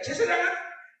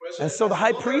 And so the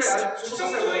high priest,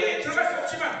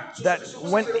 that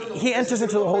when he enters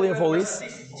into the Holy of Holies,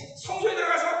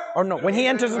 or no, when he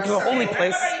enters into the holy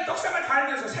place,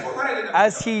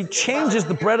 as he changes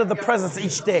the bread of the presence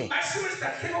each day,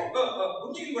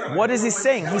 what is he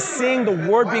saying? He's saying the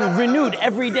word being renewed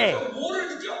every day.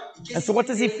 And so what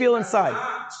does he feel inside?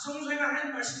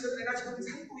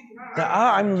 That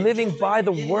I'm living by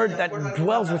the word that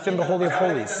dwells within the Holy of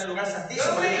Holies.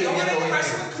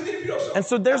 And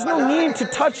so there's no need to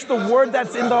touch the word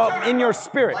that's in your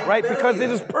spirit, right? Because it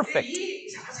is perfect.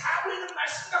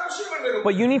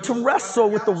 But you need to wrestle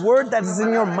with the word that is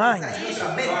in your mind.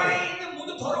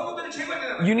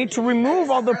 You need to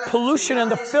remove all the pollution and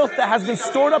the filth that has been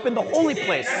stored up in the holy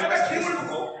place.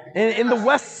 In the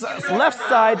left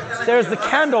side, there's the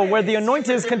candle where the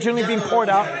anointing is continually being poured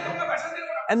out.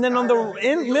 And then on the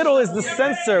middle is the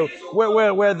censer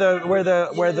where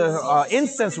the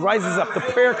incense rises up. The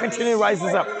prayer continually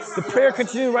rises up. The prayer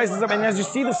continually rises up. And as you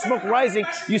see the smoke rising,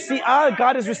 you see,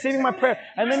 God is receiving my prayer.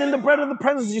 And then in the bread of the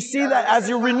presence, you see that as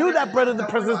you renew that bread of the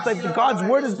presence, that God's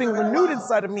word is being renewed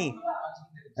inside of me.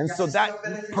 And so that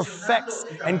perfects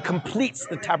and completes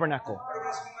the tabernacle.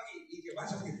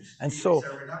 And so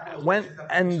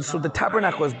the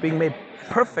tabernacle is being made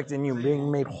perfect in you, being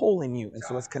made whole in you. And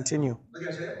so let's continue.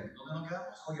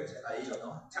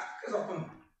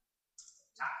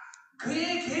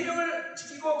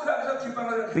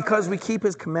 Because we keep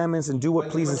His commandments and do what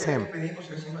pleases Him.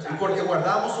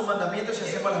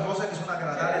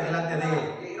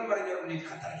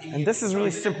 And this is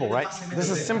really simple, right? This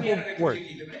is a simple word.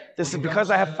 This is because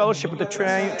I have fellowship with the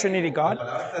Trinity God.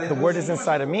 The word is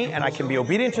inside of me, and I can be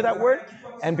obedient to that word.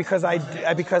 And because I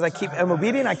am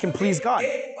obedient, I can please God.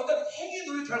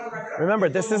 Remember,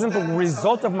 this isn't the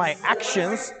result of my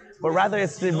actions, but rather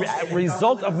it's the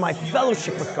result of my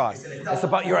fellowship with God. It's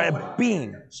about your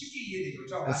being.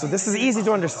 And so this is easy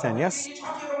to understand, yes?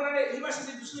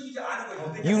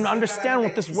 You understand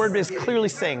what this word is clearly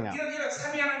saying now.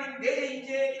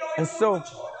 And so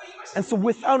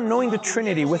without knowing the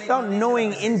Trinity, without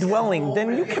knowing indwelling,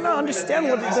 then you cannot understand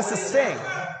what this is saying.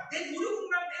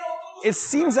 It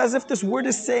seems as if this word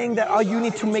is saying that you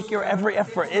need to make your every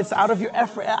effort. It's out of your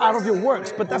effort, out of your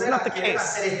works, but that's not the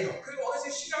case.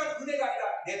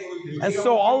 And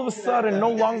so all of a sudden,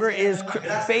 no longer is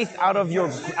faith out of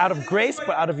grace,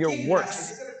 but out of your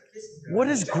works. What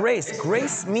is grace?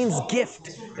 Grace means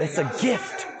gift. It's a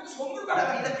gift.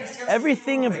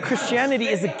 Everything of Christianity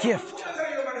is a gift.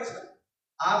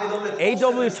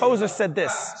 A.W. Tozer said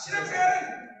this.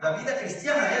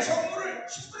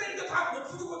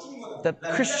 that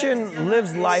Christian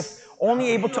lives life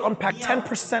only able to unpack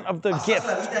 10% of the gift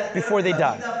before they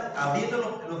die. Abriendo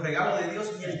los regalos de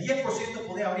Dios y el 10%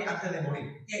 puede abrir antes de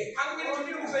morir. 예, 한국에는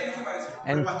김민호 목사 이렇게 말했어요.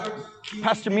 And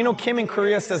Pastor Minho Kim in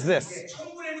Korea says this,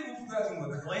 천분의 1 부분 같은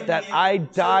거다. that I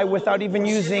die without even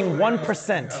using 1%.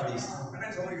 하나님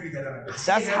선물이 그렇게 대단한 거야.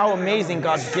 That's how amazing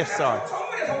God's gifts are.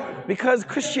 선물이야, 선물. Because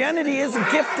Christianity is a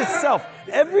gift itself.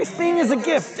 Everything is a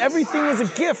gift. Everything is a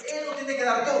gift. 그분이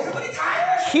다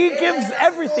해요. He gives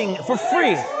everything for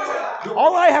free.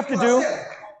 All I have to do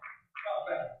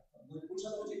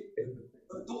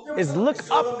is look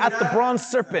up at the bronze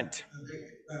serpent.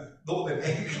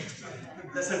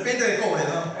 La serpiente de cobre,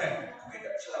 ¿no?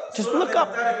 Just look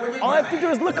up. All I have to do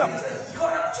is look up.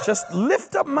 Just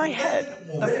lift up my head.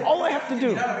 That's all I have to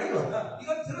do.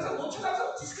 이건 들어서 못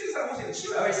쳐다서 디스크리 사람 오세요.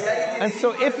 치료해요. And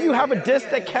so if you have a disc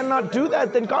that cannot do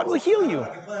that, then God will heal you.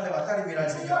 Puedan levantar y mirar al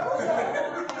Señor.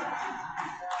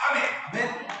 아멘.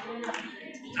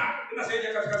 자, 끝났어요.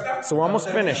 이제 갑시다. So we're almost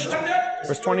finished.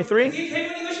 Verse 23. 이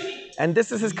계명이 이것이니. And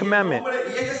this is his commandment. Y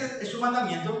este es su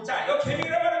mandamiento. 자, 이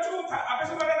계명이라는 말은 좀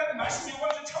앞에서 말하는 말씀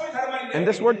요구하는 좀 차원이 다른 말인데. And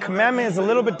this word commandment is a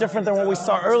little bit different than what we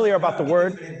saw earlier about the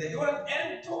word. 이거는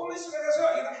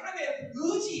엔토리스라서 이거 하나님의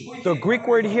의지. The Greek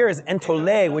word here is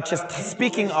entole, which is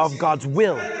speaking of God's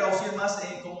will. Traducir más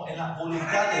como en la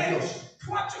voluntad de Dios.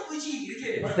 통합적 의지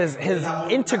이렇게. There's his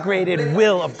integrated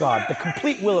will of God, the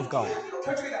complete will of God.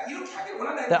 결정이다. 이렇게 하길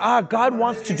원한다. That God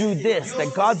wants to do this,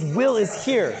 that God's will is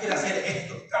here. Quiere hacer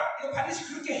esto. 이거 반드시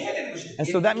그렇게 해야 되는 것이에요. And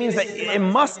so that means that it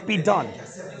must be done.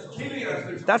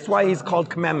 That's why he's called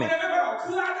commandment. 왜냐면 바로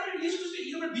그 아들 예수 그리스도의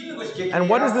이름을 믿는 것이죠. And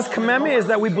what is this commandment? Is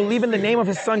that we believe in the name of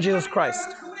his son, Jesus Christ.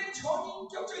 그분의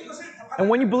전인격적인 것을 다 And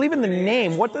when you believe in the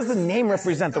name, what does the name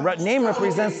represent? The name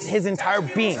represents his entire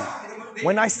being.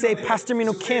 When I say Pastor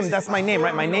Minho Kim, that's my name,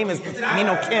 right? My name is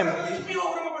Minho Kim. 힘이요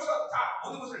그러면 벌써 다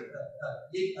모든 것을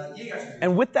얘기할 수 있어요.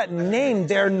 And with that name,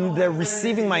 they're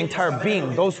receiving my entire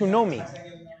being, those who know me.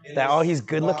 That, oh, he's a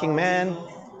good-looking man.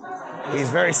 He's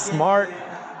very smart.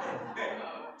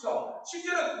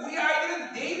 심지어는 우리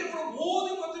아이들은 내 이름으로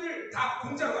모든 것들을 다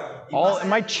공짜로 가요.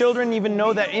 My children even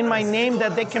know that in my name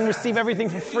that they can receive everything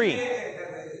for free.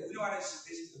 운영하는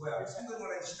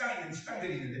선거하는 식당이 있는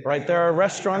식당들이 있는데 Right? There are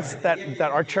restaurants that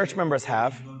our church members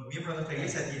have. Miembros de nuestra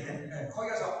iglesia tienen. 거기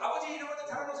가서 아버지 이름으로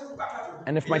다른 옷을 빡 가지고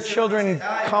And if my children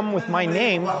come with my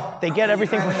name, they get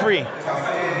everything for free.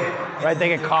 Right? They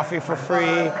get coffee for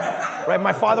free. Right?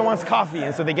 My father wants coffee,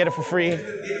 and so they get it for free.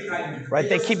 Right?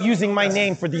 They keep using my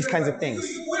name for these kinds of things.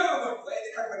 이게 뭐야 그러면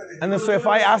애들 가지고 갔는데 And then so if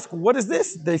I ask, what is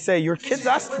this? They say, your kids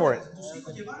asked for it.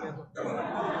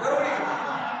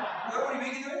 여러분이 왜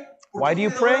기도해? Why do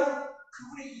you pray?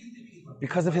 그분의 이름 때문에 기도해.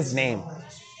 Because of his name.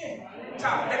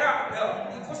 자, 내가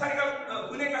이 코스타리카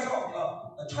은행 가서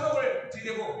 1,000억을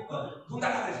들이대고 돈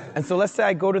달라 그랬어요. And so let's say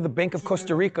I go to the Bank of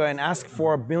Costa Rica and ask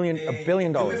for $1 billion.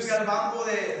 Yo me fui al banco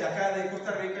de acá de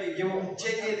Costa Rica y llevo un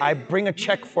cheque de I bring a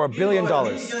check for $1 billion. $1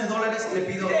 billion y le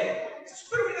pido.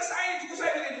 스프링이나 사인 누구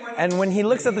사인이 되는 거야? And when he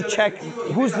looks at the check,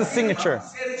 who's the signature?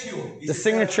 세르지오. The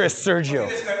signature is Sergio.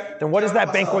 Then what is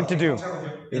that bank going to do?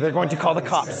 They're going to call the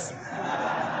cops.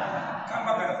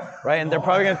 깜빡해요. Right? And they're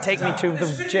probably going to take me to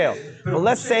the jail. But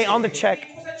let's say on the check,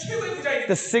 코스타 최고의 부자인데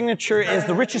the signature is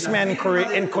the richest man in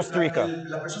Costa Rica.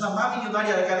 La persona más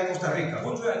millonaria de acá de Costa Rica.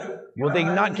 돈 줘야 안 줘? Will they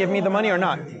not give me the money or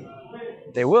not?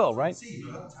 They will, right?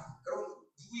 그럼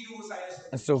누구 이름으로 사인했어?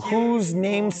 And so whose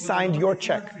name signed your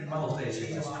check? Firmado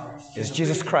ustedes. Is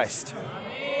Jesus Christ.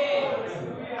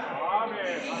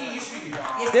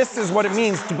 This is what it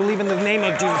means to believe in the name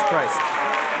of Jesus Christ.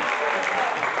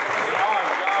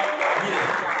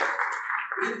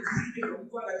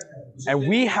 And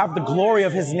we have the glory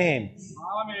of his name.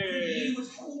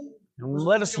 And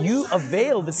let us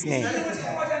avail this name.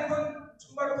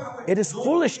 It is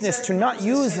foolishness to not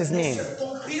use his name.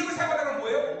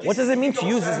 What does it mean to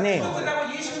use his name?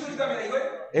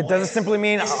 It doesn't simply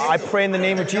mean I pray in the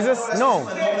name of Jesus. No.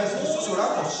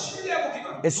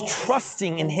 It's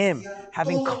trusting in him,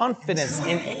 having confidence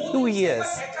in who he is,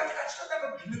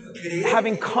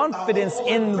 having confidence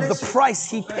in the price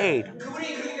he paid.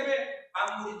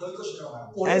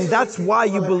 And that's why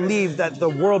you believe that the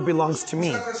world belongs to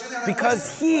me,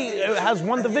 because he has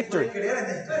won the victory.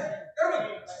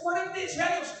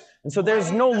 And so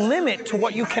there's no limit to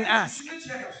what you can ask.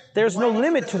 There's no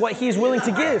limit to what he's willing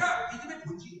to give.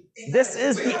 This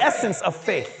is the essence of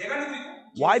faith.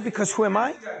 Why? Because who am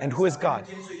I and who is God?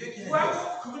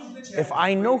 If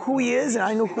I know who he is and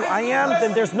I know who I am,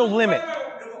 then there's no limit.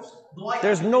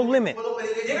 There's no limit.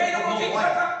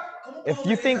 If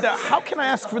you think that, how can I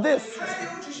ask for this?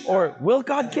 Or will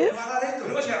God give?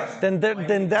 Then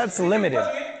that's limited.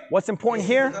 What's important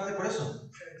here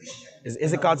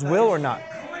is it God's will or not?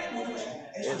 그것만이 모든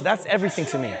것입니다. That's everything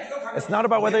to me. It's not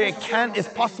about whether it's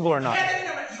possible or not.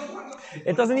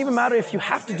 It doesn't even matter if you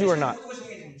have to do or not.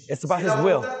 It's about His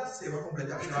will.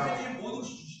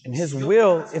 And His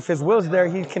will, if His will is there,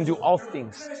 He can do all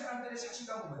things.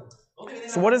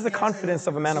 So what is the confidence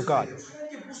of a man of God?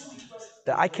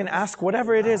 That I can ask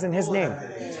whatever it is in His name.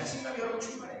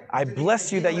 I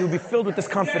bless you that you will be filled with this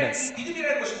confidence.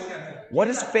 What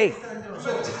is faith?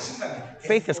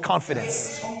 Faith is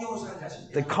confidence.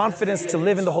 The confidence to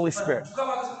live in the Holy Spirit.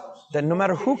 That no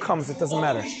matter who comes, it doesn't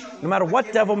matter. No matter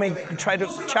what devil may try to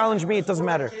challenge me, it doesn't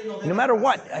matter. No matter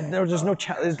what, there's no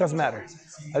it doesn't matter.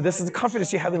 This is the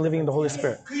confidence you have in living in the Holy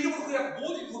Spirit.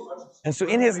 And so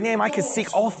in His name, I can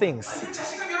seek all things.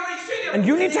 And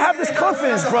you need to have this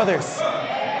confidence, brothers.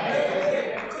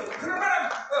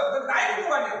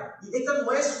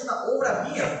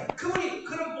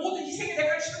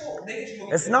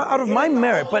 It's not out of my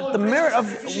merit, but the merit of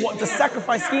what the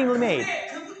sacrifice He made.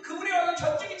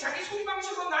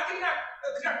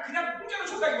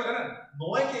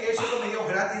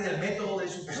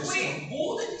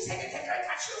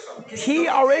 He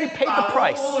already paid the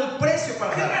price.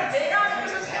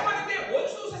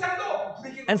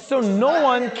 And so no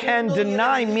one can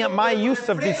deny me my use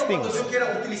of these things.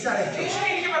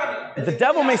 The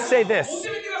devil may say this,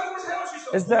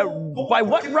 is that by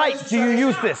what right do you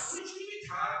use this?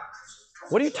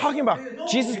 What are you talking about?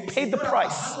 Jesus paid the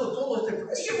price.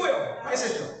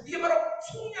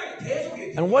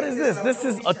 And what is this? This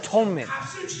is atonement.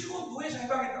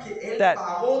 That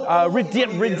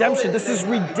redemption. This is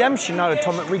redemption, not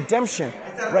atonement. Redemption,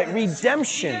 right?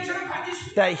 Redemption.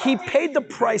 That He paid the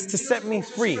price to set me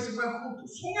free.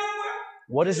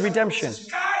 What is redemption?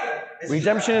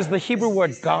 Redemption is the Hebrew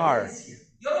word gar.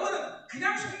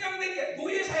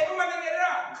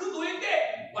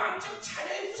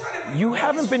 You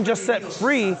haven't been just set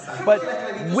free, but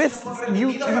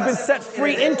you've been set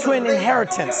free into an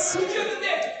inheritance.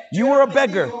 You were a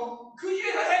beggar.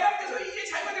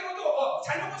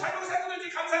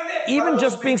 Even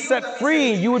just being set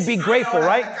free, you would be grateful,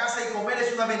 right?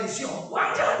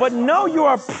 But no, you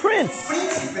are a prince.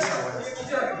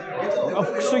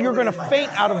 So you're going to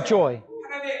faint out of joy.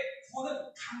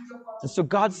 And so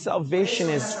God's salvation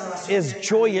is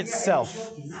joy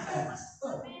itself.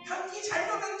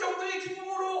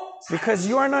 Because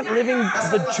you are not living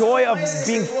the joy of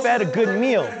being fed a good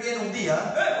meal.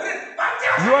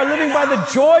 You are living by the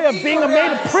joy of being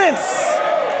made a prince.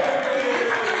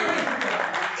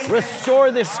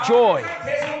 Restore this joy.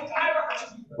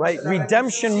 Right?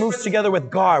 Redemption moves together with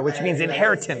gar, which means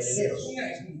inheritance.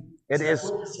 It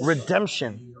is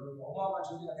redemption.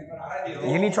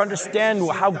 You need to understand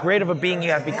how great of a being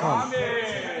you have become.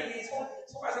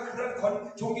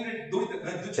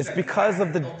 It's because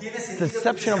of the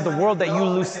deception of the world that you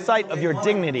lose sight of your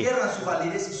dignity.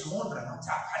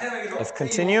 Let's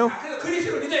continue.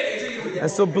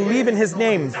 And so believe in His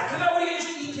name.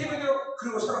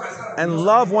 And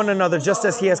love one another just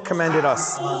as He has commanded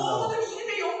us.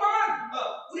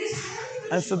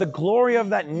 And so the glory of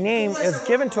that name is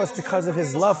given to us because of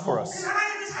His love for us.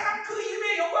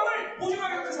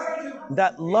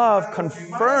 That love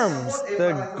confirms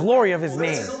the glory of His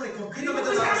name.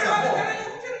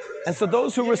 And so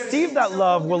those who receive that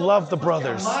love will love the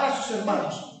brothers.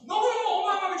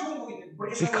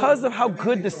 Because of how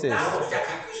good this is,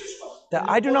 that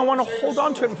I do not want to hold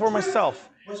on to it for myself.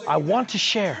 I want to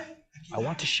share. I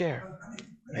want to share.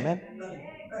 Amen?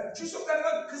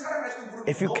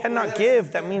 If you cannot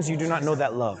give, that means you do not know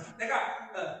that love.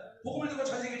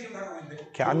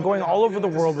 Okay, I'm going all over the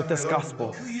world with this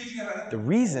gospel. The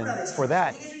reason for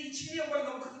that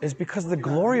is because the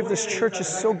glory of this church is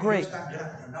so great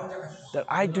that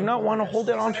I do not want to hold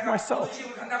it on to myself.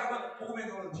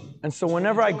 And so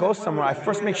whenever I go somewhere, I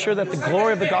first make sure that the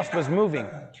glory of the gospel is moving.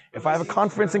 If I have a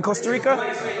conference in Costa Rica,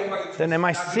 then am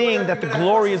I seeing that the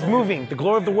glory is moving? The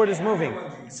glory of the word is moving.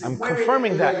 I'm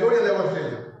confirming that.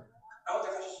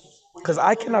 Because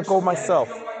I cannot go myself.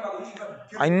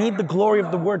 I need the glory of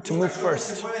the word to move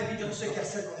first.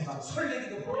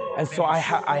 And so I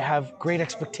have great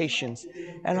expectations.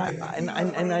 And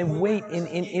I wait in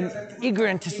eager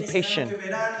anticipation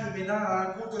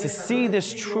to see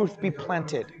this truth be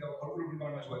planted.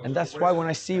 And that's why when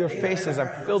I see your faces, I'm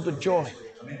filled with joy.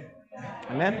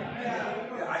 Amen?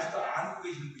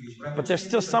 But there's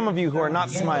still some of you who are not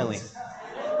smiling.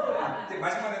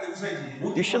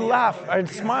 You should laugh and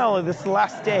smile. This is the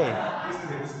last day.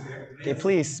 Okay,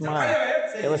 please smile.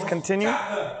 Okay, let's continue.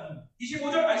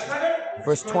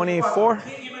 Verse 24.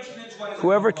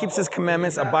 Whoever keeps His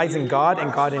commandments abides in God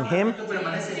and God in him.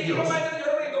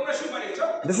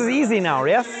 This is easy now,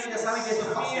 yes? Ya saben que esto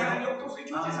es fácil, 하나님 ¿no? 영토스의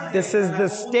교제상 This is the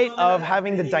state of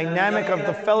having the dynamic of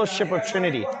the fellowship of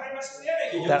Trinity. 하나님 말씀을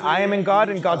내야 That I am in God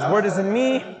and God's word is in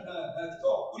me,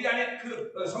 또 우리 안에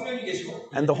그 성령이 계시고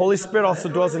and the Holy Spirit also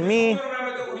dwells in me, 성령을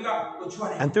하면 우리가 또 주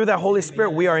안에 and through that Holy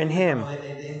Spirit we are in Him.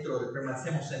 Dentro,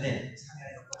 permanecemos en él.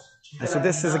 And so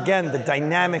this is again the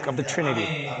dynamic of the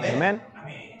Trinity. Amen?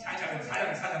 아멘. 사장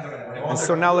들어가는 And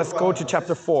so now let's go to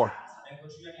chapter 4.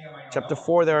 Chapter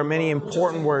 4, there are many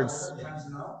important words.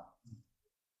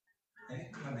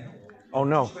 Oh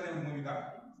no.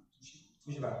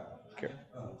 Okay.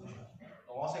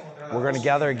 We're going to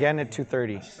gather again at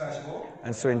 2:30.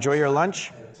 And so enjoy your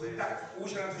lunch.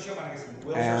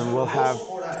 And we'll have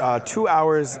 2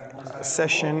 hours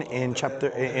session in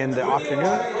the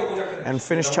afternoon and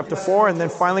finish chapter 4 and then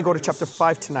finally go to chapter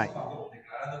 5 tonight.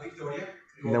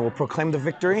 And then we'll proclaim the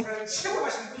victory.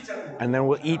 And then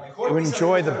we'll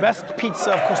enjoy the best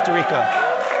pizza of Costa Rica.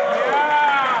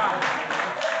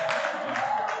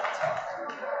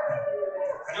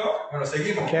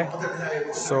 Okay,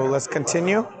 so let's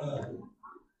continue.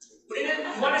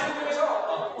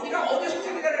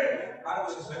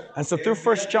 And so through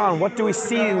 1 John, what do we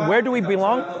see? Where do we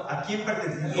belong?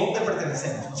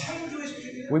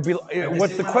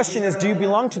 What the question is, do you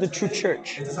belong to the true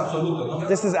church?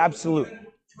 This is absolute.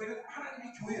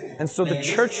 And so the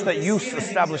church that you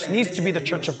establish needs to be the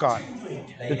church of God,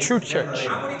 the true church.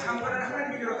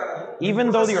 Even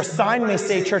though your sign may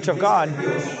say church of God,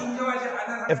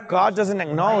 if God doesn't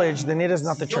acknowledge, then it is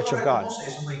not the church of God.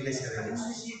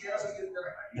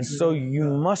 And so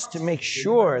you must make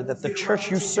sure that the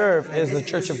church you serve is the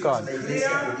church of God.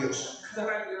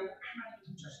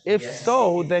 If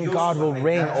so, then God will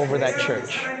reign over that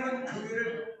church.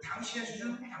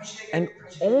 And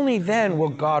only then will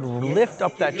God lift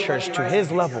up that church to His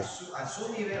level.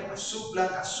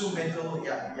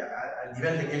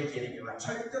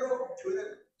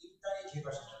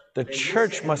 The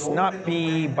church must not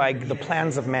be by the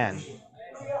plans of man.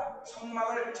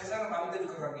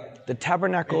 The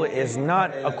tabernacle is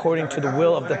not according to the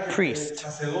will of the priest.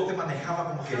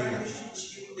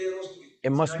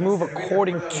 It must move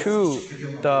according to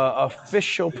the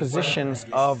official positions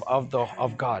of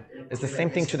God. It's the same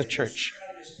thing to the church.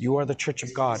 You are the church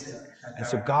of God, and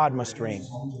so God must reign.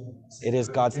 It is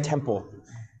God's temple.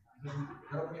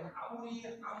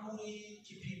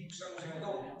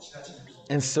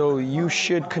 And so you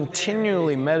should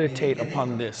continually meditate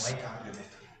upon this.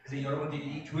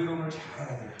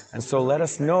 And so let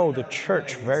us know the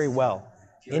church very well,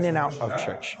 in and out of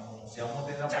church. So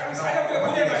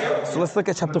let's look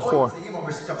at chapter 4.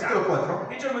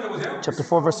 Chapter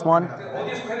 4, verse 1.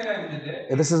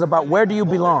 This is about where do you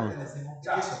belong?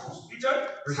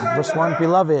 Verse 1,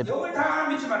 beloved,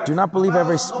 do not believe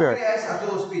every spirit.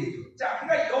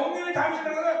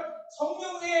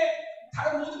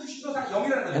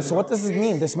 And so what does this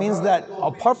mean? This means that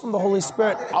apart from the Holy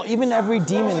Spirit, even every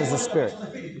demon is a spirit.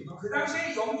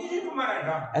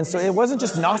 And so it wasn't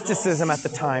just Gnosticism at the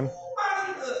time,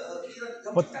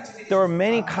 but there are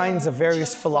many kinds of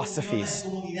various philosophies.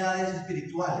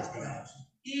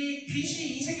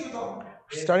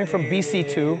 Starting from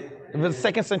BC2, the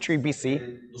 2nd century BC,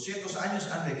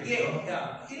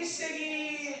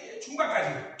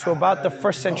 to about the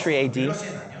 1st century AD,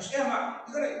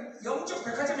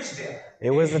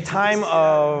 it was a time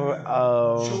of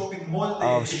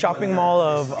shopping mall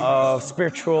of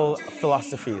spiritual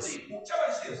philosophies.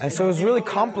 And so it was really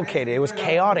complicated. It was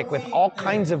chaotic with all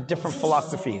kinds of different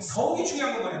philosophies.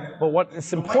 But what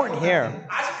is important here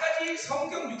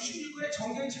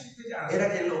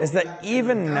is that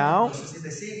even now,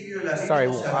 sorry,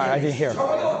 I didn't hear.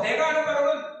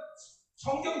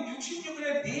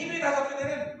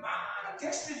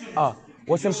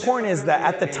 What's important is that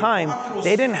at the time,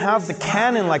 they didn't have the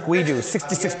canon like we do,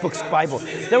 66 books Bible.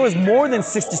 There was more than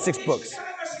 66 books.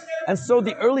 And so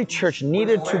the early church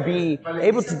needed to be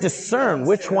able to discern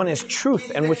which one is truth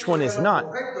and which one is not.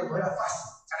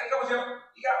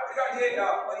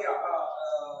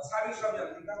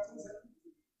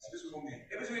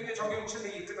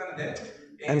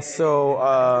 And so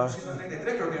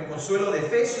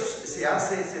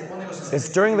it's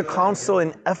during the council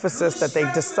in Ephesus that they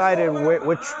decided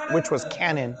which was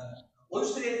canon.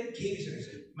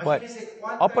 But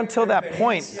up until that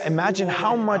point, imagine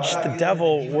how much the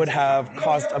devil would have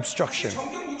caused obstruction.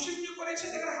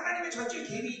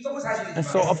 And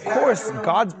so, of course,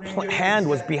 God's hand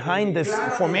was behind this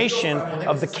formation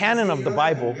of the canon of the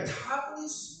Bible.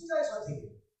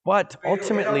 But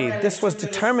ultimately, this was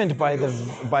determined by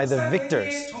the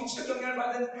victors.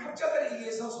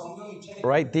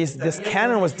 Right? This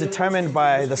canon was determined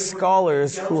by the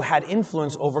scholars who had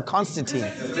influence over Constantine.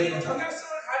 유대인 경향성을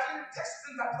가진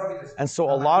텍스트는 다 불합이 됐어요. And so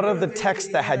a lot of the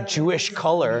text that had Jewish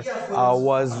color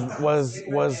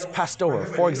was passed over.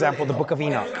 For example, the book of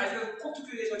Enoch. 아직은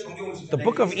kopt교회에서 정경을 The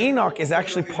book of Enoch is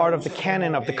actually part of the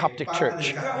canon of the Coptic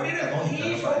Church. 그러니까 우리는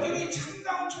이 성경이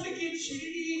참다운 초대교회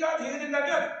진리가 되어야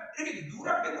된다면 이렇게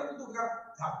누락된 것들도 우리가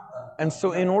다 And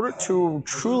so in order to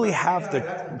truly have the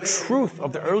truth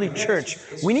of the early church,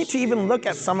 we need to even look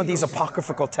at some of these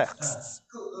apocryphal texts.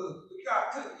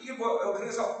 이게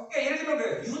그래서 예를 들면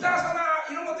그래요. 유다서나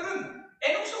이런 것들은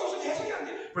에녹서가 없어도 해석이 안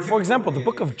돼요. For example, the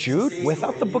book of Jude,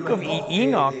 without the book of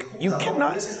Enoch, you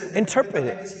cannot interpret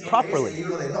it properly.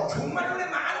 종말론의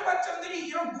많은 관점들이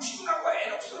이런 무신론과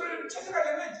에녹서를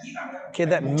채택하려면 이해가 안 돼요. Okay,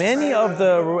 that many of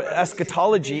the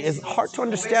eschatology is hard to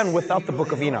understand without the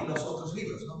book of Enoch.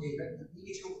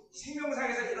 이게 지금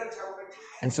생명상에서 이런 작업을 다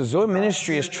And so Zoe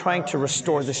Ministry is trying to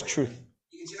restore this truth.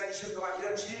 이게 지난 20년 동안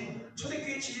이런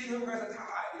초대교회 진리 협회에서 다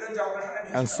이런 작업을 하나님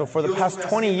And so for the past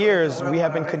 20 years, we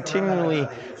have been continually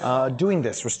doing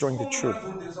this, restoring the truth.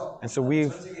 And so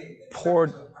we've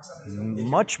poured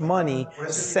much money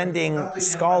sending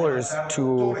scholars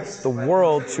to the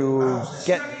world to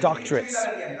get doctorates.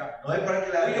 No es para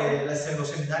que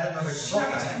los seminarios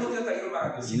no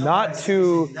reconozcan. Not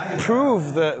to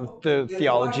prove the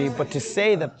theology, but to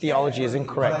say that theology is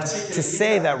incorrect. To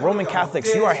say that Roman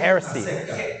Catholics, you are heresy.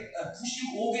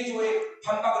 95개조의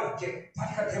반박을 이렇게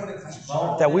바티칸 대문에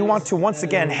가십시오. That we want to once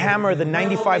again hammer the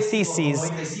 95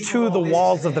 theses to the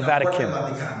walls of the Vatican.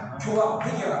 교화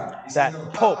회개하라. That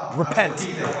Pope, repent.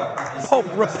 Pope,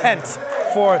 repent,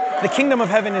 for the kingdom of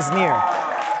heaven is near. 자,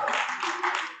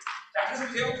 그래서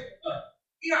보세요.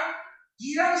 그러니까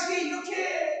이 당시에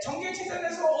이렇게 정계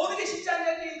체제에서 어느 게 진짜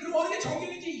아니냐지 그리고 어느 게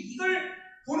정경인지 이걸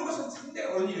보는 것은 상당히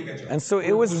어려운 일이겠죠. And so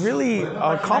it was really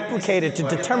complicated to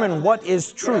determine what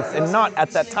is truth and not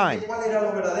at that time. ¿Cuál era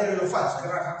lo verdadero y lo falso?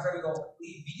 그러나 감사하게도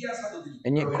우리 미디어 사도들이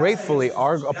And yet gratefully,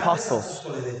 our apostles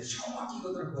정확히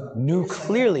이것들을 보여. knew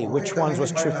clearly which ones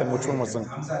was truth and which one wasn't.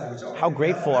 How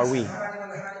grateful are we?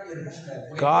 하나님은 하나님 일을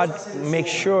하신다. God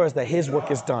makes sure that His work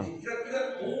is done.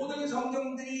 이런 모든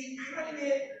성경들이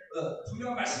하나님의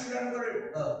분명한 말씀이라는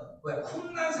것을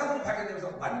쿰란 사건이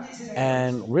발견되면서 완전히 세상에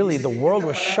And really, the world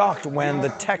was shocked when the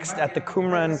text at the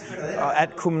Qumran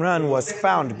was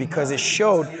found, because it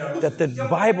showed that the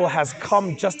Bible has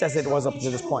come just as it was up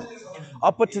to this point.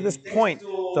 Up to this point,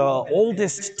 the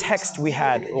oldest text we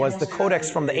had was the Codex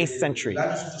from the 8th century.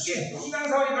 쿰란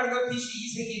사건이 발견된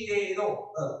BC 2세기 때에도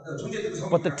존재했던 성경.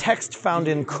 But the text found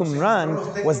in Qumran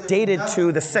was dated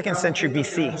to the 2nd century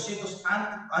BC. 200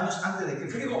 años antes de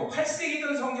Cristo. 그리고 8세기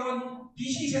있던 성경은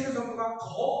BC 2세기 성경과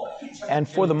거의 And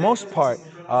for the most part,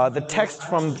 the text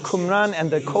from Qumran and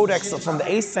the Codex from the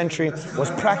 8th century was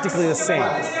practically the same.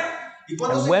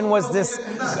 And when was the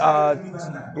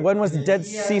Dead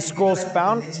Sea Scrolls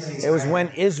found? It was when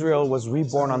Israel was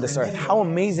reborn on this earth. How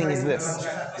amazing is this?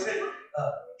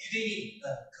 유대인이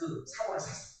그 사고를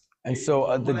샀어. And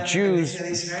so the Jews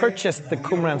purchased the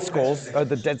Qumran scrolls, or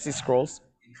the Dead Sea Scrolls.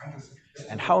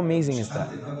 And how amazing is that?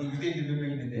 유대인들 몇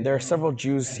명 있는데 There are several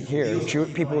Jews here,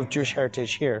 people of Jewish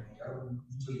heritage here,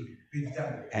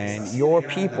 and your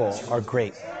people are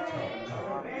great.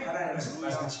 하나님의 말씀을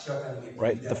지켜왔다는 게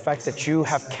Right? The fact that you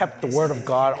have kept the word of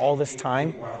God all this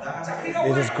time,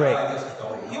 it is great.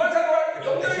 이완사도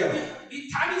영들을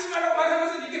다 믿지 말라고 말하는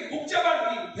것은 이게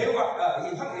복잡한 이 배우가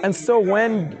이 And so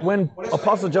when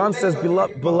Apostle John says,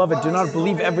 beloved, do not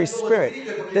believe every spirit,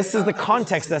 this is the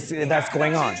context that's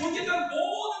going on. 존재했던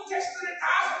모든 텍스트를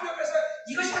다 성경에서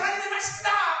이것이 하나님의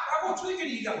말씀이다라고 초대교회는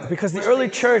얘기한 거예요. Because the early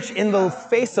church, in the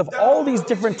face of all these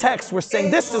different texts, were saying,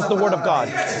 this is the word of God.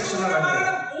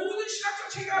 말하는 모든 신학적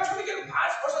체계가 초대교회는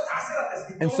벌써 다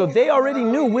세웠댔어요. And so they already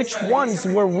knew which ones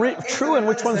were true and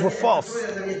which ones were false.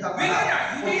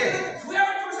 왜냐하냐? 유대인들은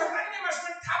구약을 통해서 하나님의 말씀을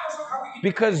다 벌써 갖고 있기 때문에.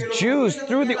 Because Jews,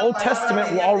 through the Old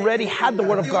Testament, already had the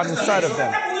word of God inside of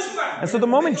them. 딱 보는 순간 And so the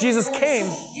moment Jesus came,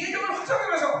 예정을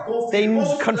확정하면서 they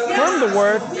confirmed the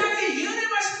word 구약의 예언의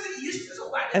말씀들이 예수께서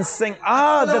완전히 and saying,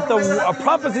 that the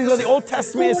prophecies of the Old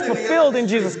Testament is fulfilled in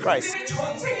Jesus Christ.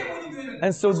 전 세계 모든 교회는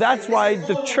And so that's why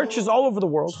the churches all over the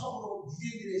world 처음으로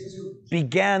유대인들의 세상을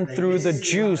began through the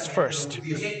Jews first.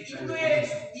 이제 인도의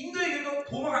교회도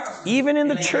도마가 갔어요. Even in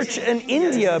the church in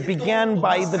India began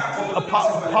by the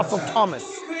Apostle Thomas.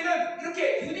 교회는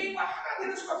이렇게 유대인과 하나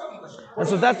되는 수밖에 없는 것이죠. And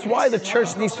so that's why the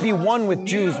church needs to be one with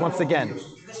Jews once again.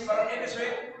 이것이 바로 에베소의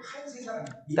한 세상.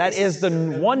 That is the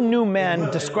one new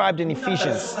man described in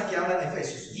Ephesians. que habla en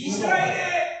Efesios.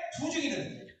 이스라엘의 두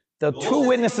증인은 The two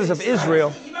witnesses of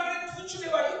Israel, 이방인의 두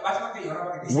추대와 마지막 때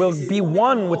연합하게 돼 will be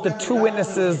one with the two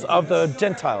witnesses of the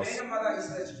Gentiles.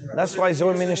 That's why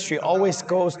Zoe Ministry always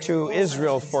goes to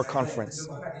Israel for conference,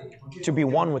 to be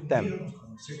one with them.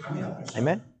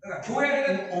 Amen?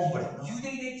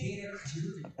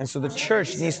 And so the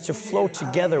church needs to flow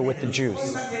together with the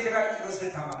Jews.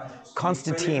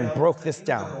 Constantine broke this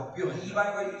down,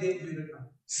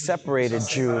 separated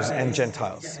Jews and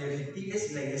Gentiles.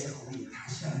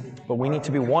 But we need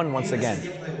to be one once again.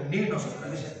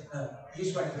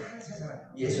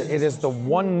 It is the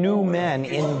one new man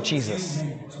in Jesus.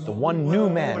 The one new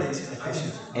man.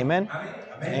 Amen?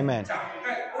 Amen.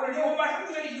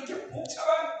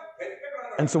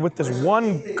 And so with this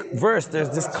one verse, there's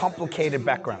this complicated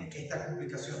background.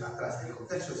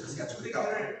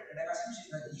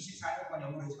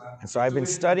 And so I've been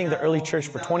studying the early church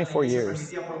for 24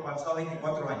 years.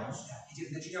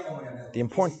 The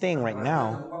important thing right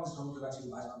now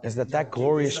is that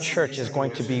glorious church is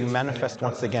going to be manifest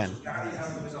once again.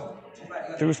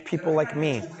 Through people like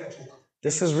me.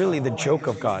 This is really the joke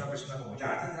of God.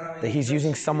 That He's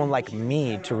using someone like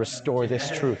me to restore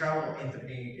this truth.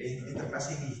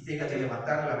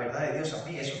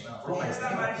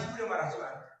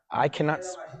 I cannot.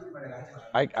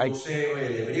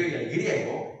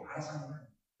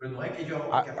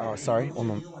 Sorry, one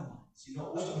moment.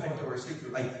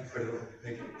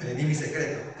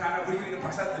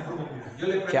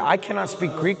 Okay, I cannot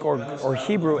speak Greek or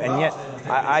Hebrew, and yet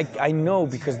I know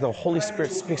because the Holy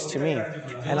Spirit speaks to me.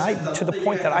 And to the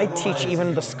point that I teach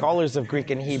even the scholars of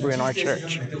Greek and Hebrew in our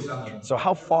church. So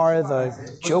how far the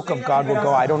joke of God will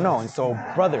go, I don't know. And so,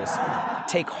 brothers,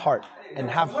 take heart and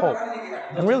have hope.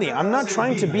 And really, I'm not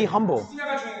trying to be humble.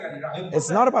 It's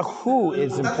not about who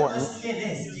is important.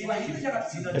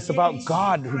 It's about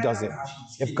God who does it.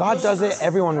 If God does it,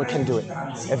 everyone can do it.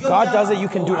 If God does it, you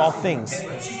can do all things.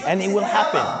 And it will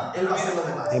happen.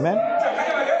 Amen?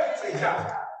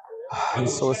 And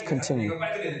so let's continue.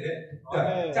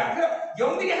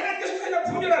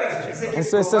 And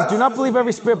so it says, do not believe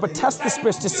every spirit, but test the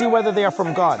spirits to see whether they are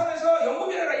from God.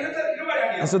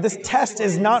 And so this test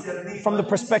is not from the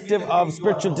perspective of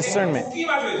spiritual discernment.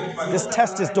 This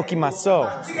test is dokimaso.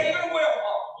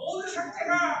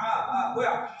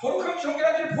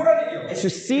 To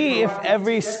see if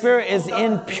every spirit is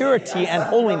in purity and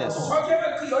holiness.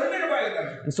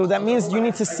 And so that means you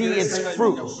need to see its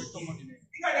fruit.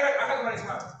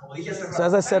 So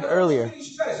as I said earlier,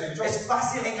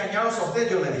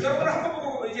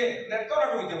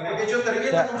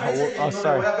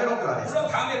 sorry.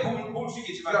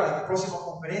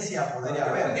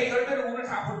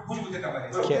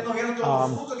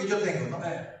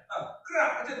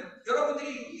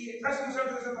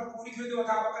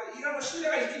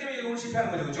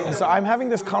 And so I'm having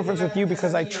this conference with you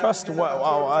because I trust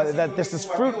that this is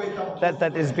fruit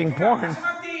that is being born.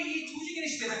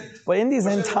 But in these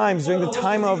end times, during the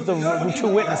time of the two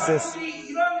witnesses,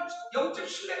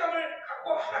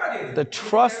 the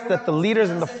trust that the leaders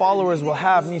and the followers will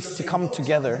have needs to come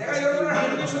together.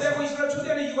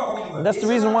 And that's the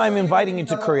reason why I'm inviting you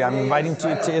to Korea. I'm inviting you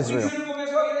to Israel.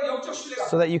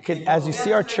 So that you could, as you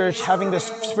see our church having this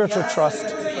spiritual trust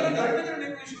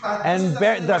and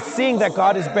seeing that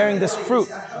God is bearing this fruit,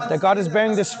 that God is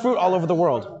bearing this fruit all over the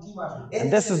world.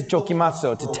 And this is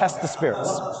jokimatsu, to test the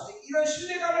spirits.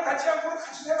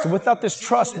 So without this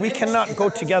trust, we cannot go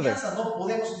together.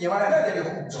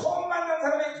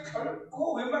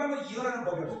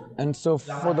 And so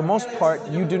for the most part,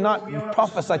 you do not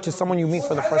prophesy to someone you meet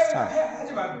for the first time.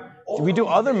 We do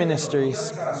other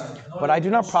ministries, but I do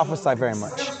not prophesy very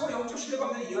much.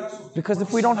 Because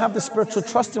if we don't have the spiritual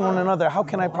trust in one another, how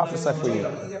can I prophesy for you?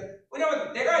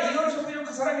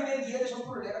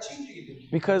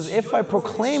 Because if I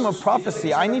proclaim a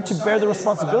prophecy, I need to bear the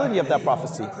responsibility of that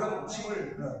prophecy.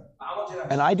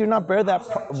 And I do not bear that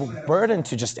burden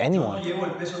to just anyone.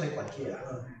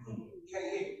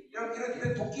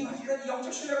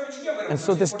 And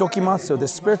so this dokimatsu,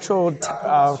 this spiritual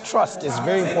trust is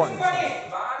very important.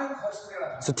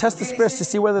 So test the spirits to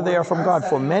see whether they are from God,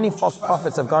 for many false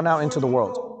prophets have gone out into the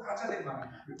world.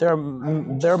 There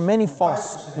are many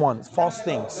false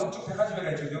things.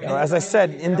 As I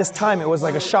said, in this time, it was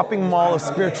like a shopping mall of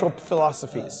spiritual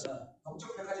philosophies.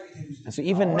 And so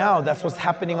even now, that's what's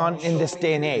happening in this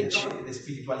day and age.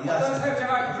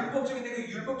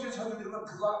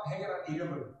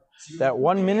 That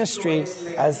one ministry,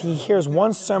 as he hears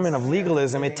one sermon of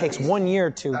legalism, it takes 1 year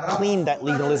to clean that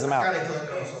legalism out.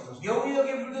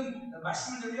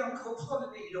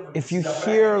 If you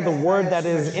hear the word that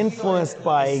is influenced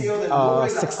by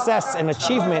success and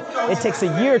achievement, it takes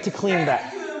a year to clean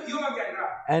that.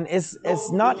 And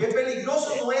it's not,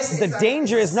 the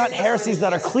danger is not heresies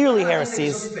that are clearly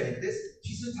heresies.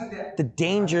 The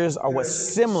dangers are what's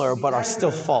similar but are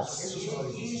still false.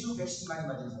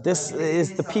 This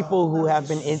is the people who have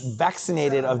been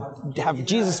vaccinated, have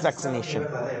Jesus vaccination.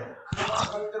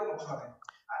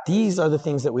 These are the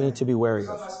things that we need to be wary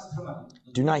of.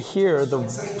 Do not hear the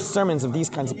sermons of these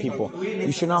kinds of people.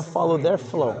 You should not follow their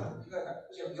flow.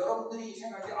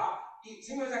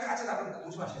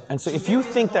 And so if you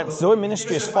think that Zoe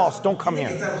ministry is false, don't come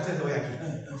here.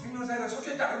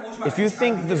 If you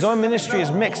think the Zoe ministry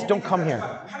is mixed, don't come here.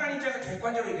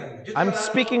 I'm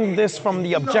speaking this from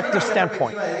the objective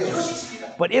standpoint.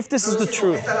 But if this is the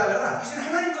truth,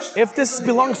 if this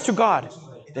belongs to God,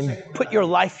 then put your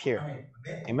life here.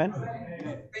 Amen?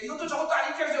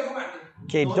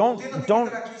 Okay, don't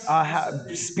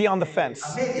be on the fence.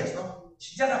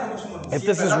 If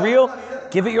this is real,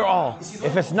 give it your all.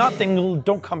 If it's not, then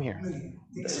don't come here.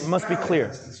 It must be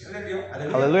clear.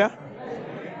 Hallelujah.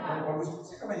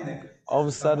 All of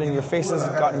a sudden, your face has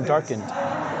gotten darkened.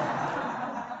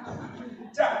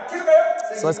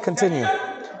 So let's continue.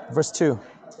 Verse 2.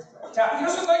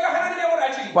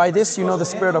 By this you know the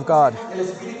Spirit of God.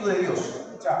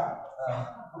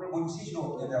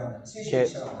 Okay,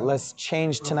 let's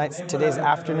change today's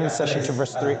afternoon session to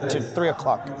verse 3 to 3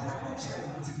 o'clock,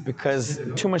 because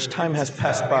too much time has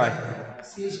passed by.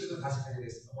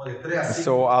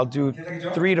 So I'll do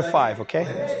 3 to 5, okay?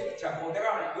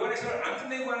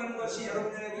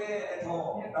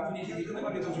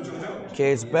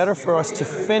 Okay, it's better for us to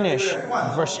finish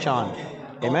verse John.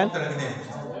 Amen?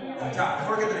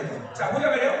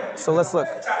 So let's look.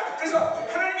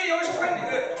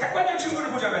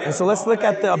 And so let's look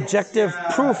at the objective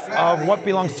proof of what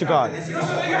belongs to God.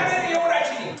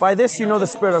 By this you know the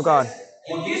Spirit of God.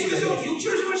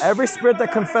 Every spirit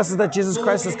that confesses that Jesus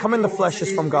Christ has come in the flesh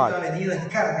is from God.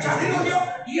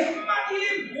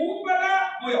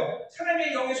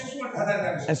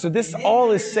 And so this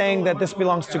all is saying that this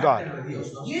belongs to God.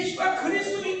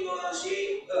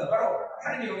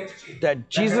 That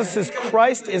Jesus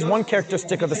Christ is one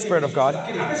characteristic of the Spirit of God.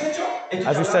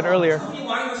 As we said earlier,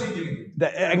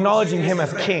 that acknowledging Him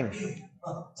as King.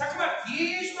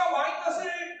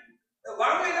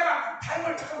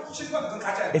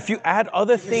 If you add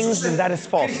other things, then that is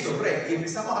false.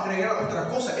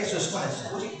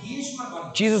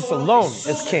 Jesus alone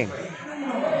is King.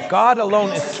 God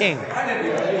alone is King.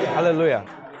 Hallelujah.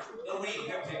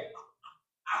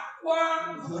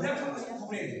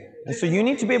 And so you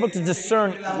need to be able to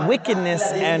discern wickedness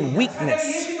and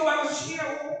weakness.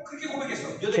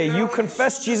 Okay, you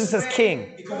confess Jesus as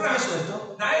King.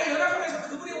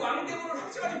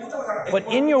 But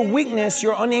in your weakness,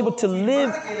 you're unable to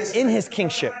live in His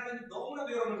kingship.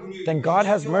 Then God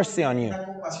has mercy on you.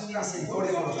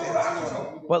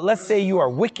 But let's say you are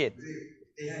wicked.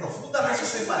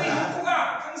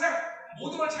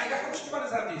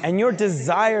 And your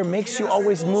desire makes you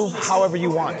always move however you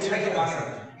want.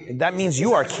 That means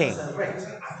you are king.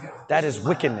 That is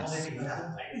wickedness.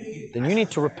 Then you need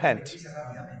to repent.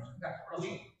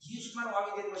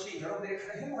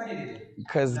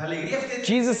 Because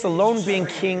Jesus alone being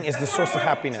king is the source of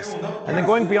happiness. And then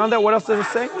going beyond that, what else does it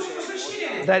say?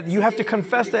 That you have to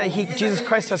confess that Jesus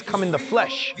Christ has come in the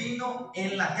flesh.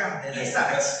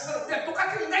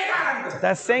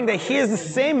 That's saying that He is the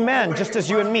same man just as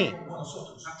you and me.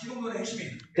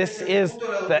 This is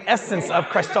the essence of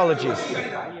Christology.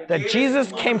 That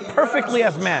Jesus came perfectly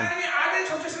as man.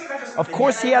 Of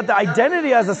course, He had the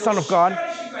identity as the Son of God,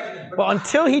 but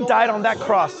until He died on that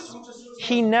cross,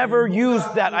 He never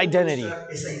used that identity.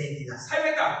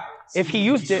 If He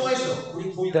used it,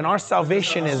 then our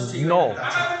salvation is null.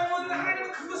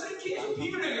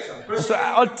 And so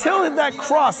until that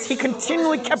cross, He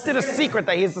continually kept it a secret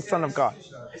that He is the Son of God.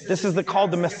 This is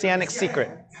called the Messianic secret.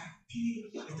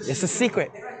 It's a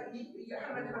secret.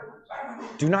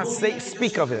 Do not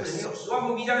speak of this.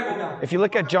 If you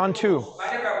look at John 2,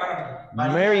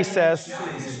 Mary says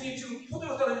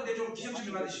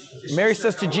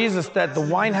to Jesus that the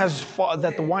wine has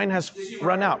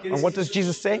run out. And what does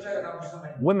Jesus say?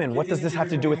 Women, what does this have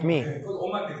to do with me?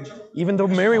 Even though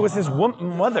Mary was His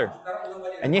mother.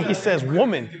 And yet He says,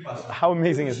 woman. How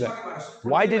amazing is that?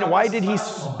 Why did He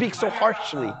speak so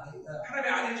harshly?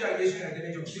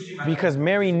 Because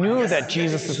Mary knew that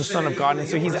Jesus is the Son of God, and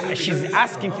so she's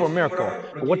asking for a miracle.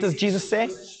 But what does Jesus say?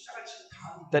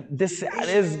 That this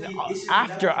is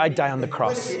after I die on the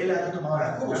cross.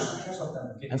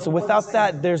 And so without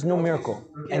that, there's no miracle.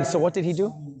 And so what did He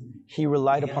do? He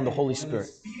relied upon the Holy Spirit.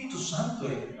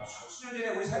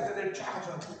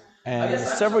 And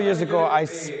several years ago, I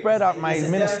spread out my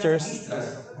ministers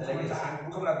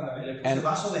and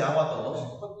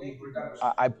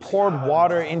I poured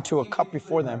water into a cup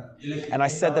before them. And I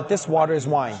said that this water is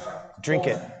wine. Drink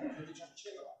it.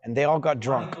 And they all got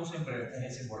drunk.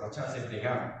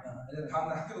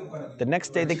 The next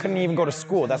day, they couldn't even go to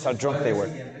school. That's how drunk they were.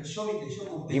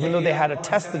 Even though they had a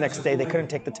test the next day, they couldn't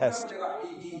take the test.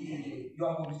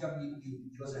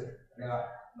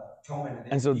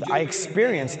 And so I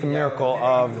experienced the miracle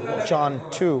of John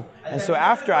 2. And so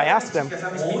after I asked them,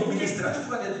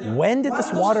 when did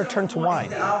this water turn to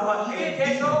wine?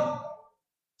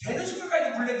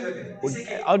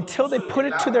 Until they put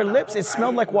it to their lips, it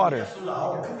smelled like water.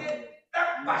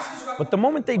 But the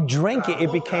moment they drank it,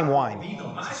 it became wine.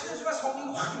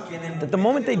 That the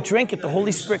moment they drank it, the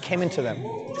Holy Spirit came into them.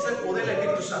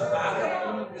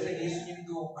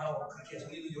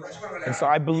 And so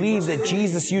I believe that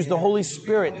Jesus used the Holy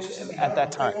Spirit at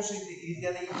that time.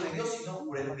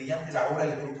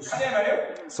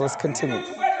 So let's continue.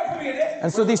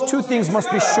 And so these two things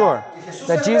must be sure,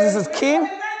 that Jesus is King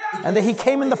and that He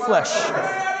came in the flesh.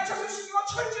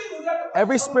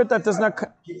 Every spirit that does not...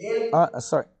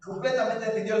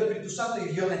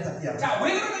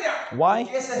 Why?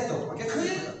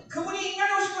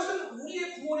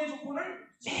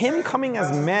 Him coming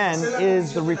as man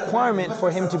is the requirement for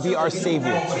Him to be our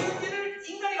Savior.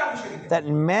 That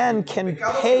man can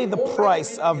pay the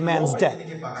price of man's debt.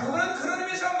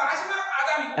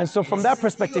 And so from that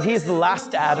perspective, He is the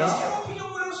last Adam.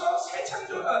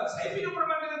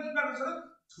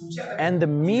 And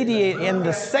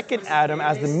the second Adam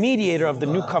as the mediator of the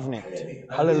new covenant.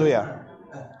 Hallelujah.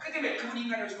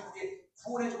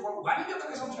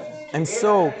 And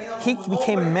so He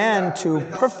became man to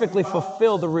perfectly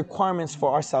fulfill the requirements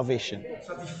for our salvation.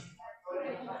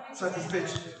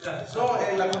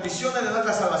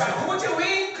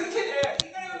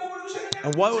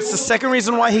 And what was the second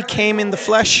reason why He came in the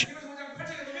flesh?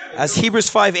 As Hebrews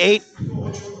 5:8,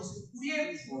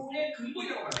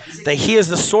 that He is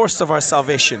the source of our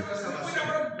salvation.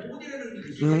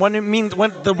 And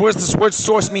this word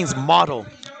source means model.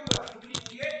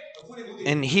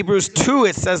 In Hebrews 2,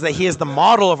 it says that He is the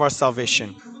model of our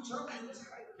salvation.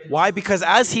 Why? Because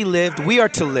as He lived, we are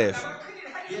to live.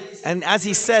 And as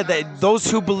He said, that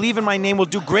those who believe in My name will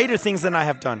do greater things than I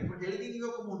have done.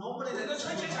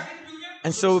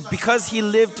 And so because He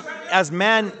lived as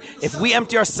man, if we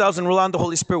empty ourselves and rely on the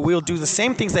Holy Spirit, we'll do the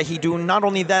same things that He do. Not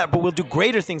only that, but we'll do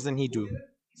greater things than He do.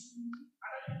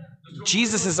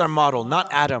 Jesus is our model, not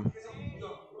Adam.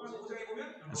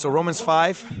 And so Romans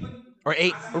 5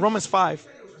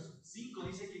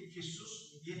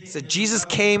 said Jesus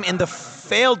came in the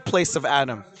failed place of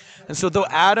Adam. And so though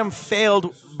Adam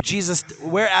failed,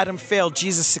 where Adam failed,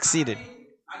 Jesus succeeded.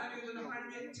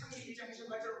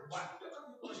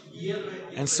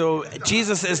 And so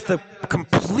Jesus is the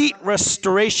complete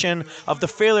restoration of the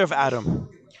failure of Adam.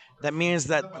 That means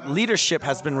that leadership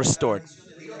has been restored.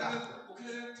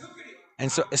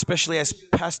 And so especially as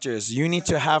pastors, you need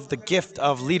to have the gift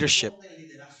of leadership.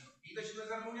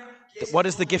 What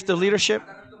is the gift of leadership?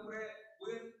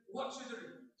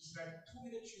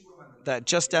 That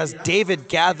just as David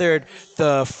gathered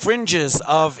the fringes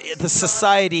of the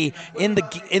society in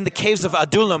the caves of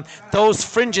Adullam, those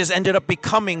fringes ended up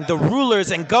becoming the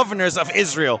rulers and governors of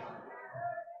Israel.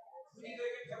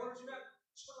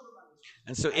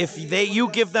 And so if you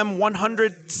give them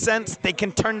 100 cents, they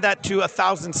can turn that to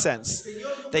 1,000 cents.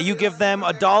 That you give them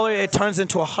 $1, it turns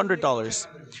into $100.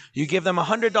 You give them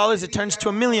 $100, it turns to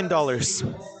 $1 million.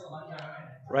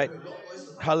 Right?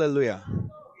 Hallelujah.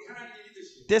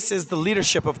 This is the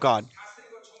leadership of God.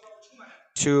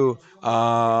 To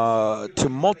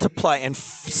multiply and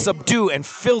subdue and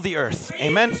fill the earth.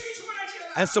 Amen?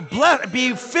 And so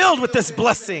be filled with this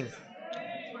blessing.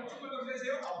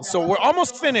 So we're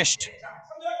almost finished.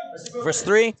 Verse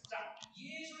 3.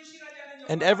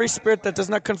 And every spirit that does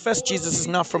not confess Jesus is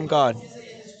not from God.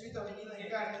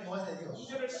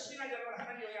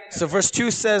 So verse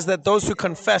 2 says that those who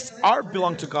confess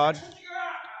belong to God.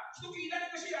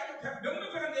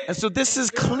 And so this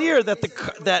is clear that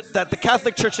the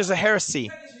Catholic Church is a heresy.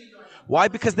 Why?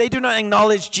 Because they do not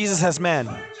acknowledge Jesus as man.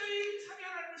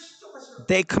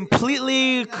 They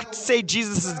completely say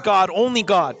Jesus is God, only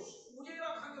God.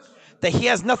 That He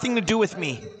has nothing to do with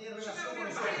me.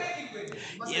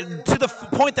 To the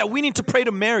point that we need to pray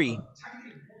to Mary.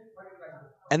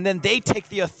 And then they take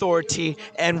the authority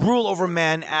and rule over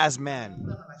man as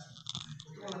man.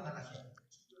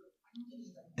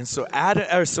 And so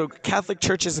Catholic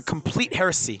Church is a complete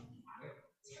heresy.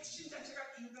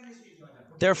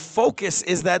 Their focus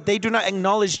is that they do not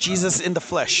acknowledge Jesus in the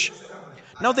flesh.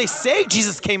 Now they say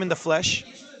Jesus came in the flesh,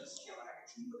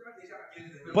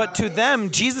 but to them,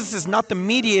 Jesus is not the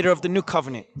mediator of the new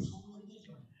covenant.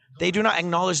 They do not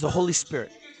acknowledge the Holy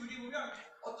Spirit.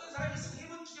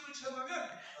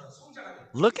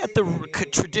 Look at the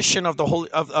tradition of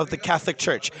the Catholic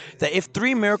Church, that if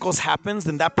 3 miracles happens,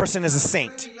 then that person is a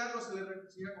saint.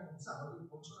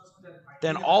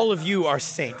 Then all of you are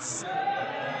saints.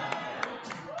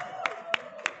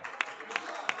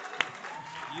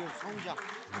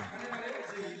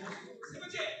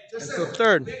 And so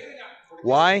third,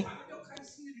 why?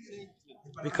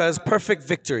 Because perfect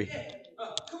victory.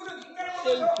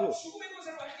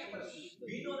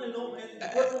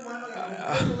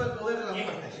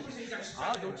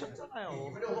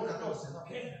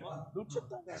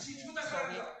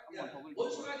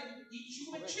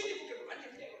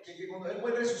 Que cuando él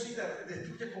vuelve resucita,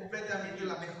 destruye completamente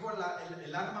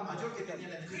el arma mayor que tenía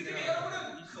el enemigo.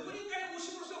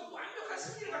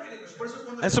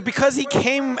 And so because he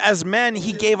came as man,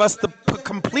 he gave us the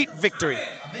complete victory.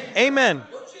 Amen.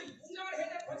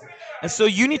 And so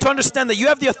you need to understand that you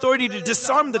have the authority to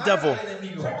disarm the devil.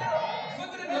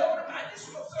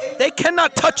 They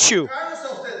cannot touch you.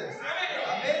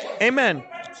 Amen.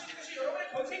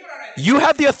 You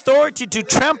have the authority to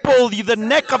trample the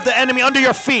neck of the enemy under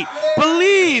your feet.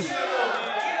 Believe.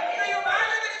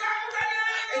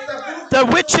 The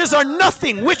witches are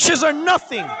nothing. Witches are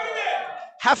nothing.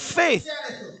 Have faith.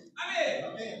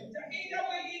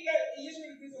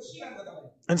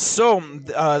 And so,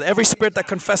 every spirit that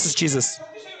confesses Jesus.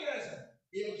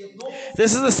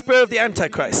 This is the spirit of the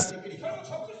Antichrist.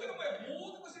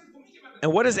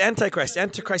 And what is Antichrist?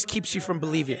 Antichrist keeps you from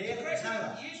believing.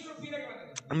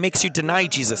 It makes you deny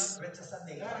Jesus.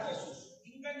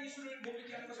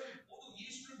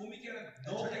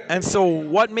 And so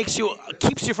what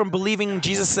keeps you from believing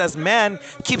Jesus as man,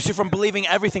 keeps you from believing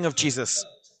everything of Jesus.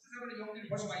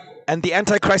 And the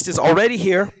Antichrist is already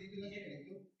here,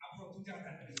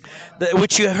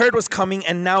 which you heard was coming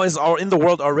and now is in the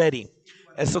world already.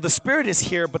 And so the Spirit is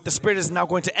here, but the Spirit is now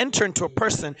going to enter into a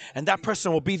person, and that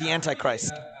person will be the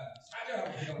Antichrist.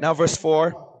 Now verse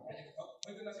 4.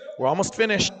 We're almost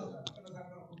finished.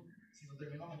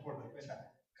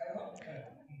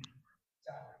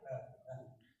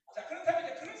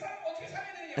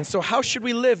 And so how should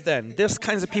we live then? This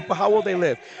kinds of people, how will they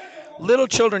live? Little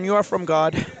children, you are from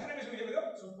God.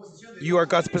 You are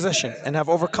God's possession and have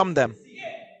overcome them.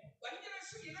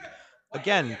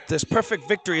 Again, this perfect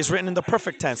victory is written in the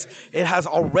perfect tense. It has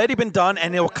already been done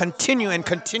and it will continue and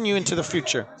continue into the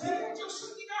future.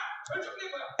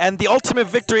 And the ultimate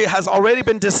victory has already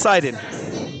been decided.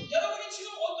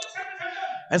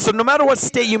 And so no matter what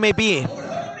state you may be,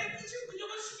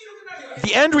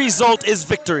 the end result is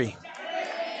victory.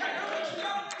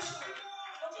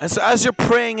 And so as you're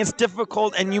praying, it's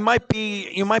difficult and you might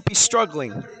be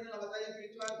struggling.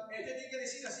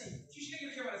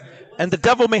 And the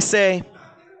devil may say,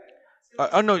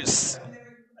 no,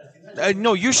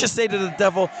 you should say to the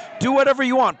devil, do whatever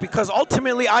you want because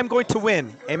ultimately I'm going to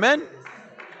win. Amen?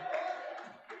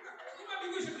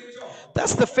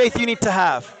 That's the faith you need to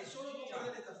have.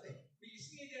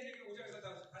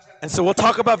 And so we'll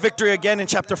talk about victory again in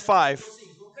chapter 5.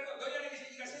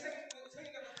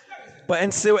 But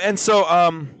and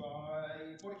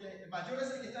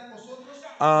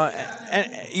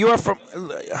you are from.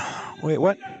 Wait,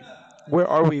 what? Where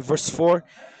are we? Verse 4.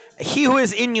 He who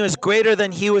is in you is greater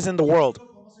than he who is in the world.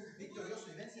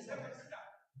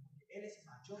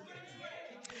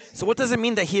 So what does it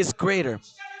mean that he is greater?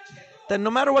 That no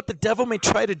matter what the devil may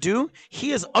try to do,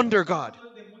 he is under God.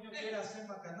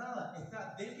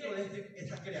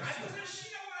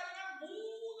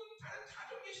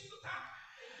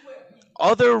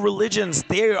 Other religions,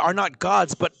 they are not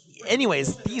gods, but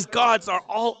anyways, these gods are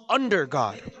all under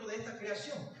God.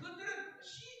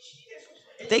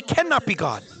 They cannot be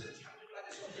God.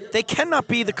 They cannot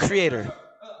be the creator.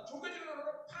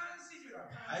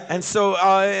 And so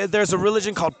there's a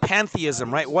religion called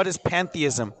pantheism, right? What is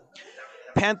pantheism?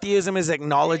 Pantheism is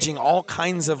acknowledging all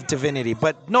kinds of divinity,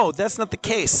 but no, that's not the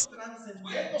case.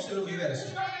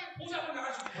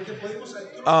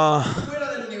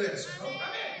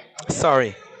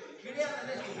 Sorry,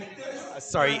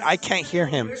 I can't hear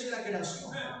him.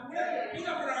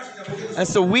 And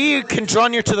so we can draw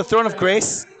near to the throne of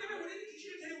grace.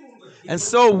 And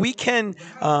so we can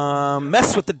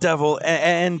mess with the devil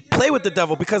and play with the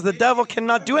devil because the devil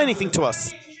cannot do anything to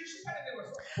us.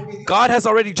 God has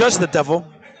already judged the devil.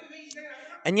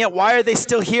 And yet why are they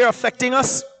still here affecting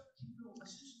us?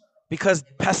 Because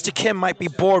Pastor Kim might be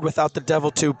bored without the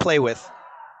devil to play with.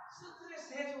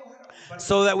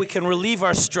 So that we can relieve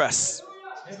our stress.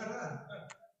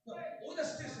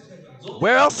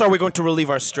 Where else are we going to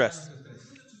relieve our stress?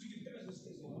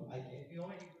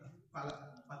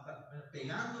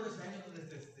 Pegándoles a ellos donde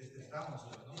estamos,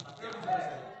 ¿no?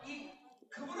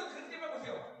 그분은 그렇기 때문에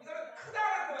보세요. 이거는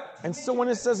크다라는 거예요. And so when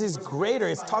it says he's greater,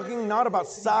 it's talking not about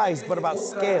size, but about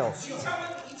scale.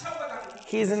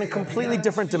 He's in a completely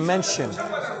different dimension.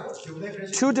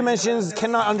 2 dimensions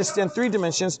cannot understand 3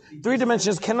 dimensions. 3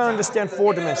 dimensions cannot understand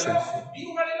 4 dimensions.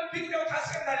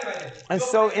 And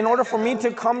so in order for me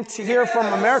to come to here from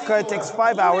America, it takes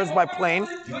 5 hours by plane.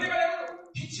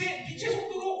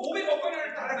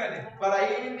 Para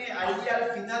irme allí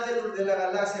al final de la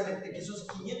galaxia, que son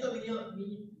 500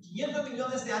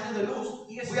 millones de años de luz,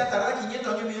 voy a tardar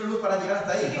 500 años de luz para llegar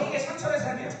hasta ahí, ¿no?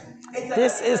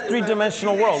 This is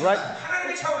 3-dimensional world, right?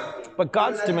 But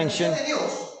God's dimension,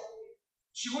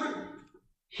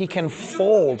 he can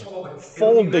fold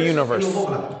the universe.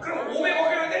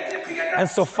 And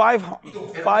so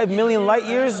 5 million light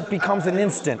years becomes an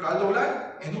instant.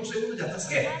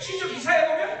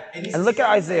 And look at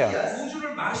Isaiah.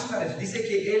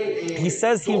 He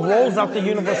says he rolls out the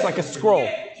universe like a scroll.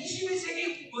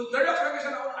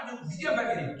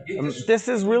 This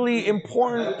is really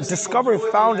important discovery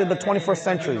found in the 21st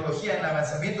century.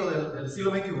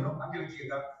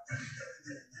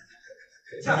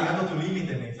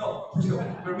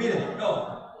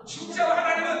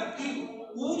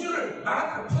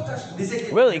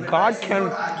 Really, God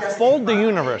can fold the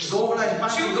universe.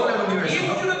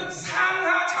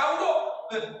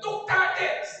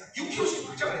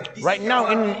 Right now,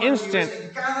 in an instant,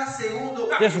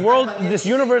 this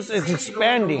universe is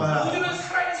expanding.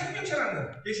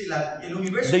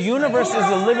 The universe is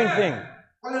a living thing.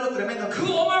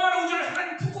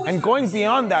 And going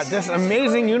beyond that, this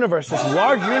amazing universe, this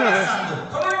large universe,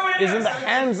 is in the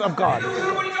hands of God.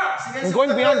 And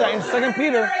going beyond that, in 2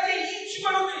 Peter,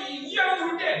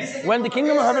 when the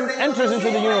kingdom of heaven enters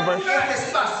into the universe,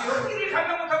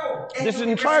 this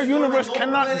entire universe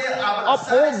cannot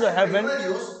uphold the heaven,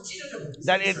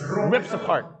 that it rips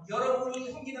apart.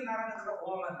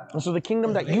 And so the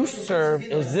kingdom that you serve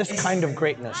is this kind of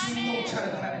greatness.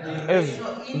 Is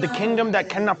the kingdom that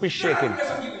cannot be shaken.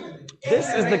 This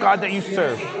is the God that you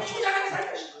serve.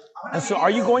 And so are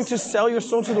you going to sell your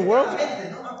soul to the world?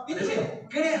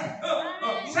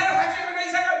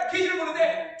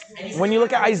 When you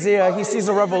look at Isaiah, he sees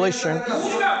a revelation.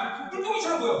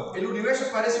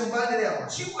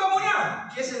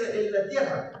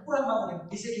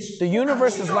 The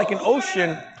universe is like an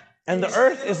ocean, and the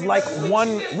earth is like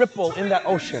one ripple in that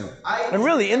ocean. And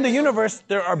really, in the universe,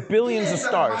 there are billions of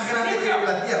stars.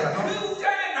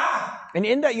 And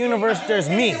in that universe, there's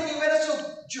me.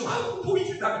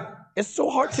 It's so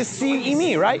hard to see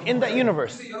me, right? In that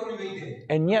universe.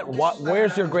 And yet,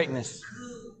 where's your greatness?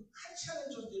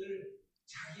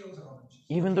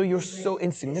 Even though you're so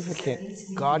insignificant,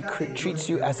 God treats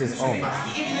you as his own.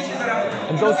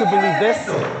 And those who believe this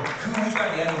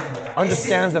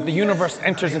understands that the universe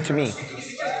enters into me.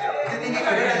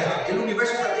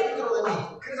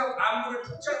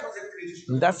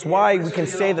 And that's why we can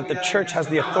say that the church has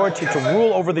the authority to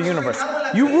rule over the universe.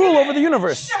 You rule over the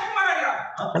universe.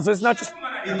 And so it's not just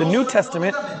the New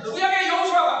Testament,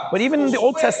 but even in the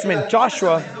Old Testament,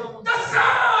 Joshua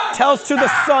tells to the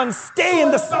sun,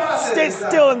 stay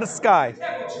still in the sky.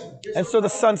 And so the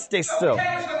sun stays still.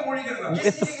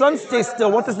 If the sun stays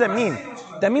still, what does that mean?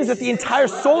 That means that the entire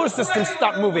solar system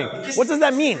stopped moving. What does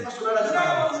that mean?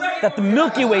 That the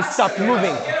Milky Way stopped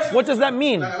moving. What does that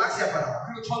mean?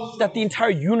 That the entire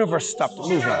universe stopped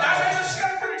moving.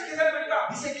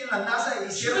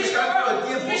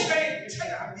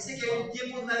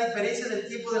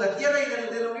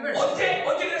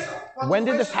 When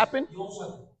did this happen?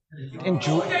 In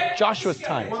Joshua's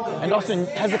time, and also in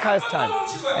Hezekiah's time.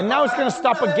 And now it's going to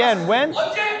stop again. When?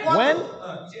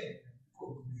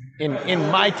 In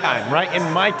my time, right?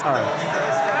 In my time.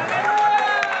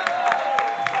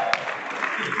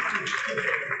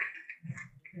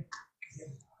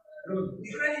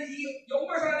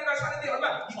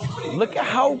 Look at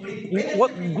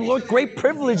what great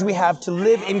privilege we have to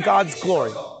live in God's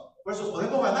glory.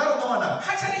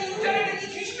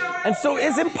 And so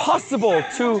it's impossible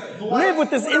to live with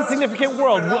this insignificant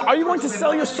world. Are you going to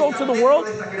sell your soul to the world?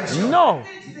 No,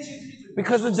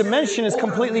 because the dimension is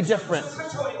completely different.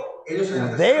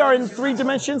 They are in 3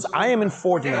 dimensions, I am in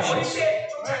 4 dimensions.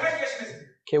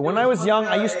 Okay, when I was young,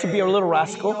 I used to be a little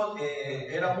rascal.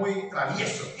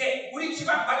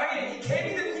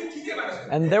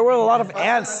 And there were a lot of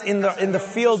ants in the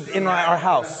field in our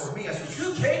house.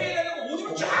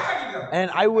 And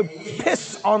I would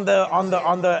piss on the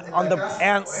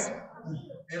ants.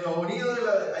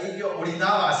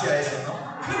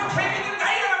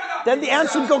 then the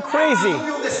ants would go crazy.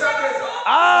 Tuve un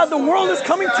desastre. The world is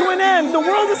coming to an end. The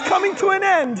world is coming to an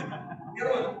end.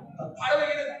 여러분,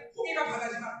 바로에게는 홍해가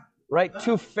바다지만 Right,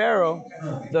 to Pharaoh,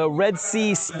 the Red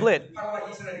Sea split. 바로가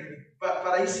이스라엘이거든.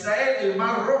 Para Israel, el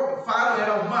mar rojo, Faro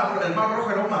era un mar, el mar rojo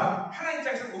era un mar. 하나님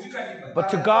입장에서는 오죽하니 거야. But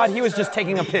to God, he was just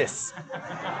taking a piss.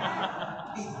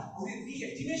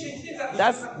 이게 디멘션이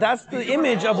틀린다. That's the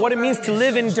image of what it means to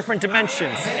live in different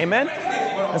dimensions. Amen?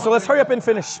 And so let's hurry up and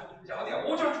finish. 자, 어디야?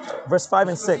 5절 6절. Verse 5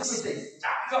 and 6. 자,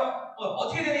 그래서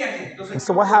어떻게 되느냐 이제. And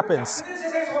so what happens? 하늘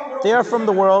세상에서 온 거로. They are from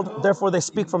the world, therefore they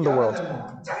speak from the world.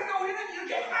 자, 그러니까 우리는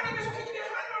이렇게 하나님에 속했기 때문에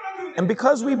하나님만 배우면 돼. And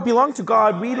because we belong to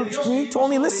God, we need to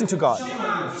only listen to God.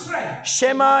 이스라엘.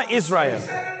 Shema Israel.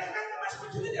 이스라엘은 하나님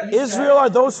말씀을 듣는 자야. Israel are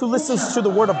those who listens to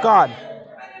the word of God.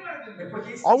 하나님만 듣는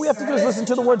거야. All we have to do is listen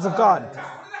to the words of God. 우리는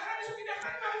하나님에 속기 때문에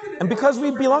하나님만 듣는 And because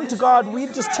we belong to God, we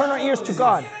just turn our ears to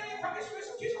God. 하나님 관계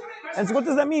속에서 계속 하나님 말씀. And so what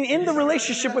does that mean? In the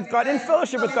relationship with God, in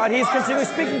fellowship with God, He is continually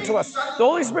speaking to us. The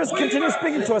Holy Spirit is continually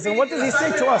speaking to us. And what does He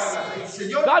say to us?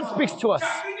 God speaks to us.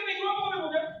 자, 그렇기 때문에 요한복음에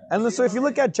보면 And so if you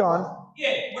look at John,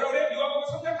 예, 뭐라 그래?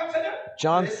 요한복음 3장 3절.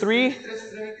 John 3,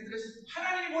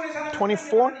 하나님이 보낸 사람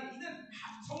 24. 이는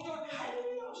성령은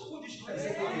한없이 보여주시고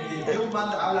Dios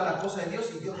manda, habla la cosa de Dios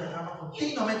y Dios derrama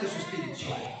continuamente su espíritu.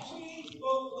 성령이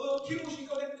기름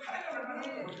부으시니까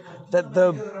하나님을 that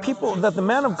the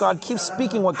man of God keeps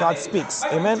speaking what God speaks.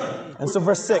 Amen? And so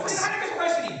verse 6,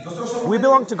 we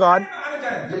belong to God,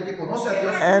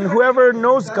 and whoever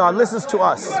knows God listens to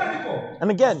us. And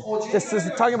again, this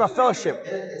is talking about fellowship.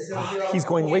 He's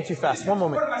going way too fast. One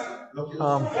moment.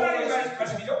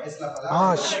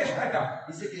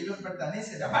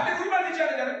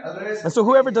 And so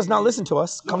whoever does not listen to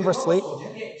us, come verse 8,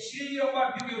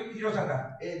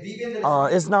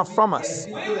 is not from us.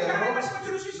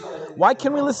 Why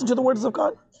can we listen to the words of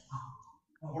God?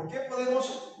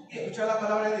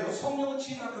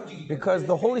 Because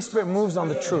the Holy Spirit moves on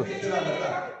the truth.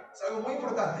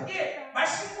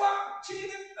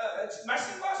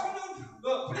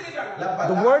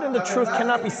 The word and the truth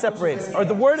cannot be separated, or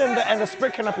the word and the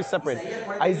spirit cannot be separated.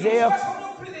 Isaiah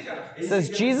says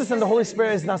Jesus and the Holy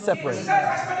Spirit is not separated.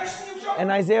 And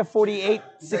Isaiah 48:16,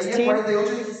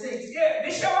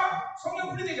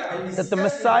 that the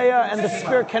Messiah and the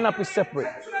Spirit cannot be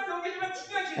separated.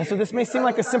 And so this may seem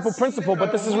like a simple principle,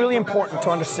 but this is really important to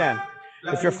understand.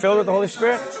 If you're filled with the Holy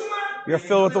Spirit, you're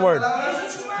filled with the Word.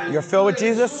 You're filled with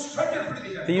Jesus,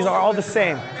 these are all the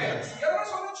same.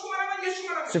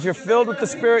 So if you're filled with the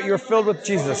Spirit, you're filled with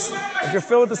Jesus. If you're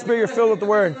filled with the Spirit, you're filled with the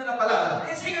Word.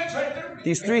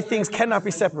 These three things cannot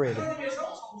be separated.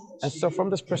 And so from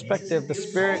this perspective, the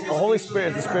Spirit, the Holy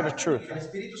Spirit is the Spirit of truth.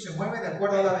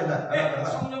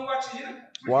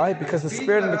 Why? Because the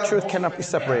Spirit and the truth cannot be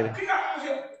separated.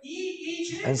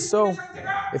 And so,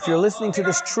 if you're listening to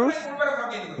this truth,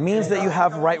 it means that you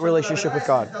have right relationship with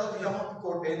God.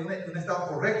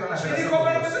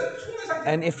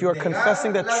 And if you're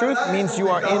confessing that truth, means you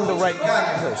are in the right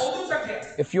place.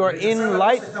 If you are in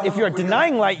light, if you are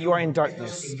denying light, you are in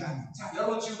darkness.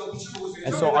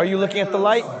 And so are you looking at the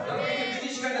light?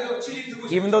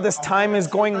 Even though this time is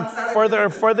going further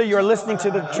and further, you're listening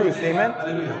to the truth. Amen?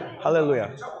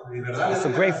 Hallelujah.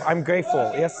 So I'm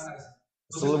grateful. Yes?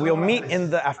 So we'll meet in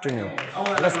the afternoon.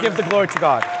 Let's give the glory to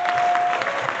God.